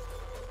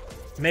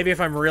 Maybe if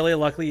I'm really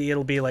lucky,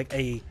 it'll be like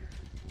a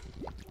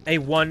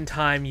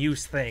one-time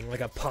use thing, like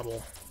a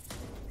puddle.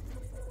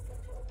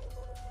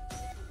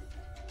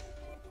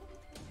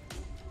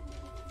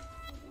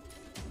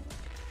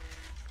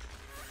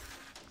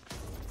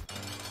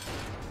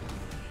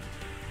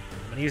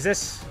 I'm gonna use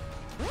this.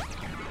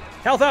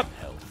 Health up!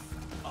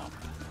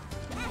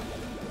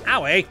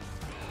 Owie!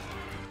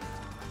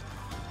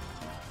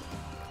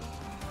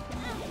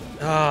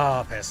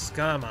 Oh, piss.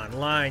 Come on,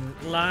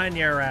 line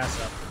your ass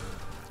up.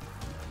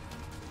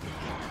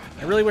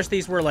 I really wish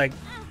these were like...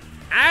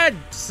 Ah,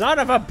 son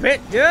of a bitch!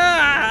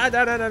 Ah,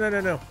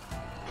 no.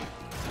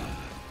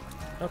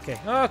 Okay,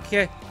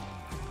 okay.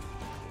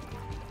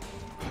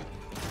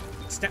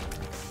 Step.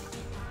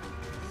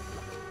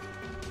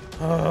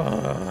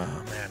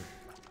 Oh, man.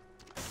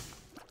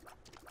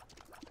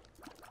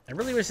 I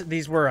really wish that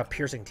these were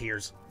piercing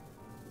tears.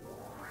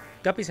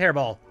 Guppy's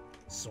hairball.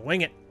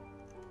 Swing it.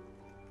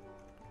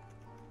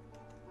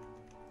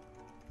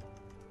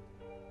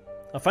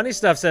 Funny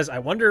Stuff says, I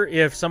wonder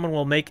if someone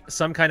will make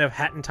some kind of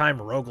Hat in Time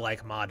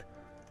roguelike mod.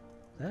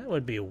 That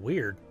would be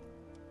weird.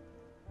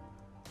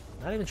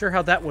 Not even sure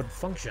how that would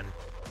function.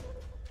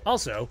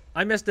 Also,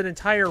 I missed an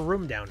entire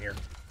room down here.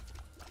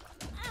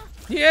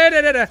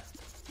 Yeah,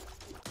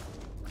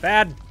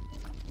 Bad.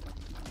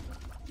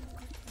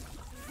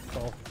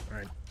 Oh,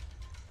 alright.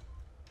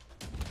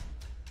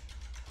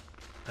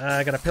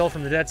 I got a pill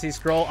from the Dead Sea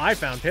Scroll. I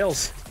found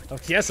pills. Oh,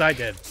 yes, I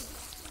did.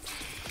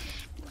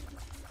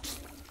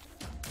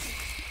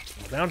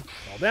 Down,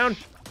 fall down.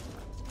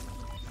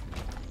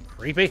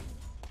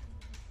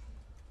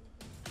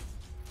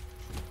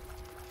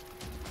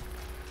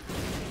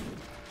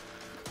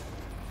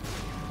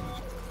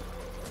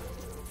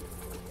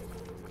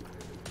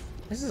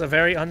 This is a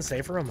very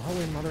unsafe room.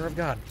 Holy mother of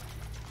God.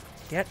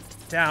 Get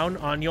down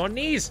on your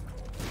knees.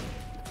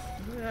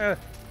 Well,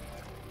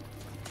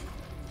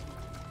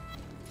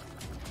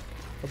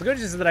 the good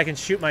news is that I can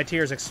shoot my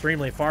tears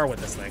extremely far with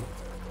this thing.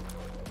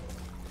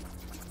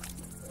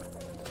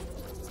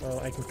 So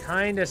I can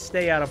kind of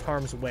stay out of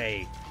harm's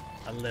way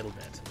a little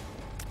bit.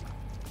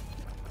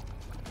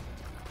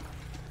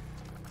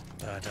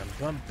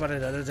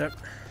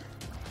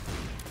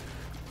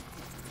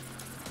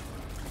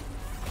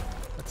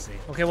 Let's see.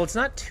 Okay, well, it's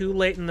not too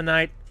late in the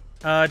night.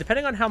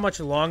 Depending on how much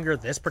longer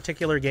this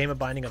particular game of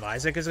Binding of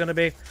Isaac is going to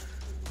be,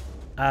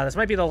 this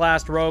might be the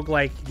last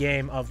roguelike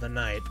game of the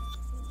night.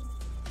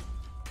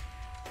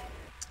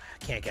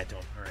 Can't get to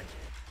him. All right.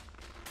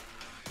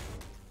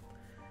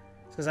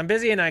 Because I'm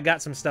busy and I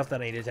got some stuff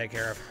that I need to take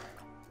care of.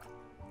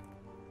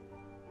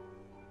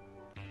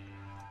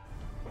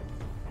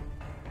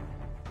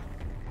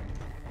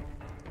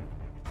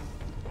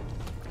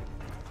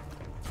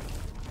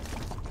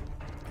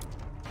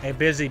 Hey,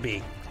 busy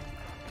bee.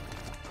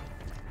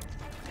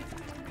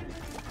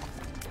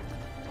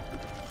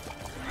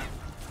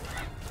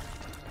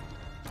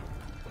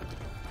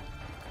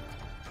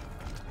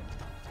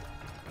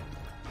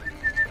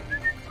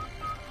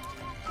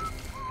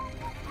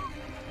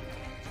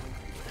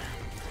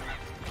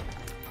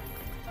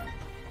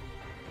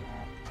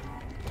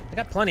 I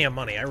got plenty of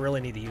money. I really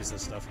need to use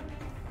this stuff.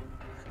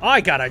 Oh, I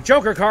got a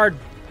Joker card!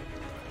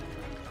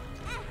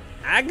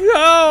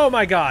 Oh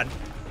my god!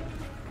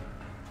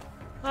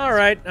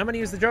 Alright, I'm gonna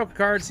use the Joker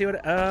card, see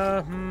what...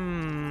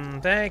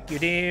 thank you,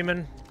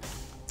 demon.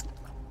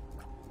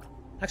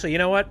 Actually, you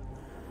know what?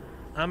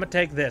 I'm gonna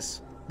take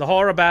this. The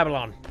Whore of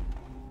Babylon.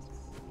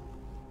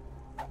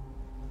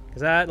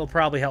 Because that'll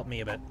probably help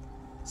me a bit.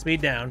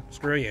 Speed down.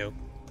 Screw you.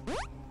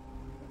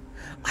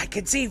 I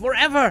can see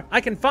forever!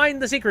 I can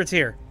find the secrets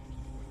here!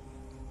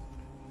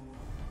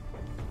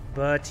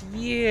 But,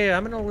 yeah,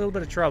 I'm in a little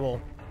bit of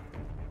trouble.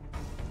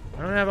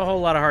 I don't have a whole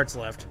lot of hearts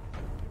left.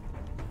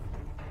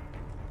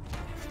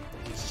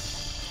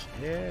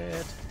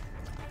 Shit.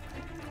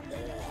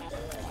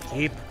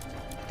 Keep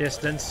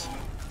distance.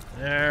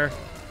 There.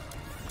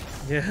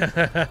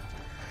 Yeah.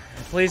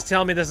 Please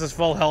tell me this is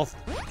full health.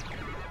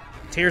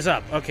 Tears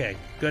up. Okay,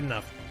 good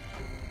enough.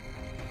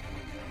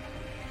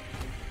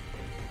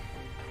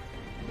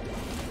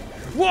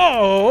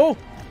 Whoa!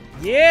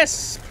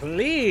 Yes,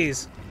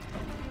 please!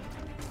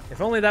 If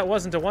only that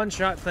wasn't a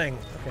one-shot thing.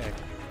 Okay.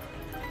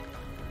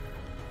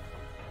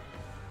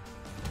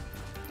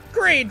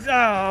 Greed!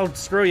 Oh,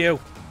 screw you.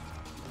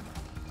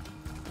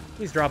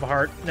 Please drop a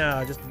heart.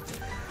 No, just...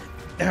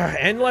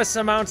 endless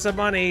amounts of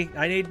money.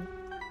 I need...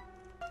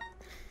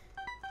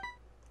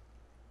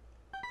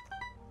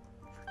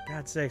 For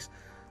God's sakes.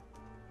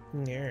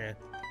 Yeah.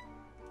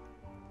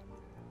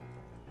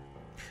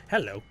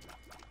 Hello.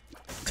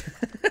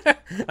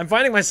 I'm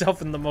finding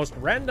myself in the most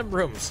random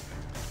rooms.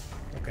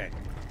 Okay.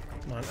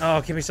 Come on.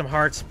 Oh, give me some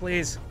hearts,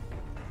 please.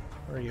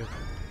 Where are you?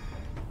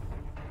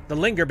 The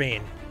Linger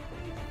Bean.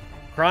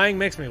 Crying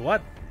makes me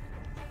what?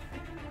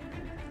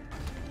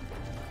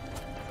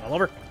 Fall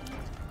over.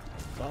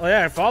 Oh,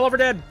 yeah, fall over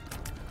dead.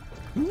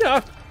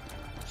 No.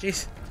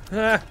 Jeez.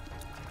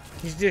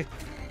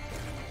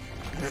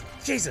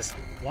 Jesus.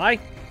 Why?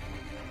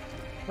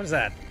 What is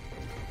that?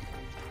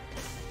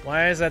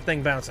 Why is that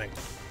thing bouncing?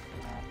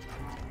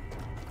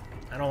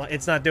 I don't like.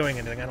 It's not doing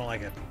anything. I don't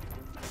like it.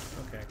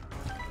 Okay.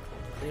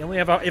 They only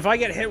have. If I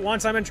get hit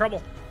once, I'm in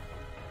trouble.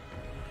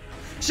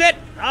 Shit!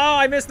 Oh,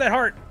 I missed that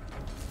heart.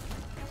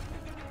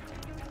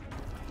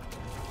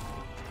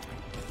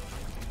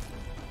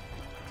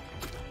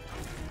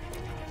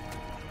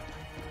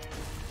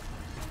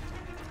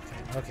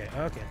 Okay.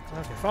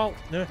 Fall.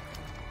 No.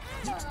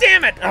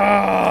 Damn it!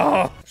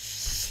 Oh,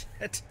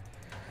 shit.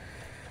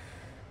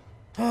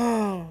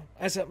 Oh,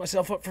 I set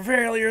myself up for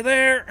failure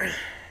there.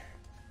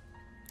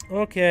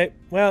 Okay,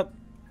 well,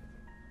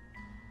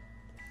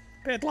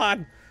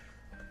 Pitlon,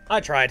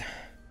 I tried.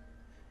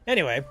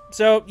 Anyway,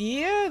 so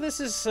yeah, this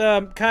is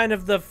kind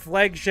of the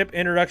flagship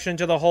introduction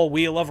to the whole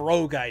Wheel of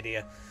Rogue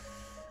idea.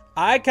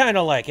 I kind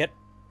of like it,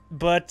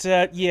 but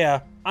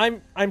yeah,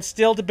 I'm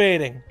still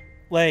debating.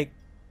 Like,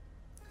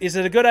 is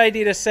it a good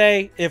idea to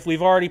say if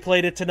we've already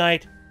played it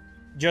tonight,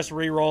 just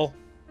re-roll?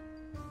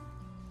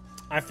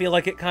 I feel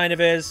like it kind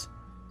of is.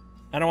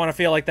 I don't want to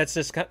feel like that's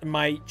just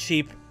my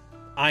cheap.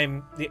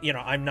 I'm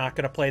not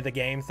going to play the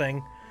game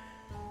thing.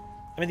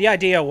 I mean, the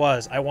idea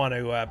was I want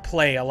to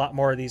play a lot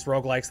more of these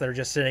roguelikes that are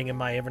just sitting in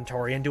my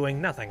inventory and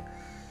doing nothing.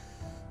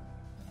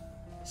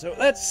 So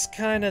that's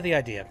kind of the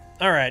idea.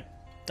 All right.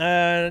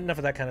 Enough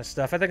of that kind of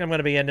stuff. I think I'm going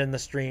to be ending the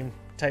stream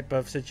type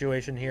of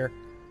situation here.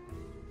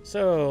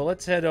 So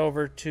let's head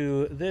over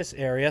to this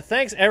area.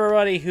 Thanks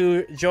everybody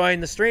who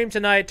joined the stream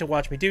tonight to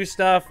watch me do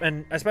stuff,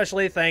 and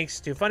especially thanks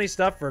to Funny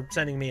Stuff for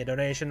sending me a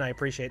donation. I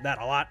appreciate that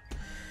a lot.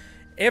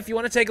 If you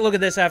want to take a look at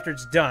this after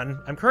it's done,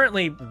 I'm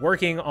currently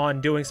working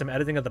on doing some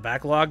editing of the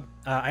backlog.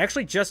 I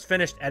actually just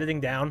finished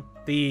editing down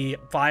the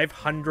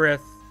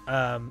 500th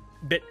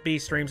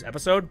BitB Streams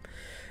episode,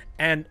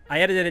 And I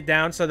edited it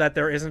down so that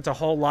there isn't a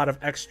whole lot of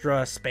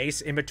extra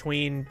space in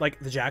between, like,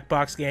 the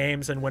Jackbox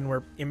games and when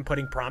we're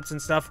inputting prompts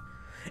and stuff.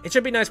 It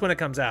should be nice when it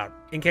comes out,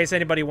 in case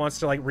anybody wants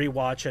to, like,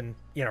 rewatch and,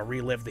 you know,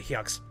 relive the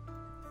yucks.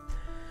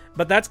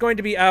 But that's going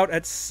to be out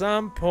at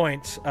some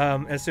point,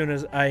 as soon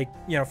as I,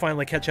 you know,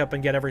 finally catch up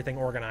and get everything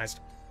organized.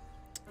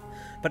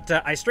 But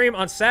I stream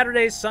on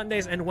Saturdays,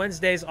 Sundays, and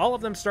Wednesdays, all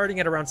of them starting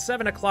at around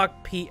 7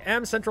 o'clock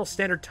p.m. Central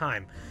Standard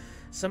Time.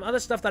 Some other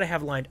stuff that I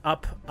have lined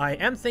up. I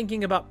am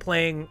thinking about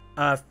playing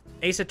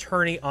Ace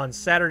Attorney on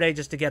Saturday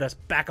just to get us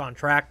back on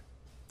track.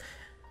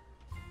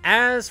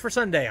 As for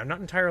Sunday, I'm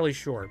not entirely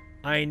sure.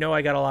 I know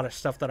I got a lot of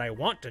stuff that I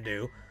want to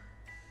do.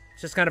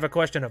 It's just kind of a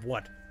question of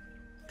what.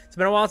 It's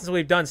been a while since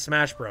we've done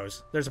Smash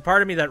Bros. There's a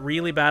part of me that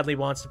really badly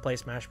wants to play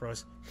Smash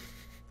Bros.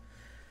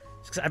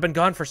 I've been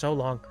gone for so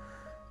long.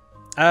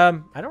 I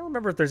don't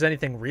remember if there's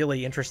anything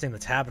really interesting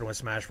that's happened with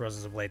Smash Bros.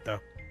 As of late, though.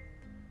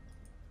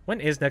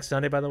 When is next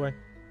Sunday, by the way?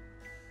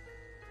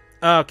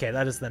 Okay,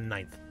 that is the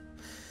 9th.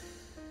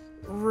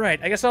 Right,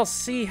 I guess I'll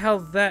see how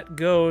that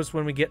goes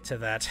when we get to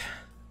that.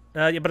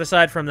 Yeah, but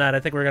aside from that,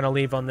 I think we're going to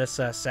leave on this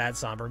sad,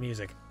 somber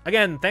music.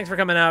 Again, thanks for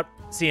coming out.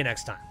 See you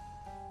next time.